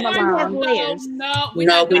 Y'all leave him alone. No, we're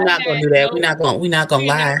not gonna do that. We're not gonna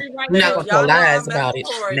lie. We're not gonna tell lies about it.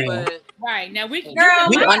 Now. Right now, we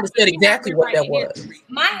understood exactly what that was.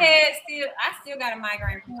 My head I still got a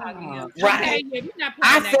migraine from talking to him. Right.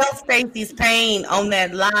 I felt Stacey's pain on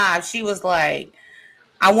that live. She was like,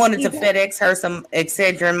 I wanted to FedEx her some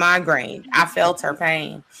Excedrin migraine. I felt her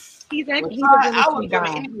pain. He's a really sweet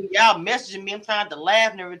guy. Y'all messaging me. I'm trying to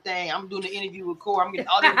laugh and everything. I'm doing the interview with Corey. I'm getting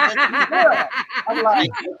all these messages. I'm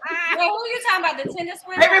like, who you talking about? The tennis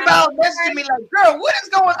winner? Everybody messaging me like, girl, what is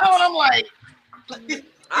going on? I'm like,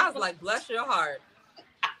 I was like, bless your heart.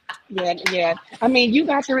 Yeah. I mean, you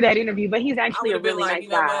got through that interview, but he's actually a really nice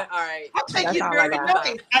guy. All right. I think he's very nice.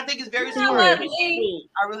 I think it's very sweet. I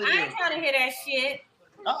really do. I ain't trying to hear that shit.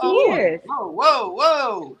 Yes.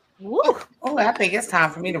 Whoa. Oh, I think it's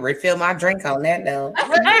time for me to refill my drink on that note.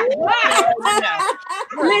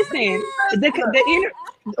 Listen,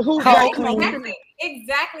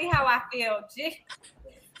 exactly how I feel.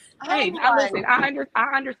 Hey, listen,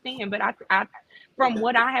 I understand, but I from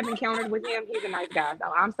what I have encountered with him, he's a nice guy. So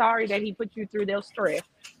I'm sorry that he put you through those stress.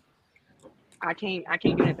 I can't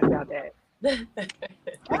do anything about that.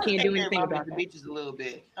 I can't do anything about that. Beaches a little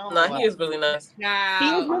bit. No, he is really nice. He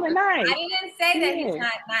is really nice. I didn't say that he's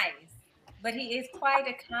not nice, but he is quite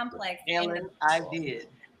a complex. Ellen, I did.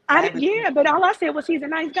 Yeah, but all I said was he's a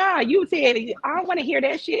nice guy. You said I don't want to hear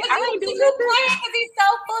that shit. I ain't doing that because he's so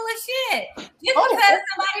full of shit. Just because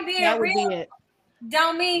somebody being real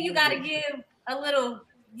don't mean you got to give a little.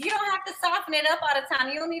 You don't have to soften it up all the time.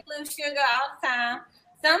 You don't need a little sugar all the time.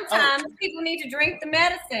 Sometimes people need to drink the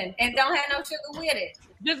medicine and don't have no sugar with it.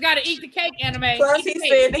 Just gotta eat the cake, anime. Plus, he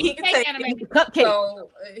said that he can take cupcake. So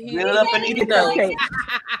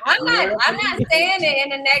I'm not saying it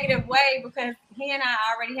in a negative way because he and I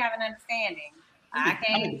already have an understanding. I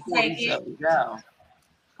can't take it.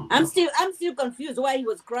 I'm still confused why he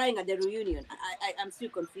was crying at the reunion. I'm still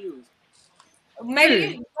confused.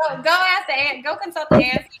 Maybe go consult the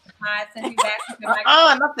ancestors since you back.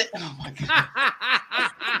 Nothing. Oh my god.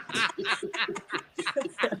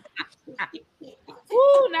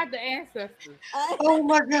 Ooh, not the ancestors. Oh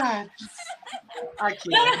my god. I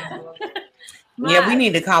can't. Yeah, we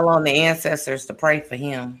need to call on the ancestors to pray for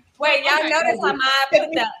him. Wait, y'all notice how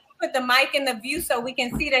Maya put the mic in the view so we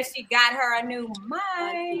can see that she got her a new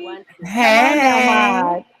mic.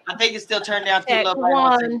 Hey. I think it's still turned down too low.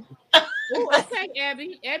 One. Ooh, okay,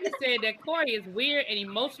 Abby. Abby said that Corey is weird and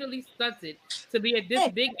emotionally stunted to be at this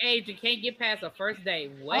big age and can't get past a first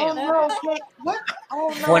date. Well, what?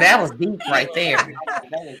 Oh no. Well, that was deep right there.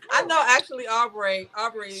 I know. Actually, Aubrey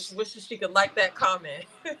wishes she could like that comment.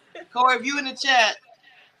 Corey, if you in the chat.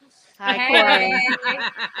 Hi, Corey.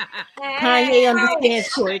 Kanye understands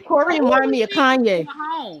Corey. Corey remind me of Kanye.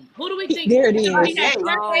 Who do we think? There it is. Say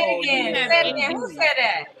it again. Who said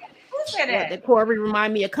that? Who said that? Did Corey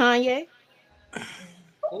remind me of Kanye?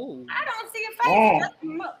 Ooh. I don't see a face.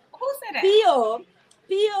 Who said that?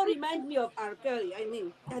 Theo reminds me of R. Kelly. I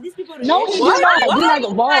mean, these people. No, he's not.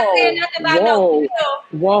 Whoa. I know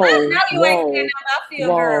you ain't saying nothing about Theo,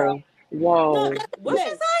 girl. Whoa. What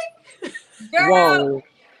she say? Girl.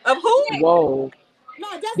 Of who? Whoa. No,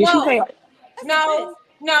 just did she say? No.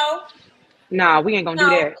 Nah, we ain't gonna do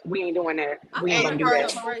that. We ain't doing that. We ain't gonna do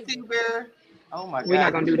that. Oh my god. We're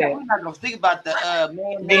not gonna do that. We're not gonna think about the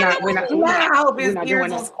We're not doing that.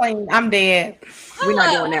 I'm dead. We're not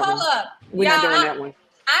doing that one. We're not doing that one.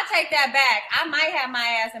 I take that back. I might have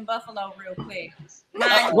my ass in Buffalo real quick.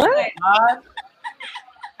 What?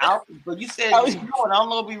 But you said I don't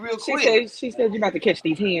know, be real quick. She said you're about to catch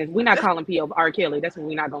these hands. We're not calling P.O. R. Kelly. That's what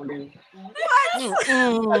we're not gonna do. We're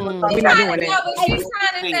not doing that. She's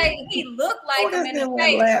trying to say he looked like him in the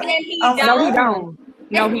face, and he No, he don't. don't.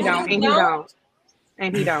 No, he don't. And he don't.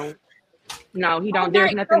 And he don't. No, he don't.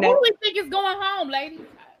 There's nothing so who that. do we think is going home, lady?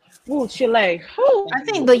 Ooh, Chile. I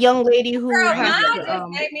think the young lady who Girl, has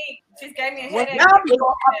mine the, just gave me a Well, headache. y'all be going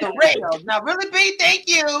off the rails. Now, really, B, thank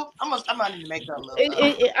you. I might need to make her a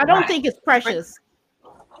little. I don't think it's Precious.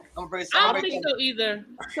 I don't think so either.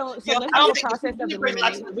 So let's do a process of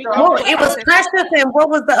elimination. It was Precious, and what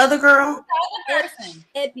was the other girl?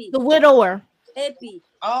 Epi. The widower. Epi.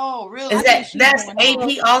 Oh, really? That's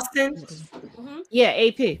AP Austin? Mm-hmm. Yeah,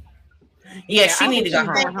 AP. Yeah, she need to go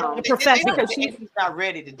home. The professor. She's not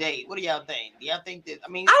ready to date. What do y'all think? Do y'all think that? I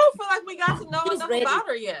mean, I don't feel like we got to know enough about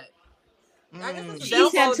her yet. I guess it's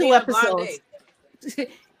She's had 2 a blind episodes.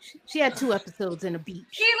 date. She had 2 episodes in a beach.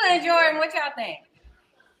 Sheila and Jordan, what y'all think?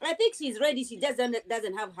 I think she's ready. She doesn't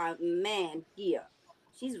have her man here.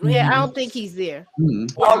 She's ready. Yeah, I don't think he's there.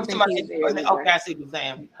 Oh, somebody said, okay, I see what you're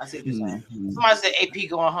saying. Somebody said AP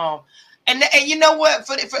going home, and you know what?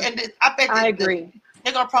 I bet I agree.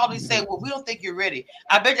 They're gonna probably say, "Well, we don't think you're ready."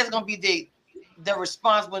 I bet that's gonna be the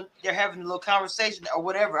response when they're having a little conversation or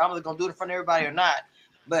whatever. I'm either gonna do it in front of everybody or not,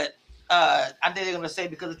 but I think they're gonna say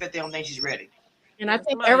because of that they don't think she's ready. And I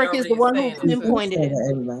think Eric is the one who pinpointed it.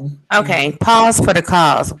 Okay, pause for the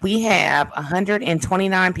cause. We have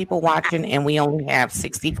 129 people watching, and we only have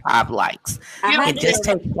 65 likes. It just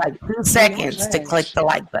takes like 2 seconds to click the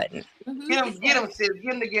like button. Get them, sis.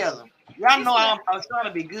 Get them together. Y'all know I'm trying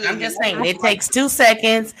to be good. I'm just saying, it takes 2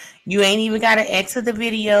 seconds. You ain't even got to exit the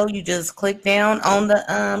video. You just click down on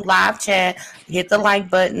the live chat, hit the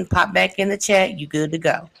like button, pop back in the chat. You good to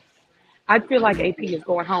go. I feel like AP is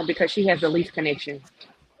going home because she has the least connection.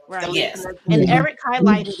 Right. Yes. And Eric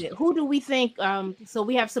highlighted it. Who do we think? So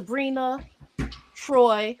we have Sabrina,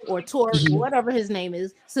 Troy, or Tor, whatever his name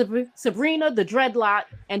is. Sabrina, the dreadlock,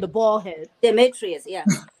 and the bald head. Demetrius, yeah.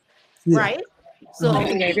 Right? So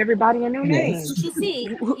they gave everybody a new name. You see,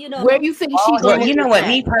 where do you think she's going? You know what?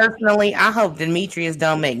 Me personally, I hope Demetrius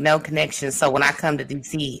don't make no connections. So when I come to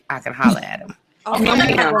DC, I can holler at him. No,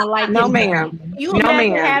 ma'am. No, ma'am. You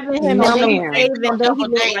imagine having him and then he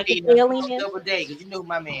look like an alien. Double day, because you know who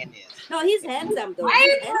my man is. No, he's handsome though.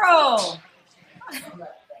 April.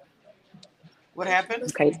 What happened?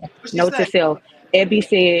 Okay. Note to self. Abby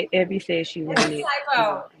said she was in it.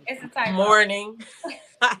 It's a typo. Morning.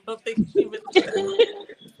 I don't think she was.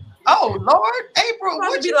 Oh Lord, April.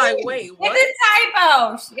 What you like? mean? Wait, what?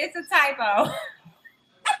 It's a typo.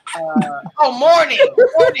 Morning.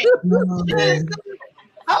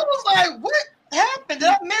 I was like, what happened? Did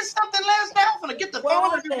I miss something last night? I'm gonna get the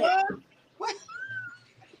phone. What?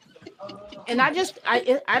 And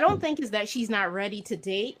I don't think it's that she's not ready to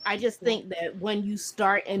date. I just think that when you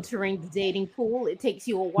start entering the dating pool, it takes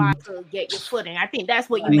you a while to get your footing. I think that's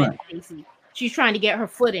what you meant, Stacey. She's trying to get her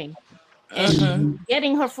footing. And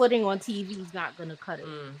getting her footing on TV is not gonna cut it.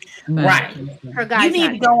 Right. Her guys, you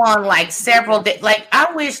need to go on like several days. Like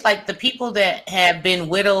I wish like the people that have been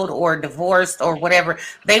widowed or divorced or whatever,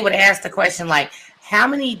 they would ask the question like, how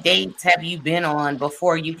many dates have you been on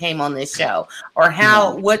before you came on this show? Or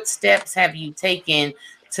what steps have you taken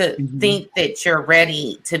to think that you're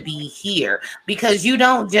ready to be here? Because you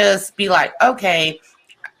don't just be like, okay,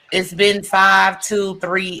 it's been 5, 2,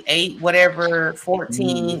 3, 8, whatever,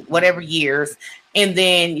 14, whatever years. And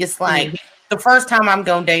then it's like the first time I'm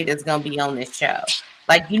going to date is going to be on this show.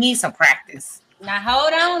 Like you need some practice. Now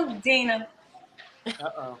hold on, Dina.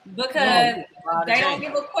 Because they don't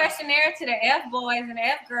give a questionnaire to the F boys and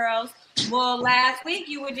F girls. Well, last week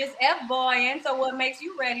you were just F boying, so what makes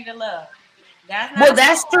you ready to love?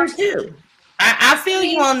 That's true too. I feel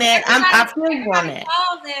you on that. I feel you on that.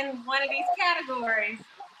 Falls in one of these categories.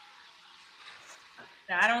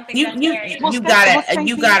 I don't think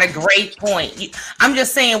you got a great point. I'm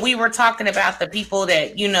just saying we were talking about the people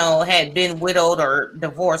that had been widowed or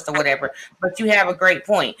divorced or whatever, but you have a great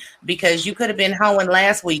point because you could have been hoeing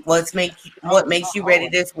last week. What makes you ready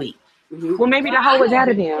this week? Well, maybe the hoe was out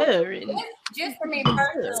of them. Just for me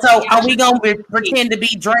personally. So are we gonna pretend to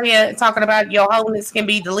be Drea talking about your wholeness can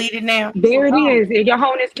be deleted now? There it is. Your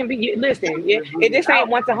wholeness can be listen. This ain't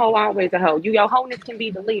once a hoe, always a hoe. Your wholeness can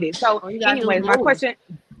be deleted. So, anyways, my question,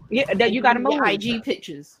 that you got to move IG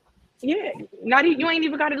pictures. Yeah, you ain't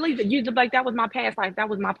even got to delete it. You just like that was my past life. That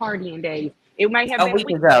was my partying days. It might have A been week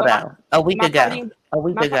ago, though. A week ago. A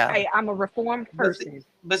week ago. Hey, I'm a reformed person.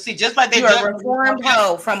 But see, just like You that, are a reformed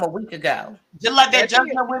hoe from a week ago. just like that,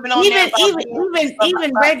 judging the women on there.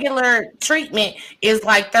 Even regular treatment is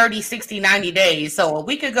like 30, 60, 90 days. So a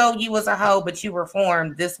week ago you was a hoe, but you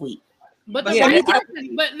reformed this week. But the right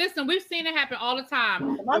person, but listen, we've seen it happen all the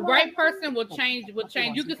time. The right person will change. You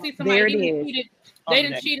can see somebody cheated. They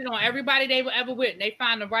done cheated on everybody they were ever with. They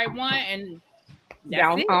find the right one, and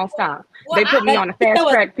that's it. I'll stop. They put me on a fast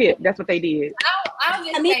track tip. That's what they did. I'll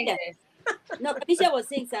just say this. No, Kamisha was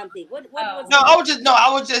saying something. What was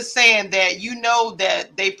I was just saying that that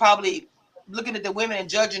they probably looking at the women and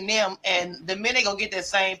judging them, and the men ain't gonna get that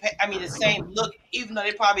same. The same look, even though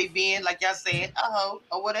they probably being like y'all said,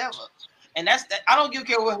 or whatever. And that's that. I don't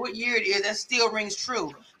care what year it is. That still rings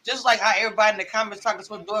true. Just like how everybody in the comments talking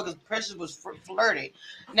about because Precious was flirting.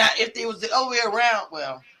 Now, if it was the other way around,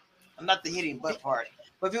 well, I'm not the hitting butt part.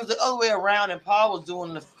 But if it was the other way around and Paul was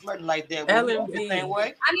doing the flirting like that, would the same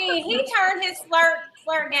way? I mean, he turned his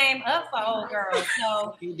flirt game up for old girls.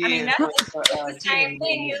 So I mean, that's the same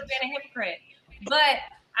thing. He was being a hypocrite. But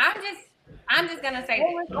I'm just gonna say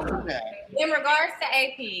this. In regards to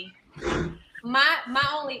AP, my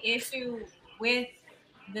only issue with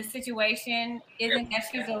the situation isn't that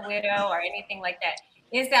she's a widow or anything like that.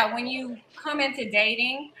 Is that when you come into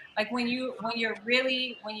dating, like when you've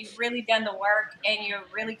really done the work and you're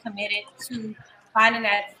really committed to finding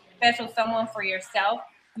that special someone for yourself,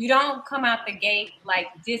 you don't come out the gate like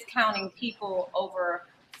discounting people over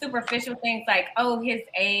superficial things like his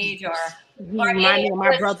age or remind me of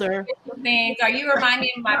my brother things, or you remind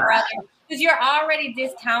me of my brother, because you're already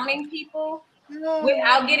discounting people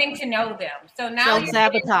without getting to know them. So now you're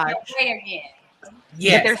self-sabotage again.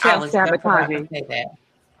 Yes, they're self-sabotaging.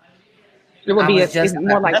 It would be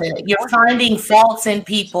more like that. You're finding faults in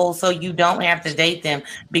people so you don't have to date them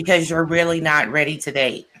because you're really not ready to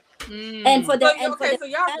date. And for the so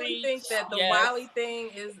y'all really think that the Wiley thing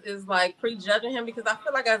is like prejudging him? Because I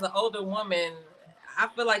feel like as an older woman, I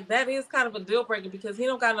feel like that is kind of a deal breaker because he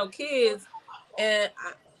don't got no kids, and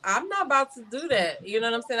I'm not about to do that. You know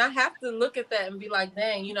what I'm saying? I have to look at that and be like,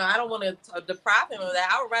 dang, I don't want to deprive him of that.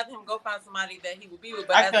 I would rather him go find somebody that he would be with.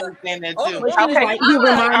 But I can understand that too.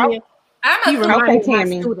 He reminded me of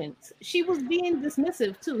my students. She was being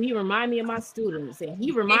dismissive too. He reminded me of my students, and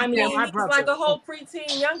he reminded me of my brother. He's like a whole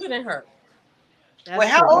preteen younger than her. Wait,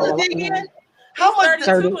 how old is he again? How much?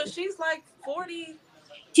 32, and she's like 40.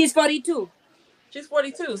 She's 42. She's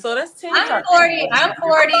 42, so that's 10. I'm 40. I'm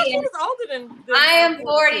 40. She was older than I am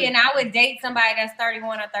 40, and I would date somebody that's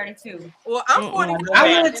 31 or 32. Well, I'm 40.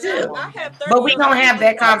 I would too. But we don't have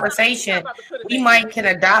that conversation. We might can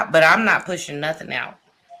adopt, but I'm not pushing nothing out.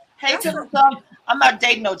 Hey, I'm not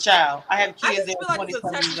dating no child. I have kids that are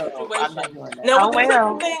 27 years old. I'm not doing that. No, with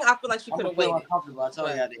the thing, I feel like she could have waited.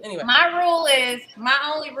 Anyway, my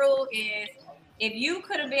only rule is, if you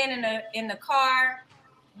could have been in the car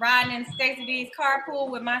riding in Stacey B's carpool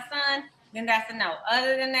with my son, then that's a no.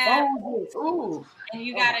 Other than that, and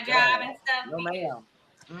you got a job and stuff. No, ma'am.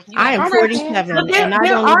 I am 47, and I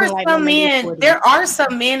don't even like men. There are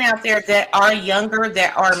some men out there that are younger,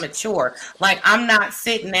 that are mature. Like, I'm not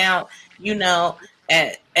sitting out,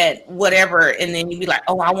 at whatever, and then you be like,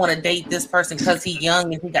 I want to date this person because he's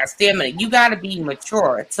young and he got stamina. You got to be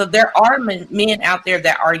mature. So there are men out there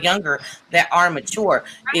that are younger, that are mature.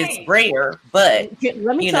 Right. It's rare, but if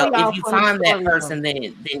you find that person,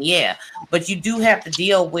 then yeah. But you do have to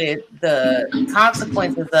deal with the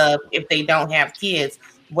consequences of if they don't have kids.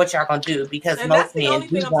 What y'all gonna do? Because and most men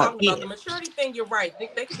do want kids. The maturity thing, you're right. They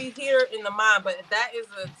could be here in the mind, but that is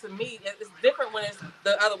to me, it's different when it's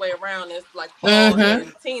the other way around. It's like Paul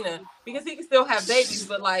and Tina, because he can still have babies,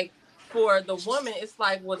 but like for the woman, it's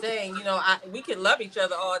like, well, dang, we can love each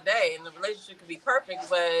other all day, and the relationship could be perfect,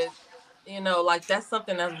 but like that's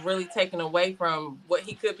something that's really taken away from what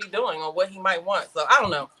he could be doing or what he might want. So I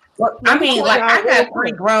don't know. Well, I mean, like I got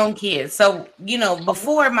 3 grown kids, so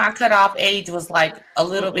before my cutoff age was like a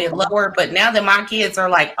little bit lower, but now that my kids are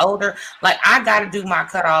like older, like I got to do my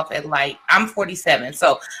cutoff at like I'm 47,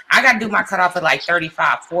 so I got to do my cutoff at like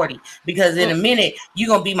 35, 40, because in a minute you're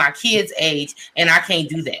gonna be my kids' age, and I can't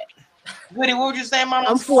do that. What would you say, Mama?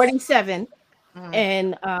 I'm 47,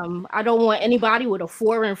 and I don't want anybody with a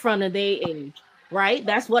 4 in front of their age, right?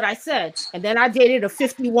 That's what I said, and then I dated a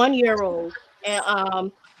 51-year-old,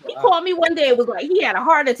 and he called me one day. It was like he had a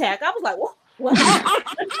heart attack. I was like, what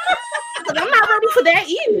happened? I'm not ready for that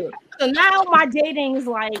either. So now my dating is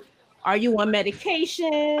like Are you on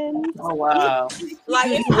medication? Oh wow! Like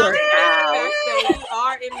Do it's you work kind out? of that we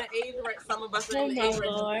are in the age range. Some of us are in the age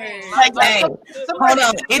range of things. Like, hey, hold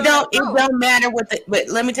on. It don't matter what the. But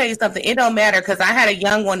let me tell you something. It don't matter because I had a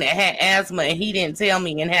young one that had asthma and he didn't tell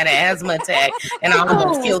me and had an asthma attack and I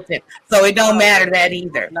almost killed him. So it don't matter that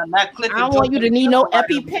either. I don't want you to need no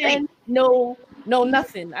EpiPen, no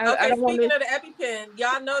nothing. I Okay, don't want speaking to. of the EpiPen,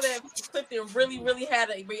 y'all know that Clifton really had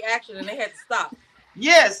a reaction and they had to stop.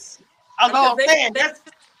 Yes, I'm Because saying they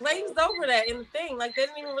glazed over that in the thing. Like they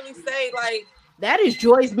didn't even really say like. That is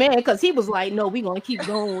Joy's man because he was like, "No, we're gonna keep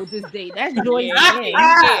going with this date." That's Joy's man.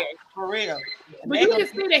 For real. But you could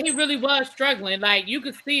see that he really was struggling. Like you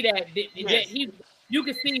could see that you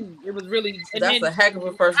could see it was really. That's a heck of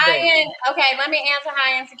a first date. Okay, let me answer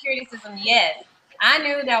high-end security system. Yes, I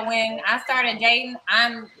knew that when I started dating.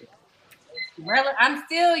 I'm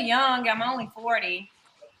still young. I'm only 40,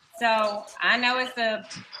 so I know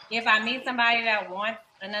if I meet somebody that wants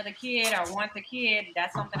another kid or wants a kid,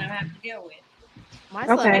 that's something I have to deal with. My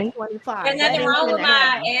son is 25. There's nothing wrong with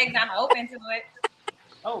my eggs. I'm open to it.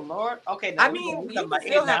 Oh Lord. Okay. I mean, you can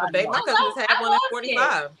still have a baby. My cousin just had one at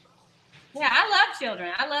 45. Yeah, I love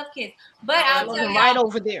children. I love kids. But I'll tell y'all, right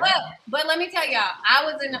over there. But let me tell y'all, I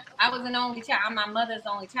was an only child. I'm my mother's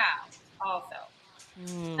only child, also.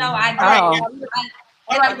 So I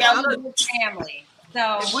love this family.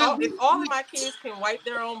 So if all of my kids can wipe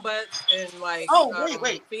their own butts and like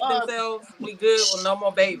feed themselves, we good with no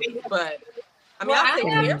more babies. But I mean, I'll take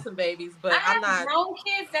care of some babies, but I'm not grown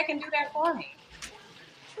kids that can do that for me.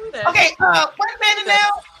 Okay, wait a minute now.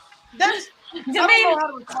 That's I don't know how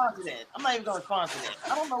to respond to that. I'm not even gonna respond to that.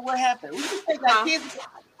 I don't know what happened. We just think like kids.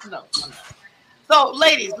 No, I'm not. So,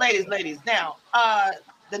 ladies. Now,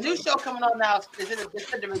 the new show coming on now is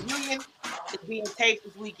the reunion is being taped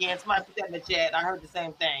this weekend. Somebody put that in the chat. I heard the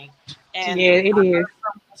same thing. And yeah, it is.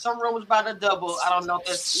 Some rumors about a double. I don't know if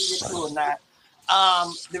that's either true or not.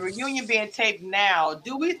 The reunion being taped now.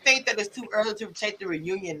 Do we think that it's too early to tape the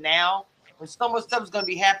reunion now, when so much stuff is going to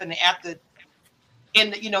be happening after? In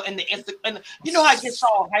the Instagram, you know how it gets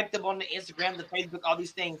all hyped up on the Instagram, the Facebook, all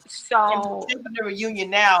these things. So the reunion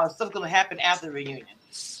now, and stuff's going to happen after the reunion.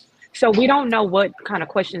 So we don't know what kind of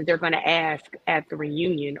questions they're going to ask at the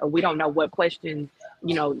reunion, or we don't know what questions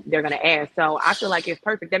they're going to ask. So I feel like it's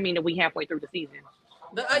perfect. That means that we halfway through the season.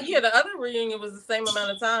 The other reunion was the same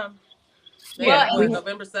amount of time.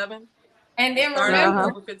 November 7th. And then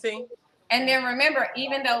October 15th. And then remember,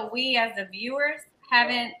 even though we as the viewers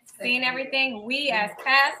haven't seen everything, we as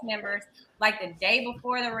cast members, like the day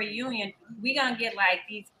before the reunion, we gonna get like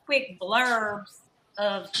these quick blurbs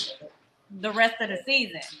of the rest of the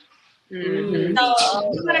season. Mm-hmm. So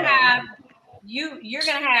you're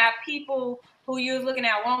gonna have people who you was looking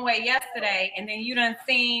at one way yesterday, and then you done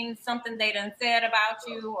seen something they done said about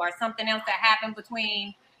you, or something else that happened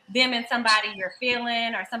between them and somebody you're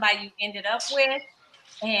feeling, or somebody you ended up with,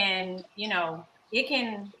 and it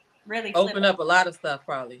can really open up a lot of stuff,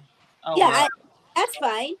 probably. That's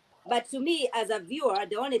fine. But to me, as a viewer,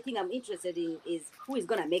 the only thing I'm interested in is who is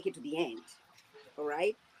gonna make it to the end. All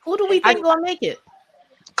right. Who do we think gonna make it?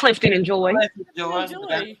 Clifton and Joy.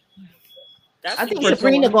 I think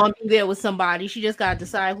Sabrina gonna be there with somebody. She just gotta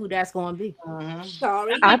decide who that's gonna be.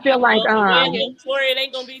 Sorry. I feel like Tori, it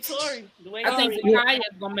ain't gonna be Tori. I think Zakaya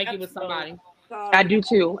is gonna make it with somebody. I do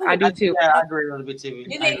too. Yeah, I agree a little bit too.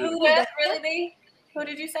 You think who would really be? Who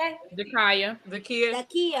did you say? Zakaya.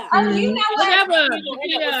 Zakia. Oh, you know what? Whatever.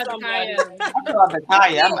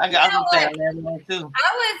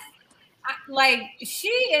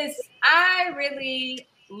 I really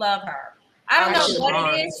love her. I don't know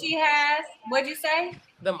what it is she has. What'd you say?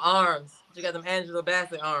 Them arms. She got them Angela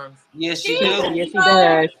Bassett arms. Yes, she does. Yes, she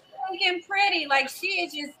does. Looking pretty. Like she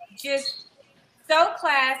is just so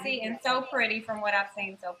classy and so pretty from what I've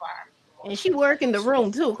seen so far. And she work in the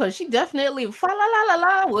room too, because she definitely fa la la la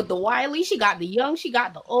la with the Wiley. She got the young, she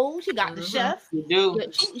got the old, she got the chef. You do.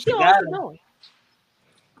 She doing.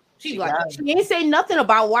 She ain't say nothing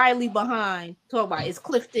about Wiley behind. Talk about it's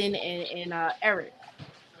Clifton and Eric,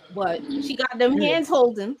 but she got them hands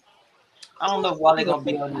holding. I don't know if Wiley gonna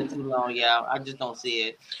be on there too long, y'all. I just don't see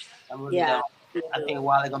it. I really don't. I think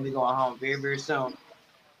Wiley gonna be going home very, very soon.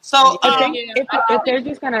 So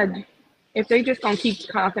if they're just gonna keep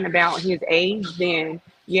talking about his age, then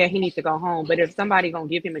yeah, he needs to go home. But if somebody gonna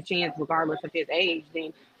give him a chance, regardless of his age,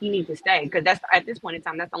 then he needs to stay. Because that's at this point in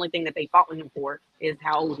time, that's the only thing that they fought with him for is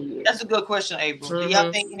how old he is. That's a good question, April. Do y'all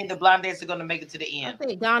think any of the blind dates are gonna make it to the end? I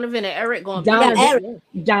think Donovan and Eric gonna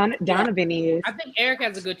Donovan is. I think Eric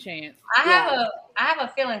has a good chance. I have a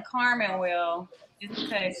feeling Carmen will, just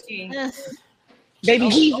because she Baby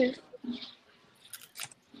Jesus.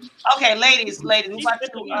 Okay, ladies, we about She's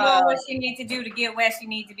doing what she needs to do to get where she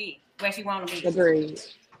needs to be, where she want to be. Agreed.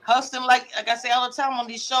 Hustling like I say all the time on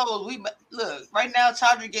these shows. We look right now.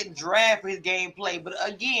 Chandra getting dragged for his gameplay, but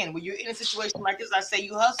again, when you're in a situation like this, I say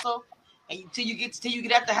you hustle, and till you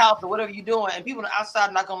get at the house or whatever you're doing, and people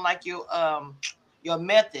outside not gonna like your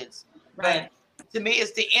methods. Right. But to me,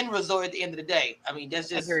 it's the end result at the end of the day. I mean, that's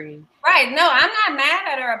just right. No, I'm not mad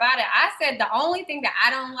at her about it. I said the only thing that I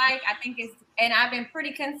don't like, I think is, and I've been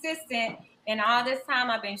pretty consistent in all this time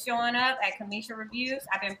I've been showing up at Kamisha Reviews.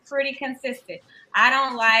 I've been pretty consistent. I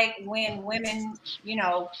don't like when women,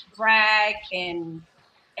 brag and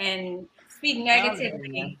speak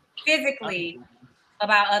negatively, physically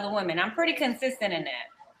about other women. I'm pretty consistent in that.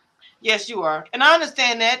 Yes, you are, and I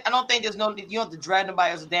understand that. I don't think you don't have to drag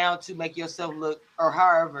nobody else down to make yourself look or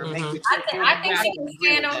however. Make yourself I think she can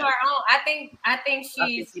stand on her own. I think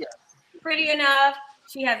she's pretty enough.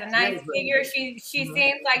 She has a nice figure. She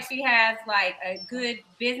seems like she has like a good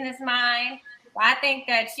business mind. I think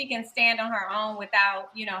that she can stand on her own without,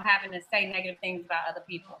 having to say negative things about other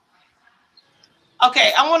people.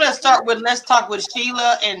 Okay, I want to start with let's talk with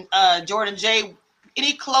Sheila and Jordan J.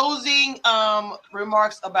 Any closing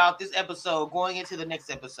remarks about this episode going into the next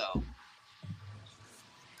episode?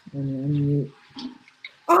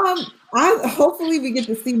 Hopefully we get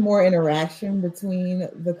to see more interaction between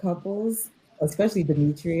the couples, especially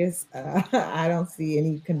Demetrius. I don't see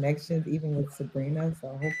any connections even with Sabrina, so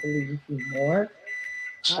hopefully we see more.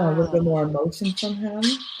 A little bit more emotion from him.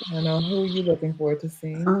 I don't know, who are you looking forward to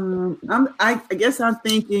seeing? I guess I'm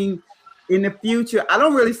thinking in the future, I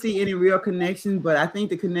don't really see any real connection, but I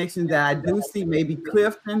think the connection that I do see maybe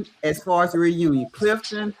Clifton as far as the reunion,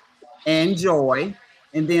 Clifton and Joy,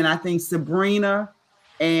 and then I think Sabrina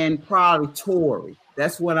and probably Tori.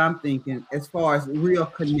 That's what I'm thinking as far as real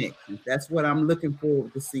connections. That's what I'm looking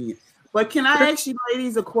forward to seeing. But can I ask you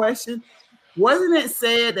ladies a question? Wasn't it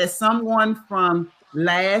said that someone from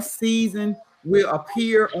last season will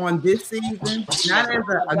appear on this season, not as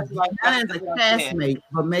a castmate,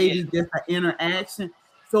 but maybe just an interaction?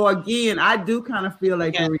 So again, I do kind of feel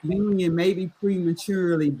like the reunion may be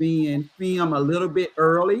prematurely being filmed a little bit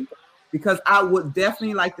early, because I would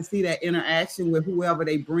definitely like to see that interaction with whoever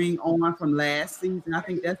they bring on from last season. I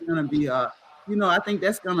think that's going to be I think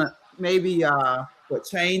that's going to maybe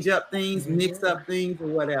change up things, mix up things, or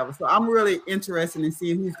whatever. So I'm really interested in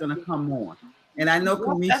seeing who's going to come on. And I know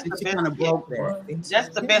Kamisha, she kind of broke that. That's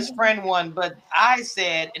the best friend one, but I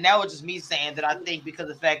said, and that was just me saying that I think because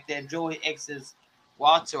of the fact that Joey exes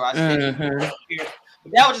Walter, I said, but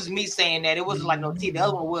that was just me saying that. It wasn't like no T. The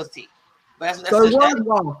other one was T. But so it was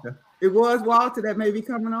Walter. It was Walter that may be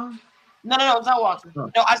coming on? No, it's not Walter. No,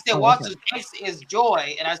 I said Walter's ex is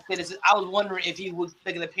Joy, and I said I was wondering if he would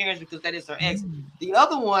make an appearance because that is her ex. The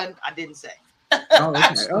other one, I didn't say. Okay.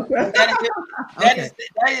 That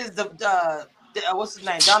is the what's his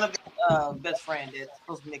name? Donovan's best friend that's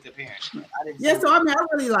supposed to make an appearance. So I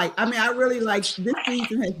really like this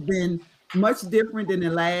season has been much different than the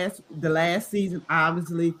last season,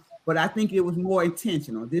 obviously, but I think it was more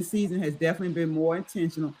intentional. This season has definitely been more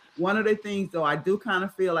intentional. One of the things, though, I do kind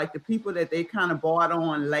of feel like the people that they kind of brought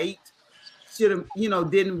on late should have,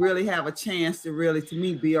 didn't really have a chance to really, to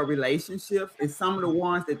me, build relationships. And some of the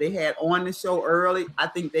ones that they had on the show early, I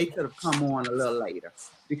think they could have come on a little later,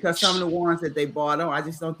 because some of the ones that they brought on, I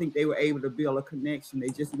just don't think they were able to build a connection. They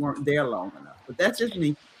just weren't there long enough. But that's just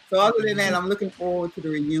me. So other than that, I'm looking forward to the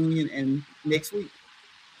reunion and next week.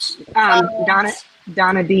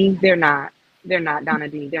 Donna D, they're not Donna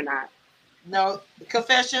D, they're not. No,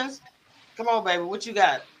 confessions. Come on, baby. What you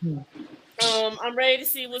got? I'm ready to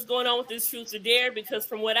see what's going on with this Truth or Dare, because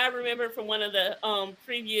from what I remember from one of the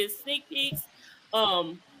previous sneak peeks,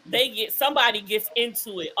 somebody gets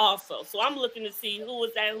into it also. So I'm looking to see who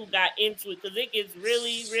got into it, because it gets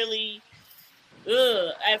really, really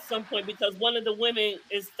at some point, because one of the women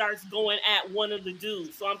starts going at one of the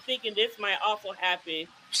dudes. So I'm thinking this might also happen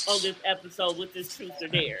on this episode with this Truth or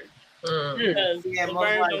Dare. Because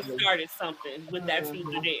Laverne started something with that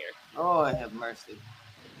Truth or Dare. Oh, have mercy.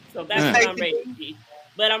 So that's what I'm ready to see.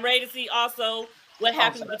 But I'm ready to see also what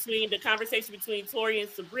happens between the conversation between Tori and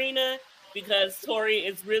Sabrina, because Tori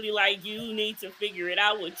is really like, you need to figure it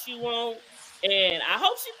out what you want. And I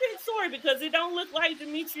hope she picks Tori, because it don't look like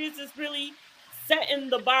Demetrius is really setting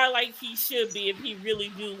the bar like he should be if he really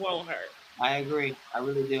do want her. I agree. I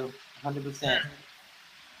really do. 100%.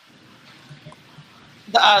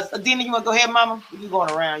 Adina, you want to go ahead, Mama? You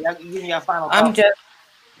going around? Y'all give me your final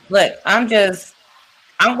thoughts.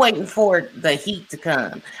 I'm waiting for the heat to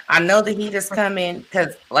come. I know the heat is coming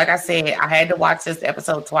because, like I said, I had to watch this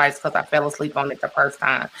episode twice because I fell asleep on it the first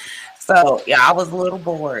time. So yeah, I was a little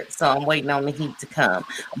bored, so I'm waiting on the heat to come.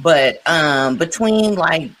 But between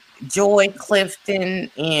like Joy, Clifton,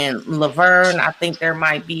 and Laverne, I think there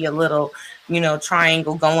might be a little,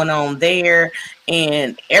 triangle going on there.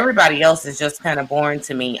 And everybody else is just kind of boring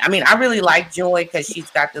to me. I mean, I really like Joy because she's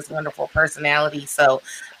got this wonderful personality. So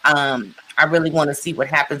I really want to see what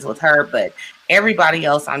happens with her. But everybody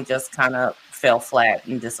else, I'm just kind of fell flat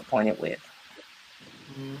and disappointed with.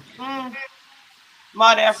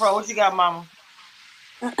 Mod Afro, what you got, Mama?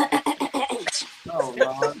 Oh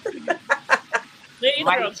Lord.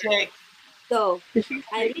 Mic check. So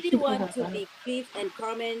I really want to be Cliff and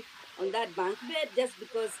Carmen on that bunk bed just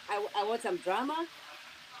because I want some drama,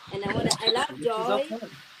 and I love Joy.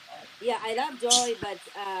 Yeah, I love Joy, but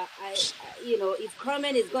if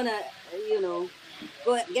Carmen is gonna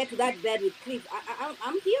go get to that bed with Cliff,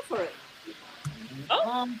 I'm here for it.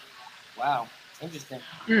 Wow, interesting.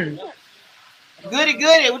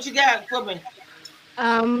 Goody, what you got for me?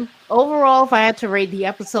 Overall, if I had to rate the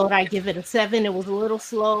episode, I give it a 7. It was a little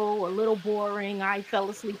slow, a little boring. I fell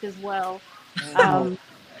asleep as well. I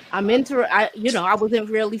wasn't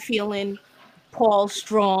really feeling Paul's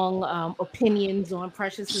strong opinions on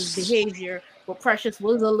Precious's behavior, but Precious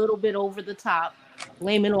was a little bit over the top,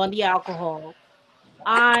 blaming on the alcohol.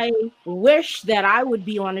 I wish that I would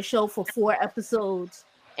be on the show for 4 episodes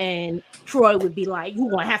and Troy would be like, "You're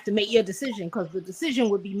gonna have to make your decision," because the decision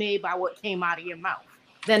would be made by what came out of your mouth.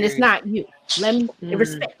 Then it's not you. Let me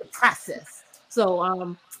respect the process. So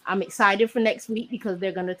I'm excited for next week because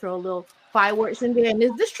they're gonna throw a little fireworks in there. And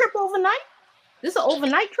is this trip overnight? This an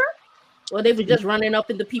overnight trip? Or they were just running up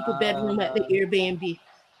in the people's bedroom at the Airbnb?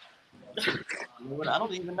 I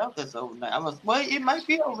don't even know if that's overnight. It might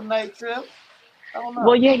be overnight trip. I don't know.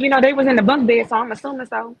 Well, yeah, they was in the bunk bed, so I'm assuming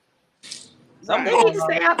so. They need to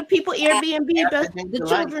stay out the people Airbnb, the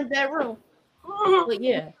children's bedroom. But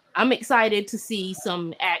yeah, I'm excited to see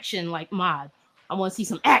some action like Mod. I want to see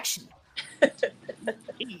some action.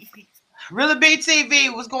 Really Big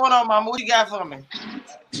TV, what's going on, Mama? What you got for me?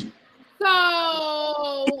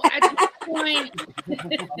 So at this point,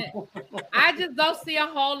 I just don't see a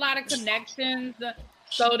whole lot of connections.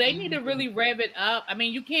 So they need to really rev it up. I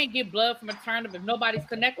mean, you can't get blood from a turnip if nobody's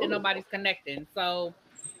connected. Nobody's connecting. So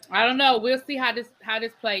I don't know. We'll see how this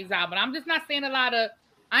plays out. But I'm just not seeing I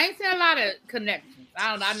ain't seeing a lot of connections. I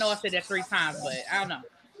don't know. I know I said that 3 times, but I don't know.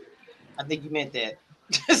 I think you meant that.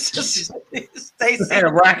 Stacey.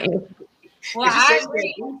 Right. Well, I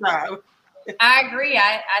agree. I agree.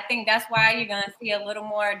 I think that's why you're going to see a little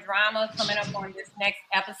more drama coming up on this next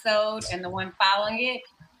episode and the one following it.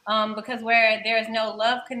 Because where there's no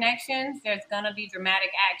love connections, there's going to be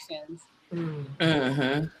dramatic actions.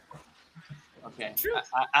 Mm-hmm. Okay.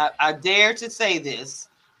 I dare to say this.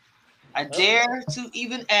 I dare to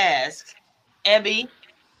even ask Abby.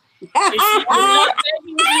 If you want,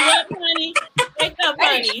 honey, wake up,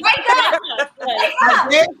 honey. I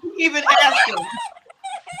dare to even ask him.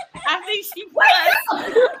 I think she was.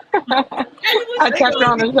 I tapped her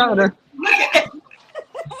on the shoulder.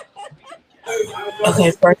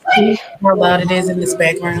 Okay, first, can you hear how loud it is in this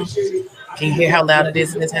background? Can you hear how loud it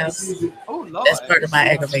is in this house? Oh, Lord. That's part of my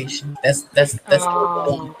aggravation. That's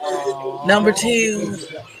number 2.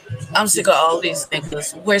 I'm sick of all these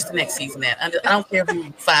niggas. Where's the next season at? I don't care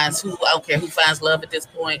who finds who. I don't care who finds love at this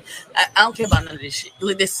point. I don't care about none of this shit.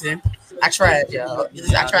 Listen, I tried, y'all.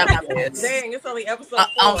 I tried my best. Dang, it's only episode 4. I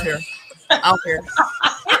don't care. I don't care.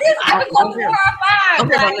 I don't care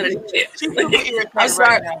about none of this shit. I'm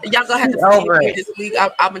sorry. Y'all gonna have to forgive me this week.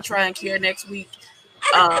 I'm gonna try and care next week.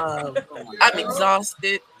 I'm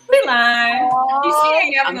exhausted. We lying. You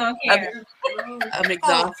see, you're never gonna care. I'm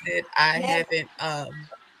exhausted. I haven't.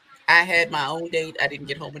 I had my own date. I didn't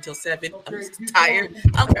get home until 7. I'm just tired.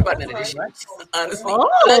 I don't care about none of this shit, honestly.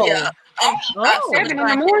 So, yeah, 7 in the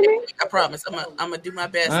morning. I promise. I'm gonna do my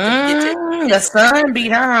best to get to the sun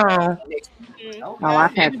beat on. Oh,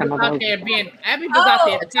 I've had some of those. Abby was out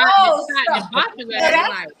there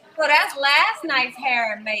so that's last night's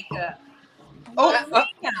hair and makeup.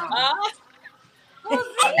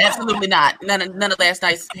 Absolutely not. None of last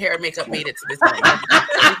night's hair and makeup made it to this thing.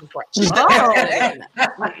 I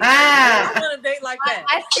want a date like that.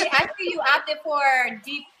 I see you out there for a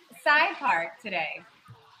deep side part today.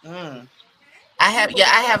 I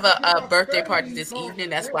have a birthday party this evening.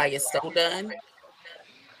 That's why it's so done.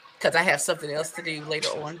 Because I have something else to do later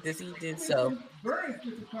on this evening. So,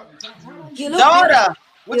 Daughter,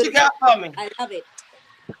 what you got for me? I love it.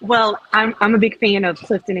 Well, I'm a big fan of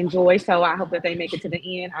Clifton and Joy, so I hope that they make it to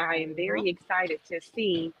the end. I am very excited to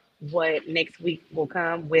see what next week will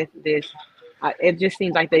come with this It just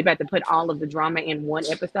seems like they've had to put all of the drama in one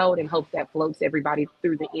episode in hopes that floats everybody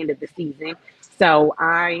through the end of the season. So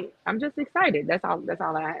I'm just excited. That's all. That's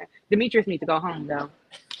all I have. Demetrius needs to go home though.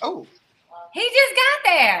 Oh, He just got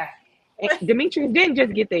there. Demetrius didn't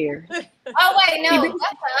just get there. Oh wait, no, that's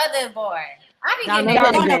the other boy. I be getting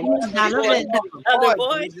Donovan. Other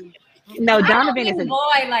boy. No, I Donovan don't is mean a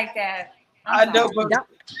boy like that. I know, but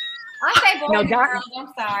I say boys No, and girls.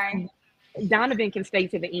 I'm sorry. Donovan can stay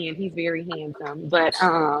to the end. He's very handsome, but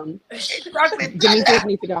Demetrius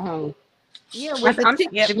needs to go home. Yeah, with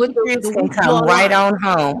the Demetrius can come right on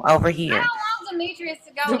home over here. I don't want Demetrius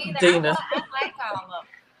to go either. Dina. I like all of them.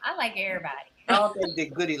 I like everybody. I don't think they're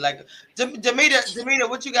goody like Demita,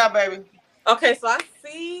 what you got, baby? Okay, so I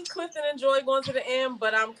see Clifton and Joy going to the end,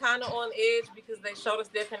 but I'm kind of on edge because they showed us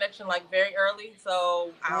their connection like very early,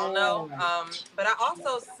 so I don't know. But I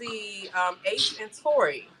also see Ace and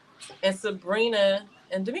Tori and Sabrina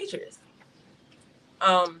and Demetrius.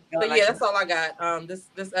 But yeah, that's all I got. This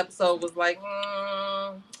episode was like, it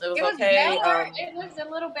was okay. It was a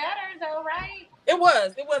little better though, right? It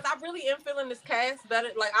was. I really am feeling this cast better.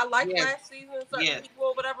 Like I liked last season, certain people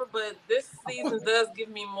or whatever, but this season does give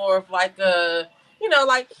me more of like a,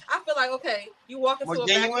 like I feel like okay, you walk into a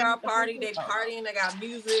backyard party, they partying, they got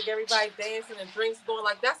music, everybody dancing and drinks going.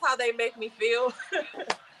 Like that's how they make me feel.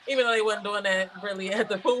 Even though they wasn't doing that really at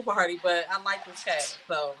the pool party, but I like this cast,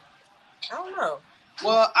 so I don't know.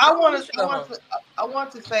 Well, I want to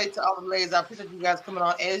say to all the ladies, I appreciate you guys coming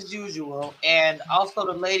on as usual, and also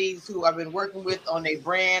the ladies who I've been working with on their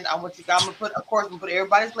brand. I'm gonna put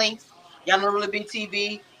everybody's links. Y'all know Really Big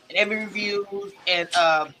TV and every reviews and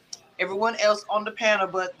everyone else on the panel,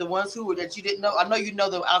 but the ones that you didn't know. I know you know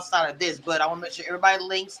them outside of this, but I want to make sure everybody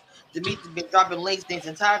links. Demetrius been dropping links this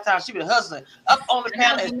entire time. She been hustling up on the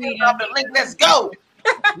panel and dropping the link. Let's go.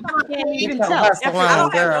 I don't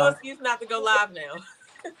have no excuse not to go live now.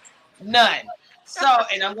 None. So,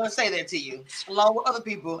 and I'm going to say that to you, along with other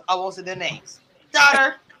people. I won't say their names.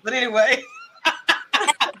 Daughter. But anyway,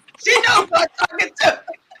 she knows who I'm talking to.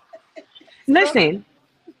 Listen,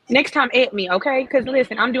 next time at me, okay? Because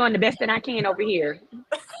listen, I'm doing the best that I can over here.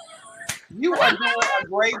 You are doing a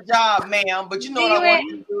great job, ma'am. But you know what I want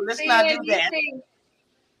you to do. Let's not do that.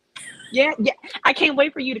 Yeah. I can't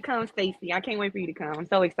wait for you to come, Stacey. I can't wait for you to come. I'm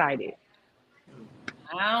so excited.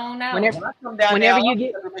 I don't know. Whenever you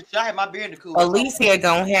get, I have my beer in the cooler. Alicia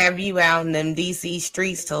gonna have you out in them DC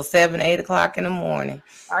streets till 7, 8 o'clock in the morning.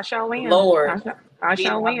 I sure am. Lord, I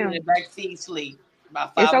sure am. In the backseat sleep.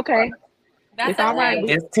 About 5 It's okay. That's it's all right.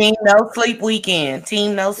 It's Team No Sleep weekend.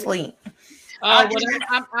 Team No Sleep. I'm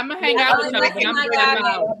gonna hang out with you, but I'm tapping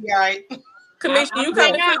out. All right. Kamisha, you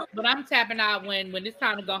coming out? But I'm tapping out when it's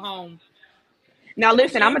time to go home. Now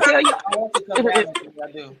listen, I'm gonna tell you.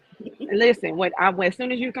 I do. Listen, as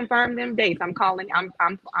soon as you confirm them dates, I'm calling. I'm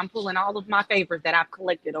pulling all of my favors that I've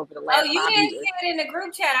collected over the last. You 5 didn't years. see it in the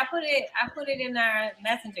group chat. I put it in our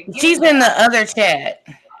messenger. She's in the other chat.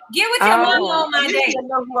 Get with your mom on my date. Alicia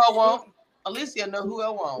know who I want. Alicia know who I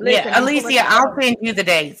want. Yeah, Alicia, I'll send you the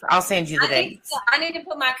dates. I'll send you the dates. I need to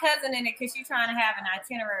put my cousin in it because she's trying to have an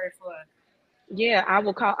itinerary for her. Yeah, I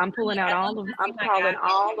will call. I'm pulling out I'm calling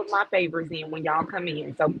all of my favors in when y'all come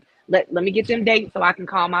in. So let me get them dates so I can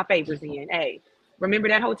call my favors in. Hey, remember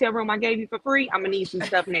that hotel room I gave you for free? I'm gonna need some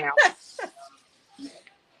stuff now.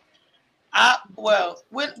 When are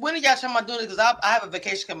y'all talking about doing this? Because I have a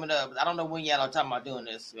vacation coming up. I don't know when y'all are talking about doing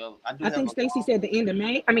this. So I think Stacey said the end of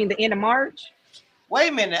May. I mean the end of March. Wait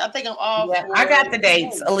a minute. I think I'm off. Yeah, I got the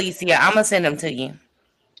dates, Alicia. I'm gonna send them to you.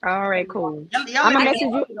 All right, cool. I'm I'm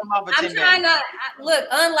trying to look.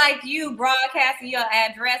 Unlike you broadcasting your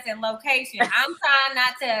address and location, I'm trying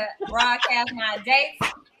not to broadcast my dates.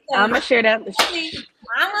 I'm gonna share that.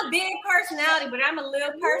 I'm a big personality, but I'm a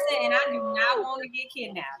little person, and I do not want to get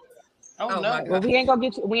kidnapped. Oh no! Well, we ain't gonna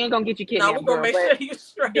get you. We ain't gonna get you kidnapped. No, we're gonna make sure you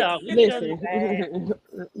straight.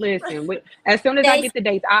 Listen. As soon as I get the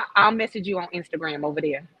dates, I'll message you on Instagram over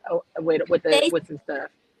there with some stuff.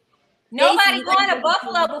 Nobody going to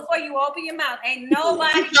Buffalo before you open your mouth. Ain't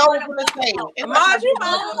nobody going to Buffalo.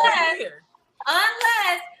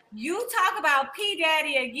 Unless you talk about P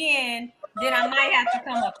Daddy again, then I might have to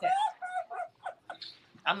come up there.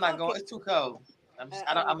 I'm not going. It's too cold. I'm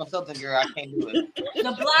a Southern girl. I can't do it.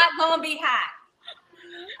 The block gonna be hot.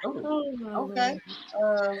 Okay.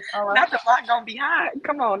 All right. Not the block gonna be hot.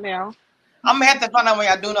 Come on now. I'm gonna have to find out when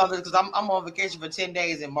y'all doing all this because I'm on vacation for 10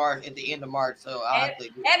 days in March at the end of March. So I'll have to.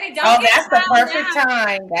 That's the perfect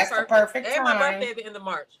time. That's the perfect time. And my birthday at the end of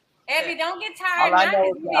March. Evie, don't get tired. All I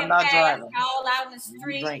know is I'm not driving. All out in the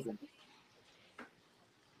street.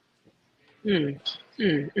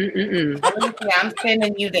 I'm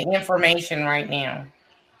sending you the information right now.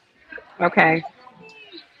 Okay.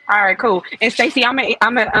 All right, cool. And Stacey, I'm a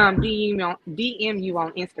DM you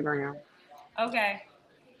on Instagram. Okay.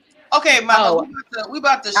 Okay, Mama, we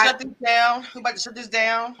about to shut this down. We about to shut this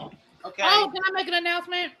down. Okay. Oh, can I make an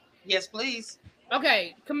announcement? Yes, please.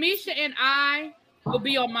 Okay, Kamisha and I will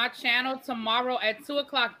be on my channel tomorrow at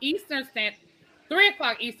 2:00 Eastern Standard,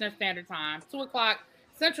 3:00 Eastern Standard Time, 2:00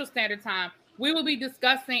 Central Standard Time. We will be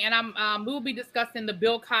discussing, and we will be discussing the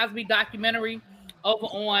Bill Cosby documentary over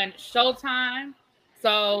on Showtime.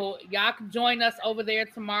 So y'all can join us over there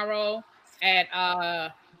tomorrow at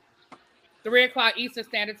 3:00 Eastern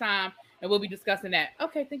Standard Time, and we'll be discussing that.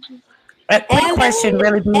 Okay, thank you. A quick question,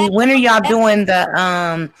 really, be when are y'all doing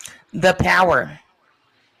the Power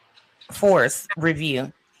Force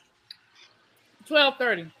review?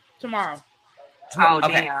 12:30 tomorrow. Oh,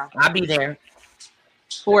 okay. damn. I'll be there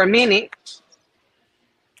for a minute.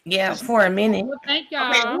 Yeah, for a minute. Well, thank y'all.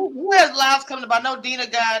 Okay, who has lives coming up? I know Dina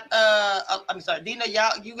got. I'm sorry, Dina.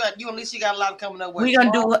 You and Alicia got a live coming up. We're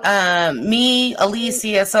gonna do me,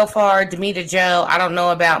 Alicia, so far, Demita Joe. I don't know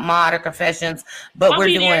about Mod or Confessions, but we're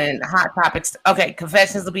doing Hot Topics. Okay,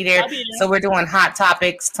 Confessions will be there. So we're doing Hot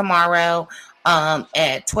Topics tomorrow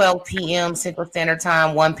at 12 p.m. Central Standard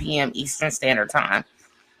Time, 1 p.m. Eastern Standard Time.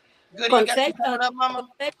 Good. Confession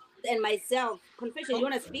and myself. Confession. You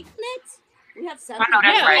want to speak on it? We have something.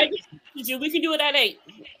 We can do it at 8.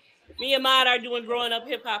 Me and Maud are doing Growing Up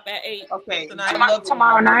Hip Hop at 8. Okay.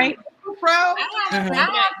 Tomorrow night.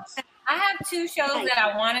 I have 2 shows that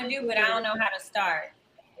I want to do, but I don't know how to start.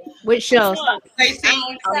 Which shows? Stacey,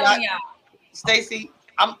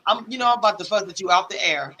 I'm about to fuss at you off the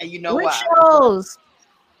air, and you know Which why. shows?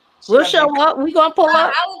 We'll show up. We gonna pull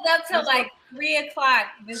up. I was up till like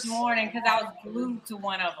 3:00 this morning because I was glued to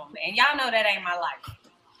one of them, and y'all know that ain't my life.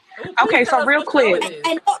 Okay, so real quick.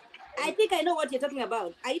 I think I know what you're talking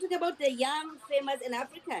about. Are you talking about the young, famous, and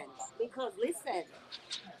African? Because listen.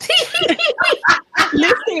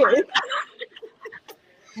 Listen.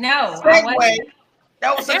 No.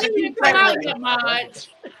 That was such a deep segue.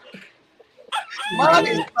 Mom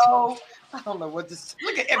is so. I don't know what this.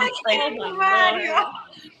 Look at everything.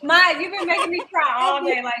 Mike, you've been making me cry all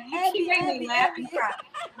day. Like you keep making me laugh and cry.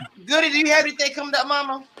 Goody, do you have anything coming up,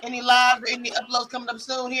 Mama? Any live or any uploads coming up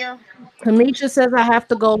soon here? Kamisha says I have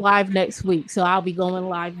to go live next week, so I'll be going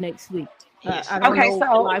live next week. I don't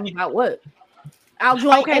know live about what. I'll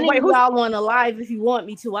join any of y'all on a live if you want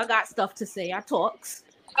me to. I got stuff to say. I talks.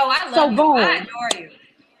 Oh, I love you. I adore you.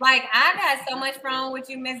 Like I got so much fun with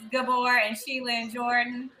you, Miss Gabor and Sheila and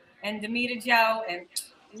Jordan and Demita Joe and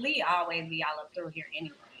Lee always be all up through here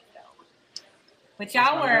anyway. So. But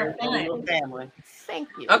y'all were fun. Family. Thank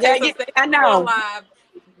you. Okay, Yeah, so I know. Live.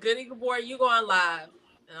 Goody Gabor, you going live,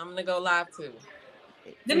 and I'm gonna go live too.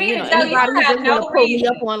 Demita Joe, you have just no pull me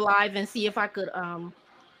reason. up on live and see if I could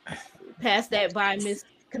pass that by Miss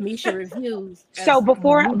Kamisha Reviews. So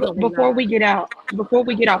before we get off,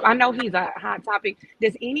 I know he's a hot topic.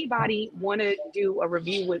 Does anybody want to do a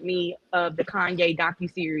review with me of the Kanye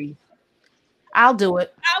docuseries? I'll do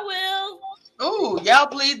it. I will. Ooh, y'all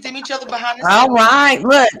please dim each other behind the All right,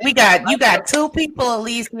 look, you got 2 people at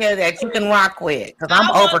least here that you can rock with because I'm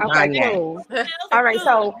over Kanye. Cool. All right,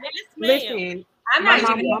 so listen. I'm not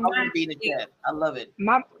I love it.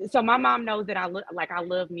 My mom knows that I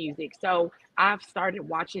love music. So I started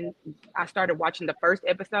watching the first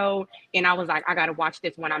episode, and I was like, I gotta watch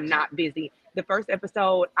this when I'm not busy. The first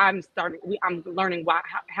episode, I'm learning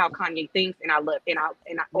how Kanye thinks, and I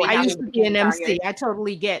used to be an MC. I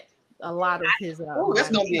totally get a lot of his. Oh, it's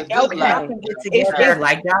gonna be a good y'all can get together,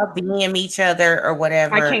 like y'all DM each other or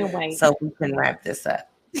whatever. I can't wait. So we can wrap this up.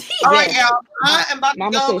 All right, y'all. I am about to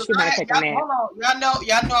Mama go. said she might take a nap. Hold on.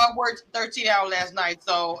 Y'all know I worked 13 hours last night,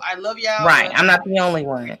 so I love y'all. Right, I'm not the only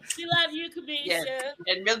one. We love you, Kamisha. Yes.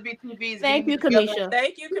 And Miss BTV is Thank you, Kamisha.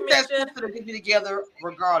 Thank you, That's Kamisha. to get me together,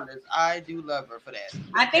 regardless. I do love her for that.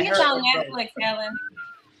 I think it's on Netflix, Helen.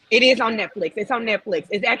 It is on Netflix. It's on Netflix.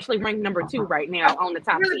 It's actually ranked number 2 right now on the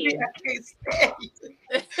top 10.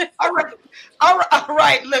 All right.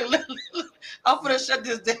 Look. I'm gonna shut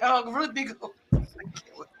this down. Really big.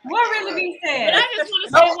 What really be said? But I just want to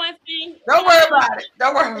say one thing. Don't worry about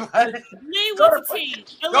it. Lee Go with to- the team.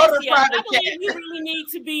 go to Alicia, I private believe chat. you really need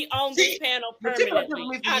to be on this panel But you've been permanently.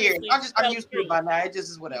 with me for years. I'm used to it by now. It just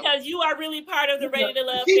is whatever. Because you are really part of the Ready to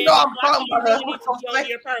Love You family. know I'm So I talking think you about really need to be on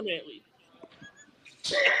here permanently.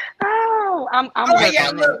 Oh, I'm All right, working yeah,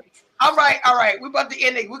 on look. it. All right. We're about to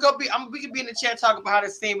end it. We can be in the chat talking about how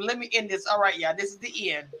this seems. Let me end this. All right, yeah. This is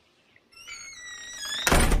the end.